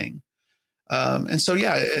same thing. And so,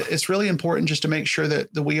 yeah, it's really important just to make sure that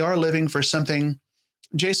we are living for something.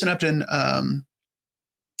 Jason Upton,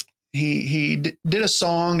 he did a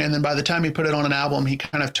song, and then by the time he put it on an album, he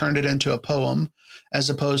kind of turned it into a poem as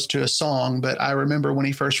opposed to a song. But I remember when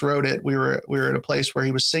he first wrote it, we were at a place where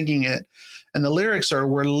he was singing it, and the lyrics are,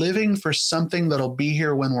 "We're living for something that'll be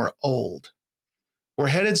here when we're old. We're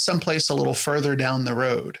headed someplace a little further down the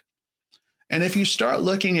road." And if you start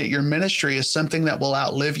looking at your ministry as something that will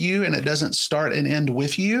outlive you and it doesn't start and end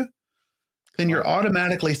with you, then you're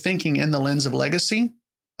automatically thinking in the lens of legacy,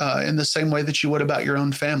 in the same way that you would about your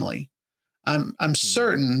own family. I'm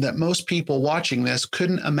certain that most people watching this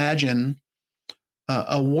couldn't imagine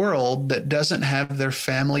a world that doesn't have their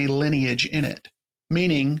family lineage in it.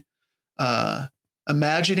 Meaning,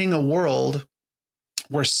 imagining a world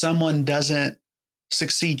where someone doesn't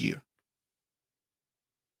succeed you.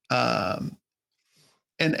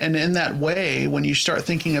 And in that way, when you start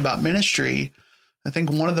thinking about ministry, I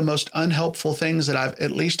think one of the most unhelpful things that I've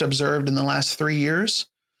at least observed in the last 3 years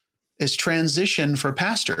is transition for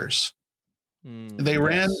pastors. They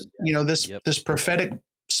ran, Yes. Yep. this prophetic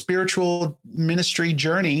spiritual ministry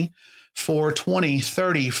journey for 20,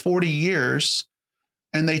 30, 40 years,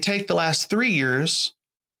 and they take the last 3 years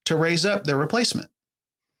to raise up their replacement.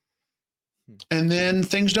 And then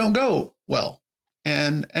things don't go well.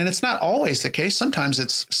 And it's not always the case. Sometimes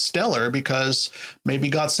it's stellar because maybe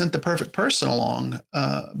God sent the perfect person along.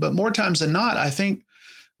 But more times than not, I think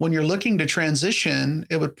when you're looking to transition,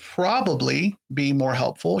 it would probably be more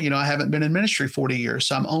helpful. I haven't been in ministry 40 years,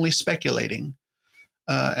 so I'm only speculating.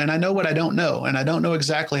 And I know what I don't know. And I don't know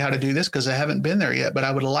exactly how to do this because I haven't been there yet. But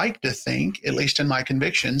I would like to think, at least in my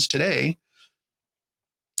convictions today,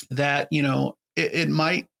 that, it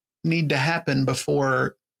might need to happen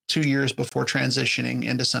before 2 years before transitioning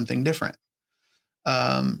into something different.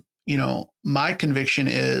 My conviction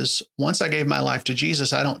is once I gave my life to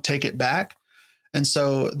Jesus, I don't take it back. And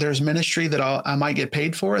so there's ministry that I might get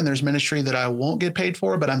paid for, and there's ministry that I won't get paid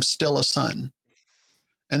for, but I'm still a son.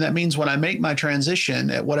 And that means when I make my transition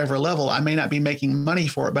at whatever level, I may not be making money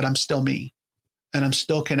for it, but I'm still me. And I'm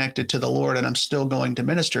still connected to the Lord, and I'm still going to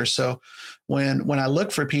minister. So when I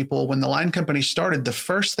look for people, when the line company started, the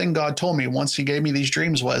first thing God told me once he gave me these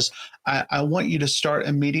dreams was, I want you to start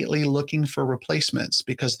immediately looking for replacements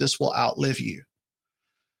because this will outlive you.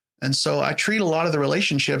 And so I treat a lot of the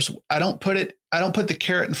relationships, I don't put the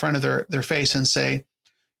carrot in front of their face and say,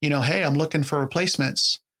 hey, I'm looking for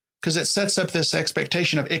replacements, because it sets up this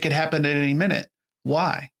expectation of it could happen at any minute.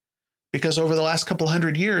 Why? Because over the last couple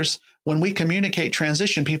hundred years, when we communicate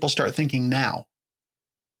transition, people start thinking now.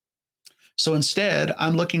 So instead,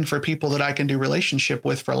 I'm looking for people that I can do relationship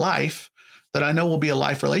with for life, that I know will be a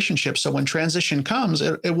life relationship. So when transition comes,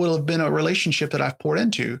 it will have been a relationship that I've poured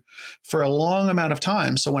into for a long amount of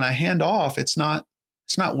time. So when I hand off, it's not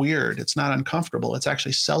weird. It's not uncomfortable. It's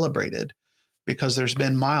actually celebrated because there's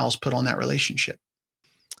been miles put on that relationship.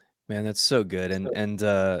 Man, that's so good. And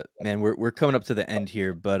man, we're coming up to the end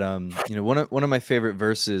here, but one of my favorite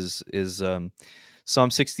verses is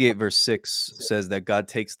Psalm 68 verse 6 says that God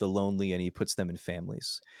takes the lonely and he puts them in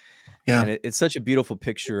families. Yeah. And it's such a beautiful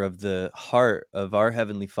picture of the heart of our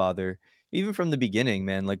Heavenly Father, even from the beginning,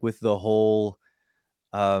 man, like with the whole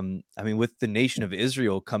with the nation of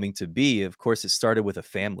Israel coming to be. Of course, it started with a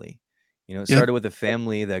family. It Yeah. started with a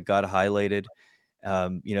family that God highlighted.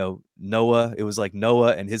 Noah, it was like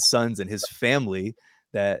Noah and his sons and his family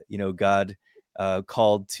that, God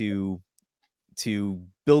called to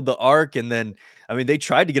build the ark, and then I mean they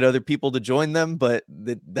tried to get other people to join them, but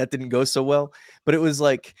that didn't go so well. But it was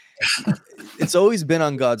like it's always been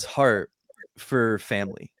on God's heart for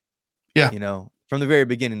family, Yeah. you know, from the very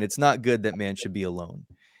beginning. It's not good that man should be alone,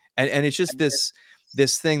 and it's just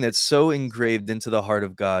this thing that's so engraved into the heart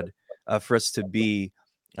of God, for us to be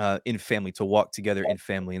in family, to walk together in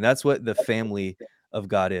family, and that's what the family of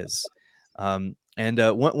God is. And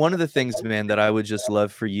one of the things, man, that I would just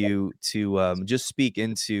love for you to just speak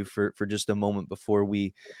into for just a moment before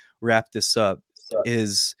we wrap this up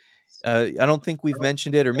is, I don't think we've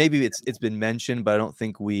mentioned it, or maybe it's been mentioned, but I don't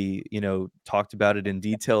think we, talked about it in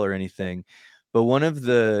detail or anything. But one of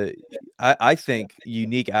the, I think,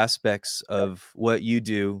 unique aspects of what you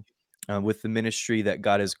do with the ministry that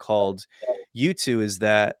God has called you to is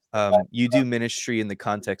that you do ministry in the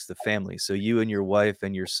context of family. So you and your wife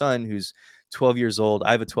and your son, who's 12 years old.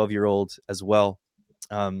 I have a 12-year-old as well.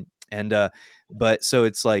 And but so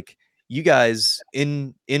it's like you guys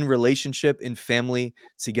in relationship, in family,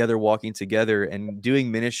 together, walking together and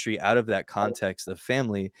doing ministry out of that context of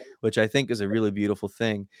family, which I think is a really beautiful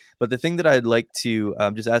thing. But the thing that I'd like to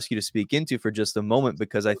just ask you to speak into for just a moment,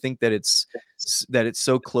 because I think that it's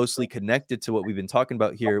so closely connected to what we've been talking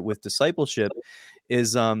about here with discipleship,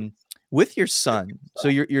 is with your son. So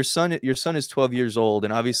your son is 12 years old,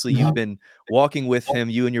 and obviously you've Mhm. been walking with him,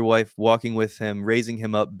 you and your wife walking with him, raising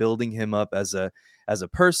him up, building him up as a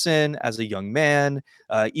person, as a young man,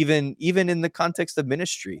 even in the context of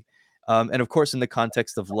ministry. And of course, in the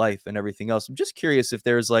context of life and everything else. I'm just curious if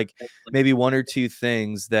there's like maybe one or two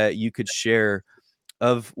things that you could share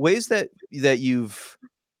of ways that you've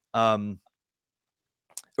um,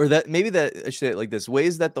 or that maybe that I should say it like this,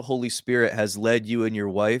 ways that the Holy Spirit has led you and your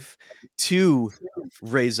wife to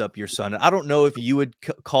raise up your son. I don't know if you would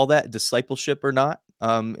call that discipleship or not,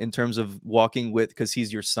 in terms of walking with, because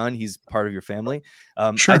he's your son, he's part of your family.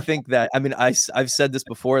 I Sure. think that, I mean, I've said this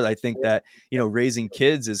before. I think that, raising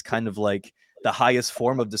kids is kind of like the highest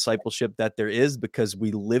form of discipleship that there is, because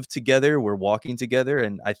we live together, we're walking together,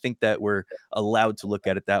 and I think that we're allowed to look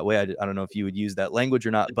at it that way. I don't know if you would use that language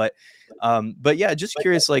or not, but yeah, just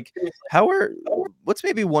curious, like, what's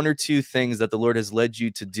maybe one or two things that the Lord has led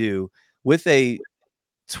you to do with a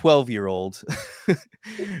 12-year-old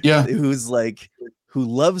Yeah. who's like, who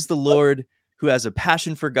loves the Lord, who has a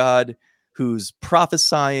passion for God, who's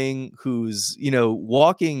prophesying, who's,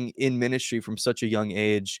 walking in ministry from such a young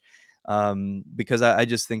age. Because I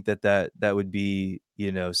just think that would be,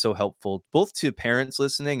 so helpful both to parents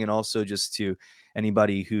listening and also just to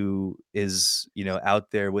anybody who is,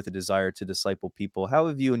 out there with a desire to disciple people. How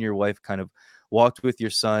have you and your wife kind of walked with your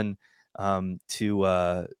son,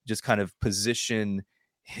 to just kind of position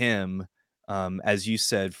him, as you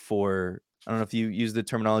said, for, I don't know if you use the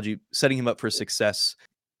terminology, setting him up for success.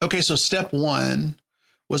 Okay. So step one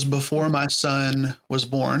was before my son was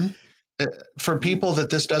born. Uh, For people that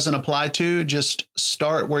this doesn't apply to, just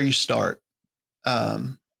start where you start.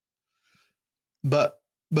 Um, but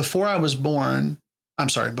before I was born, I'm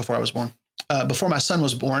sorry, before I was born, before my son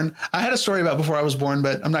was born, I had a story about before I was born,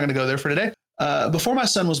 but I'm not going to go there for today. Before my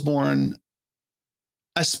son was born,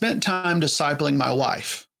 I spent time discipling my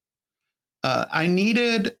wife. I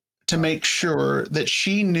needed to make sure that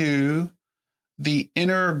she knew the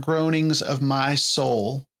inner groanings of my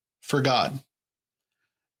soul for God.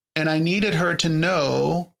 And I needed her to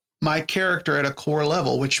know my character at a core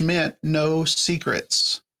level, which meant no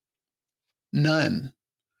secrets, none,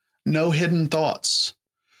 no hidden thoughts.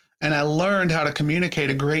 And I learned how to communicate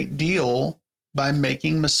a great deal by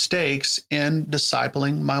making mistakes in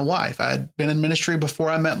discipling my wife. I had been in ministry before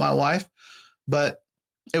I met my wife, but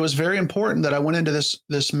it was very important that I went into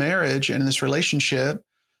this marriage and this relationship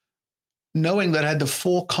knowing that I had the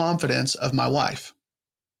full confidence of my wife.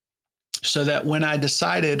 So that when I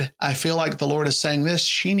decided, I feel like the Lord is saying this,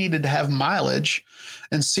 she needed to have mileage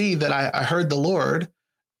and see that I heard the Lord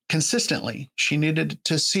consistently. She needed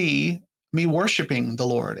to see me worshiping the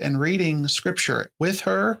Lord and reading scripture with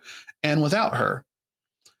her and without her.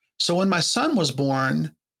 So when my son was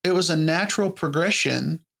born, it was a natural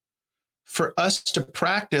progression for us to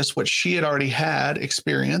practice what she had already had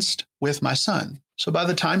experienced with my son. So by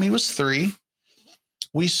the time he was 3,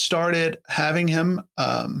 we started having him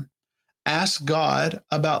ask God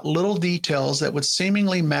about little details that would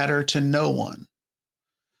seemingly matter to no one.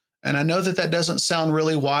 And I know that that doesn't sound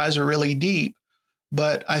really wise or really deep,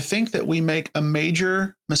 but I think that we make a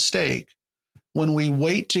major mistake when we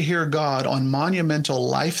wait to hear God on monumental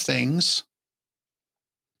life things.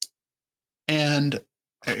 And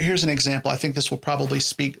here's an example. I think this will probably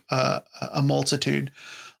speak a multitude.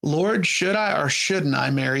 Lord, should I or shouldn't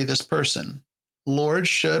I marry this person? Lord,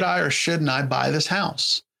 should I or shouldn't I buy this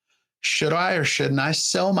house? Should I or shouldn't I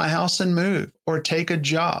sell my house and move or take a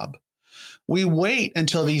job? We wait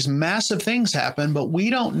until these massive things happen, but we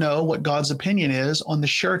don't know what God's opinion is on the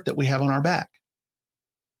shirt that we have on our back.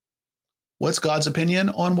 What's God's opinion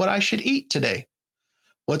on what I should eat today?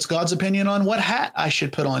 What's God's opinion on what hat I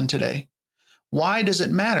should put on today? Why does it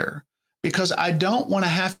matter? Because I don't want to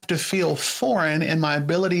have to feel foreign in my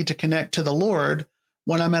ability to connect to the Lord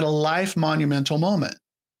when I'm at a life monumental moment.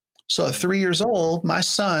 So at 3 years old, my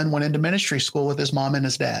son went into ministry school with his mom and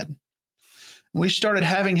his dad. We started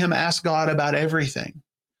having him ask God about everything.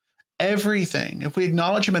 Everything. If we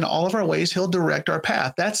acknowledge him in all of our ways, he'll direct our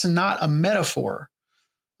path. That's not a metaphor.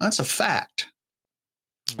 That's a fact.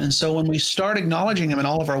 And so when we start acknowledging him in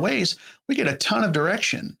all of our ways, we get a ton of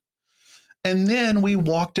direction. And then we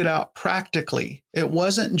walked it out practically. It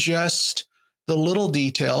wasn't just the little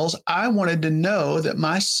details. I wanted to know that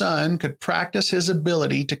my son could practice his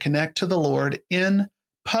ability to connect to the Lord in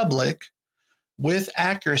public with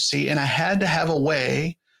accuracy. And I had to have a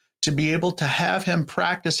way to be able to have him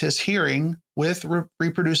practice his hearing with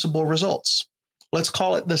reproducible results. Let's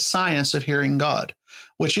call it the science of hearing God,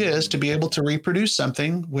 which is to be able to reproduce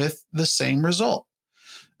something with the same result.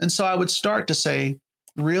 And so I would start to say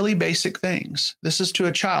really basic things. This is to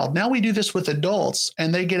a child. Now we do this with adults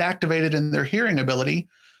and they get activated in their hearing ability,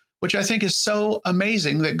 which I think is so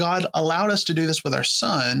amazing that God allowed us to do this with our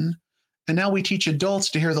son. And now we teach adults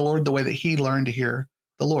to hear the Lord the way that he learned to hear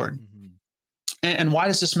the Lord. Mm-hmm. And why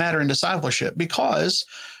does this matter in discipleship? Because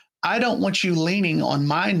I don't want you leaning on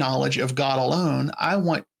my knowledge of God alone. I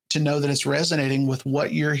want to know that it's resonating with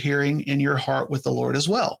what you're hearing in your heart with the Lord as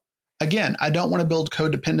well. Again, I don't want to build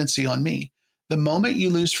codependency on me. The moment you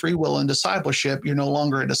lose free will in discipleship, you're no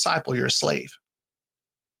longer a disciple, you're a slave.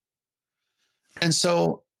 And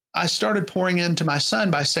so I started pouring into my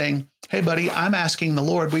son by saying, hey, buddy, I'm asking the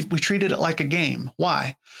Lord. We treated it like a game.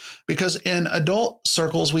 Why? Because in adult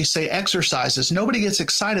circles, we say exercises. Nobody gets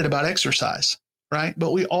excited about exercise, right?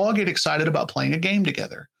 But we all get excited about playing a game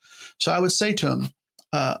together. So I would say to him,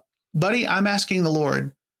 buddy, I'm asking the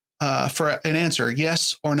Lord for an answer,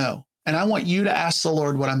 yes or no. And I want you to ask the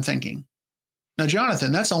Lord what I'm thinking. Now,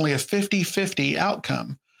 Jonathan, that's only a 50-50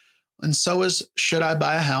 outcome. And so is, should I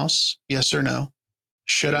buy a house? Yes or no.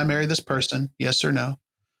 Should I marry this person? Yes or no.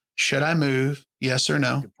 Should I move? Yes or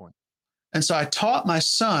no. Good point. And so I taught my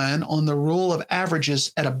son on the rule of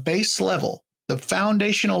averages at a base level. The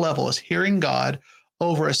foundational level is hearing God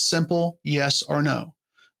over a simple yes or no.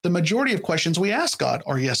 The majority of questions we ask God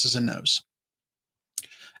are yeses and nos.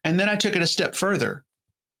 And then I took it a step further.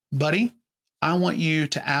 Buddy, I want you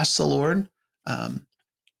to ask the Lord.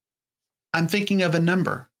 I'm thinking of a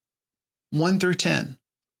number, 1 through 10.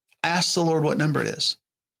 Ask the Lord what number it is.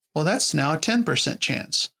 Well, that's now a 10%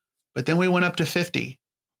 chance. But then we went up to 50,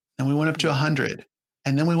 and we went up to 100,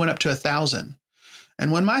 and then we went up to 1,000.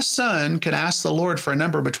 And when my son could ask the Lord for a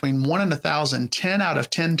number between 1 and 1,000, 10 out of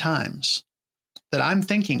 10 times that I'm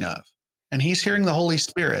thinking of, and he's hearing the Holy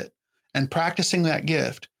Spirit and practicing that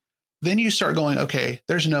gift, then you start going, okay,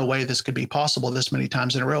 there's no way this could be possible this many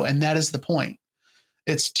times in a row. And that is the point.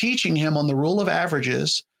 It's teaching him on the rule of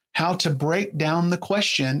averages how to break down the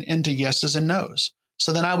question into yeses and nos.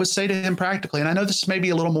 So then I would say to him practically, and I know this may be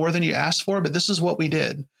a little more than you asked for, but this is what we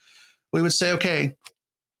did. We would say, okay,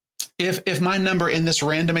 if my number in this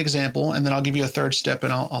random example, and then I'll give you a third step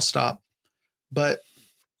and I'll stop. But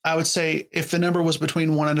I would say if the number was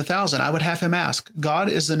between 1 and 1,000, I would have him ask, God,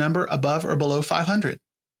 is the number above or below 500?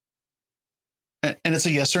 And it's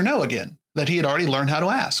a yes or no again, that he had already learned how to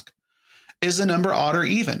ask. Is the number odd or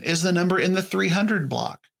even? Is the number in the 300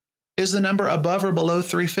 block? Is the number above or below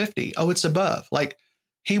 350? Oh, it's above. Like,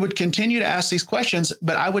 he would continue to ask these questions,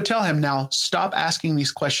 but I would tell him, now stop asking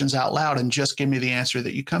these questions out loud and just give me the answer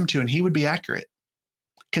that you come to. And he would be accurate,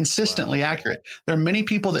 consistently accurate. There are many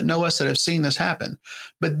people that know us that have seen this happen.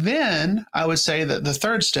 But then I would say that the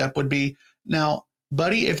third step would be, now,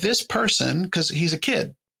 buddy, if this person, because he's a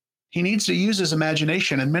kid, he needs to use his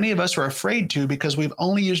imagination. And many of us are afraid to, because we've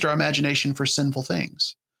only used our imagination for sinful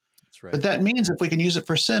things. That's right. But that means if we can use it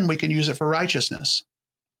for sin, we can use it for righteousness.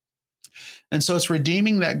 And so it's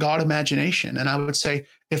redeeming that God imagination. And I would say,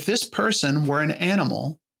 if this person were an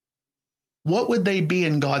animal, what would they be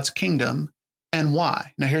in God's kingdom and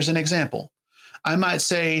why? Now, here's an example. I might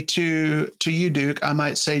say to you, Duke, I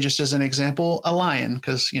might say, just as an example, a lion,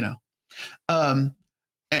 because, and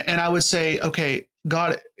I would say, okay,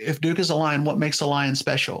 God, if Duke is a lion, what makes a lion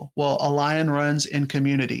special? Well, a lion runs in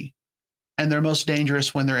community and they're most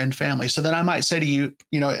dangerous when they're in family. So then I might say to you,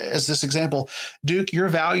 as this example, Duke, your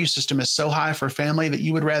value system is so high for family that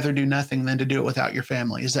you would rather do nothing than to do it without your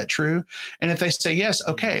family. Is that true? And if they say yes,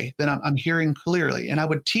 okay, then I'm hearing clearly. And I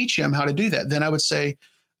would teach him how to do that. Then I would say,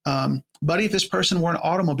 buddy, if this person were an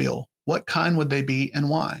automobile, what kind would they be and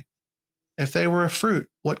why? If they were a fruit,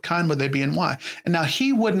 what kind would they be and why? And now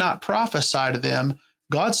he would not prophesy to them,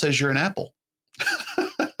 God says you're an apple.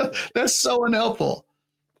 That's so unhelpful.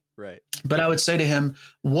 Right. But I would say to him,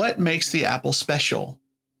 what makes the apple special?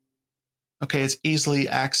 Okay, it's easily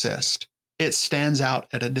accessed. It stands out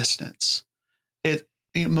at a distance.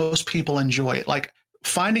 Most people enjoy it. Like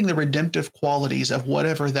finding the redemptive qualities of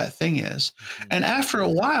whatever that thing is. And after a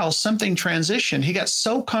while, something transitioned. He got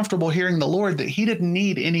so comfortable hearing the Lord that he didn't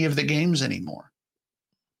need any of the games anymore.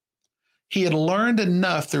 He had learned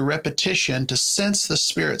enough through repetition to sense the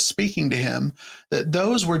Spirit speaking to him that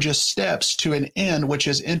those were just steps to an end, which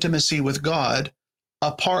is intimacy with God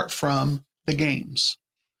apart from the games.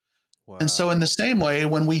 Wow. And so in the same way,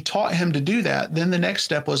 when we taught him to do that, then the next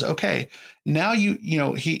step was, okay, now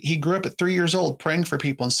he grew up at 3 years old praying for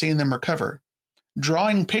people and seeing them recover,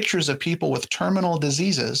 drawing pictures of people with terminal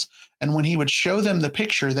diseases. And when he would show them the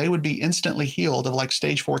picture, they would be instantly healed of like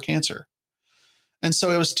stage 4 cancer. And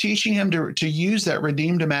so it was teaching him to use that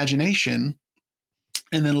redeemed imagination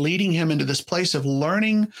and then leading him into this place of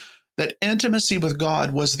learning that intimacy with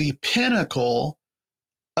God was the pinnacle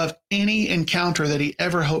of any encounter that he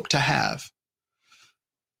ever hoped to have.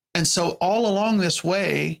 And so all along this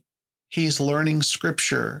way, he's learning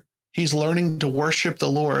scripture. He's learning to worship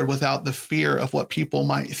the Lord without the fear of what people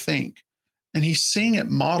might think. And he's seeing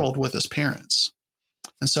it modeled with his parents.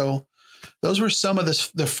 And so those were some of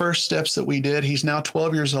the first steps that we did. He's now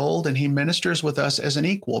 12 years old and he ministers with us as an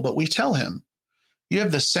equal, but we tell him, you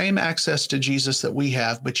have the same access to Jesus that we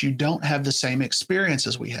have, but you don't have the same experience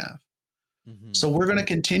as we have. Mm-hmm. So we're going to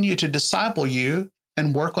continue to disciple you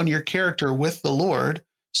and work on your character with the Lord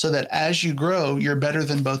so that as you grow, you're better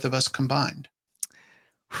than both of us combined.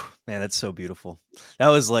 Man, that's so beautiful. That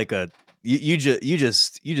was like you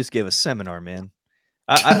just gave a seminar, man.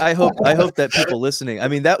 I hope that people listening, I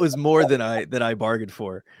mean, that was more than I bargained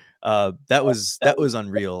for. That was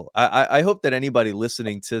unreal. I hope that anybody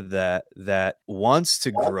listening to that wants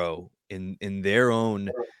to grow in their own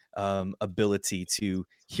ability to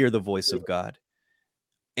hear the voice of God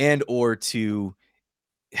and or to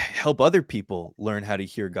help other people learn how to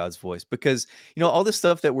hear God's voice, because all this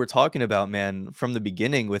stuff that we're talking about, man, from the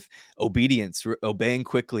beginning with obedience, obeying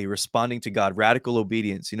quickly, responding to God, radical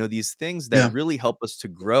obedience, these things that really help us to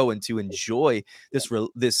grow and to enjoy this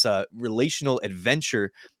relational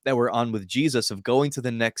adventure that we're on with Jesus, of going to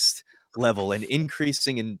the next level and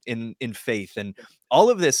increasing in faith and all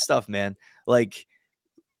of this stuff, man. Like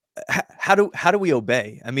how do we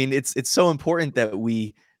obey? I mean, it's so important that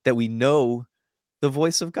we know the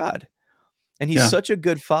voice of God. And he's such a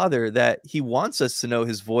good father that he wants us to know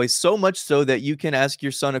his voice, so much so that you can ask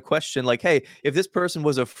your son a question like, hey, if this person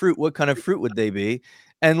was a fruit, what kind of fruit would they be?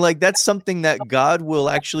 And like, that's something that God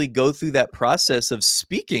will actually go through that process of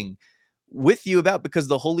speaking with you about, because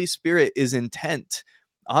the Holy Spirit is intent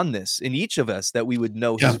on this in each of us, that we would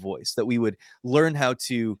know his voice, that we would learn how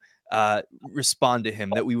to respond to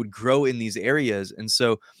him, that we would grow in these areas. And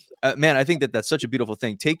so man, I think that that's such a beautiful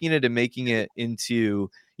thing, taking it and making it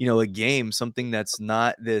into, a game, something that's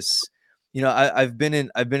not this, I've been in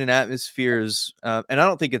atmospheres, and I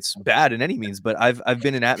don't think it's bad in any means, but I've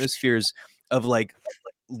been in atmospheres of like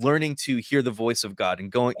learning to hear the voice of God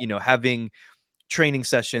and going, having training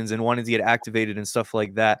sessions and wanting to get activated and stuff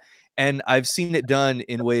like that. And I've seen it done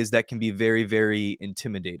in ways that can be very, very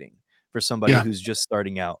intimidating for somebody who's just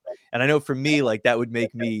starting out. And I know for me, like that would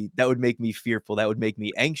make me fearful. That would make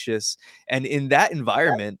me anxious. And in that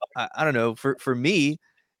environment, I don't know, for me,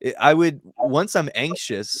 I would, once I'm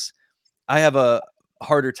anxious, I have a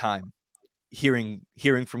harder time hearing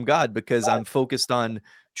from God, because I'm focused on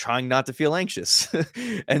trying not to feel anxious.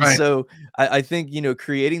 And so I think,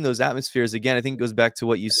 creating those atmospheres, again, I think it goes back to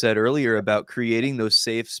what you said earlier about creating those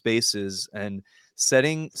safe spaces and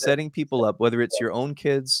setting people up, whether it's your own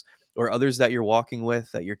kids or others that you're walking with,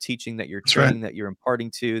 that you're teaching, that you're training, that you're imparting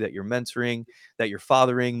to, that you're mentoring, that you're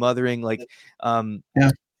fathering, mothering, like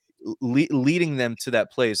leading them to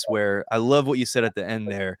that place where, I love what you said at the end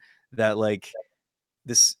there, that like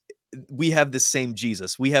this, we have the same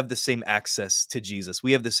Jesus, we have the same access to Jesus,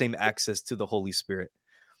 we have the same access to the Holy Spirit.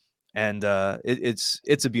 And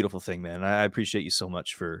it's a beautiful thing, man. I appreciate you so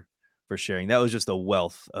much for sharing. That was just a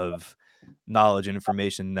wealth of knowledge and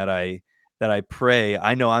information that I pray,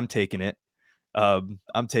 I know I'm taking it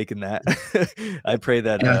I'm taking that. I pray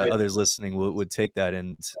that Yeah. others listening would take that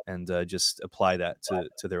and just apply that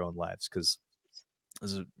to their own lives, because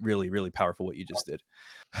this is really, really powerful what you just did.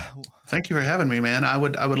 Thank you for having me, man. I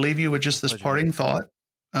would leave you with just this Pleasure, man. parting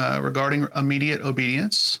thought regarding immediate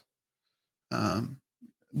obedience. Um,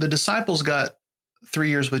 the disciples got 3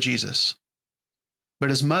 years with Jesus, but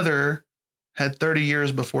his mother had 30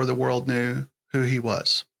 years before the world knew who he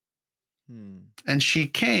was. And she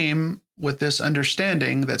came with this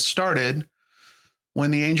understanding that started when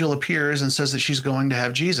the angel appears and says that she's going to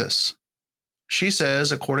have Jesus. She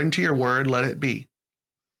says, according to your word, let it be.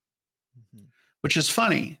 Which is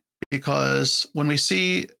funny because when we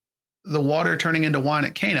see the water turning into wine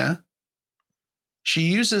at Cana, she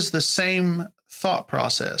uses the same thought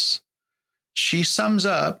process. She sums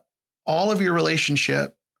up all of your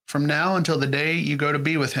relationship from now until the day you go to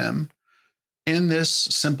be with him in this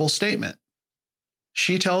simple statement.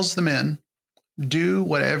 She tells the men, do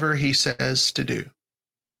whatever he says to do.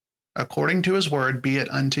 According to his word, be it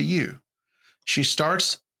unto you. She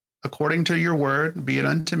starts, according to your word, be it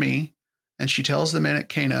unto me. And she tells the men at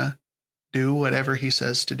Cana, do whatever he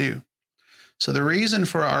says to do. So the reason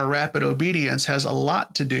for our rapid obedience has a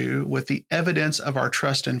lot to do with the evidence of our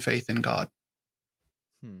trust and faith in God.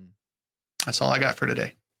 That's all I got for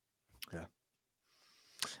today. Yeah.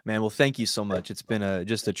 Man, well, thank you so much. It's been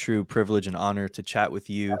just a true privilege and honor to chat with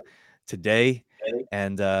you today.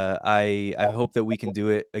 And I hope that we can do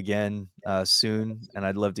it again soon. And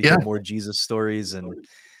I'd love to Yeah. hear more Jesus stories. And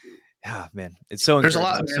yeah, man, it's so There's a encouraging.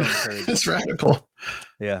 lot, So man. encouraging. It's radical.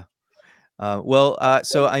 Yeah.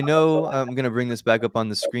 So I know I'm going to bring this back up on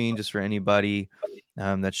the screen just for anybody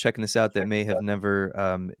that's checking this out that may have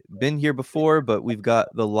never been here before, but we've got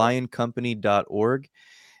the lioncompany.org, Yep.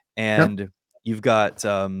 and you've got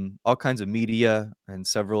all kinds of media and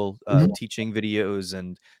several Mhm. teaching videos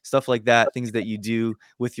and stuff like that, things that you do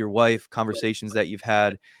with your wife, conversations that you've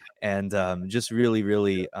had, and just really,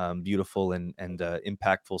 really beautiful and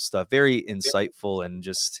impactful stuff. Very insightful, and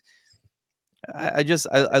just I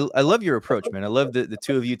love your approach, man. I love the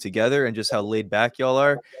two of you together and just how laid back y'all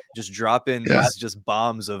are, just dropping Yeah. these just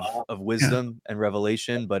bombs of Yeah. wisdom and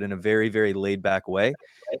revelation, but in a very, very laid back way,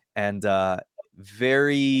 and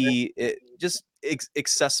very just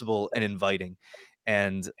accessible and inviting.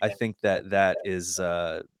 And I think that is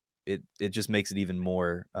it just makes it even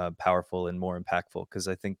more powerful and more impactful, because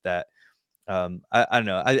I think that I don't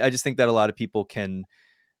know, I just think that a lot of people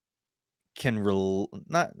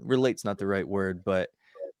not relate's not the right word, but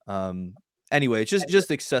um anyway, it's just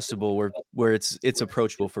accessible, where it's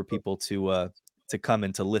approachable for people to come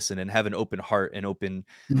and to listen and have an open heart and Mhm.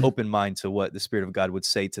 open mind to what the Spirit of God would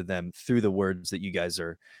say to them through the words that you guys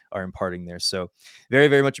are imparting there. So very,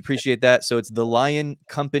 very much appreciate that. So it's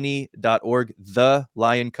thelioncompany.org,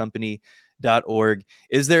 thelioncompany.org.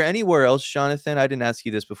 Is there anywhere else, Jonathan? I didn't ask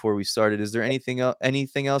you this before we started. Is there anything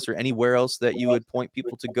else or anywhere else that you would point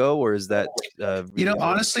people to go, or is that really it?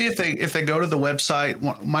 Honestly, if they go to the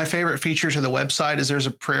website, my favorite feature to the website is there's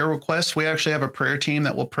a prayer request. We actually have a prayer team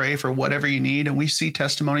that will pray for whatever you need, and we see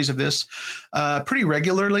testimonies of this pretty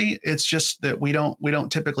regularly. It's just that we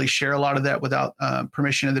don't typically share a lot of that without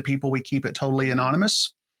permission of the people. We keep it totally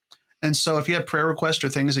anonymous. And so if you have prayer requests or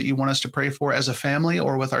things that you want us to pray for as a family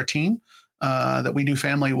or with our team that we do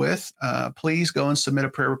family with, please go and submit a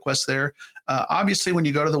prayer request there. Obviously, when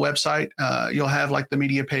you go to the website, you'll have like the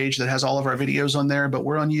media page that has all of our videos on there, but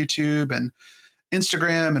we're on YouTube and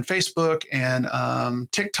Instagram and Facebook and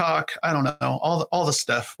TikTok. I don't know, all the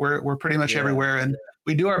stuff. We're pretty much everywhere, and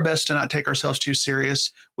we do our best to not take ourselves too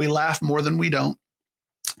serious. We laugh more than we don't.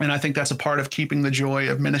 And I think that's a part of keeping the joy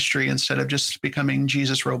of ministry instead of just becoming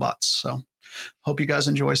Jesus robots. So hope you guys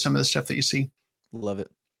enjoy some of the stuff that you see. Love it.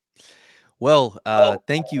 Well,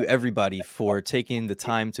 thank you everybody for taking the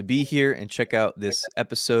time to be here and check out this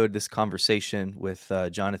episode, this conversation with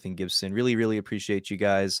Jonathan Gibson. Really, really appreciate you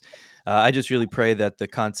guys. I just really pray that the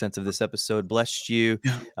content of this episode blessed you,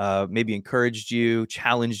 Yeah. maybe encouraged you,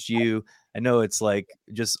 challenged you. I know it's like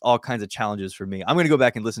just all kinds of challenges for me. I'm going to go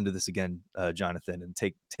back and listen to this again, Jonathan, and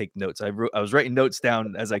take notes. I was writing notes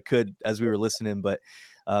down as I could as we were listening, but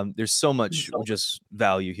there's so much just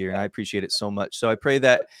value here, and I appreciate it so much. So I pray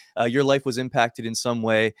that your life was impacted in some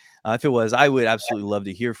way. If it was, I would absolutely love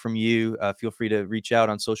to hear from you. Feel free to reach out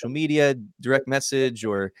on social media, direct message,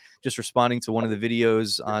 or just responding to one of the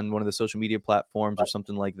videos on one of the social media platforms or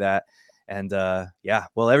something like that. And yeah,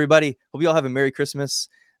 well, everybody, hope you all have a Merry Christmas.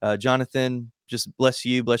 Jonathan, just bless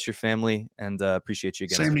you, bless your family, and appreciate you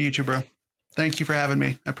again. Same to you too, bro. Thank you for having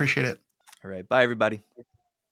me. I appreciate it. All right. Bye, everybody.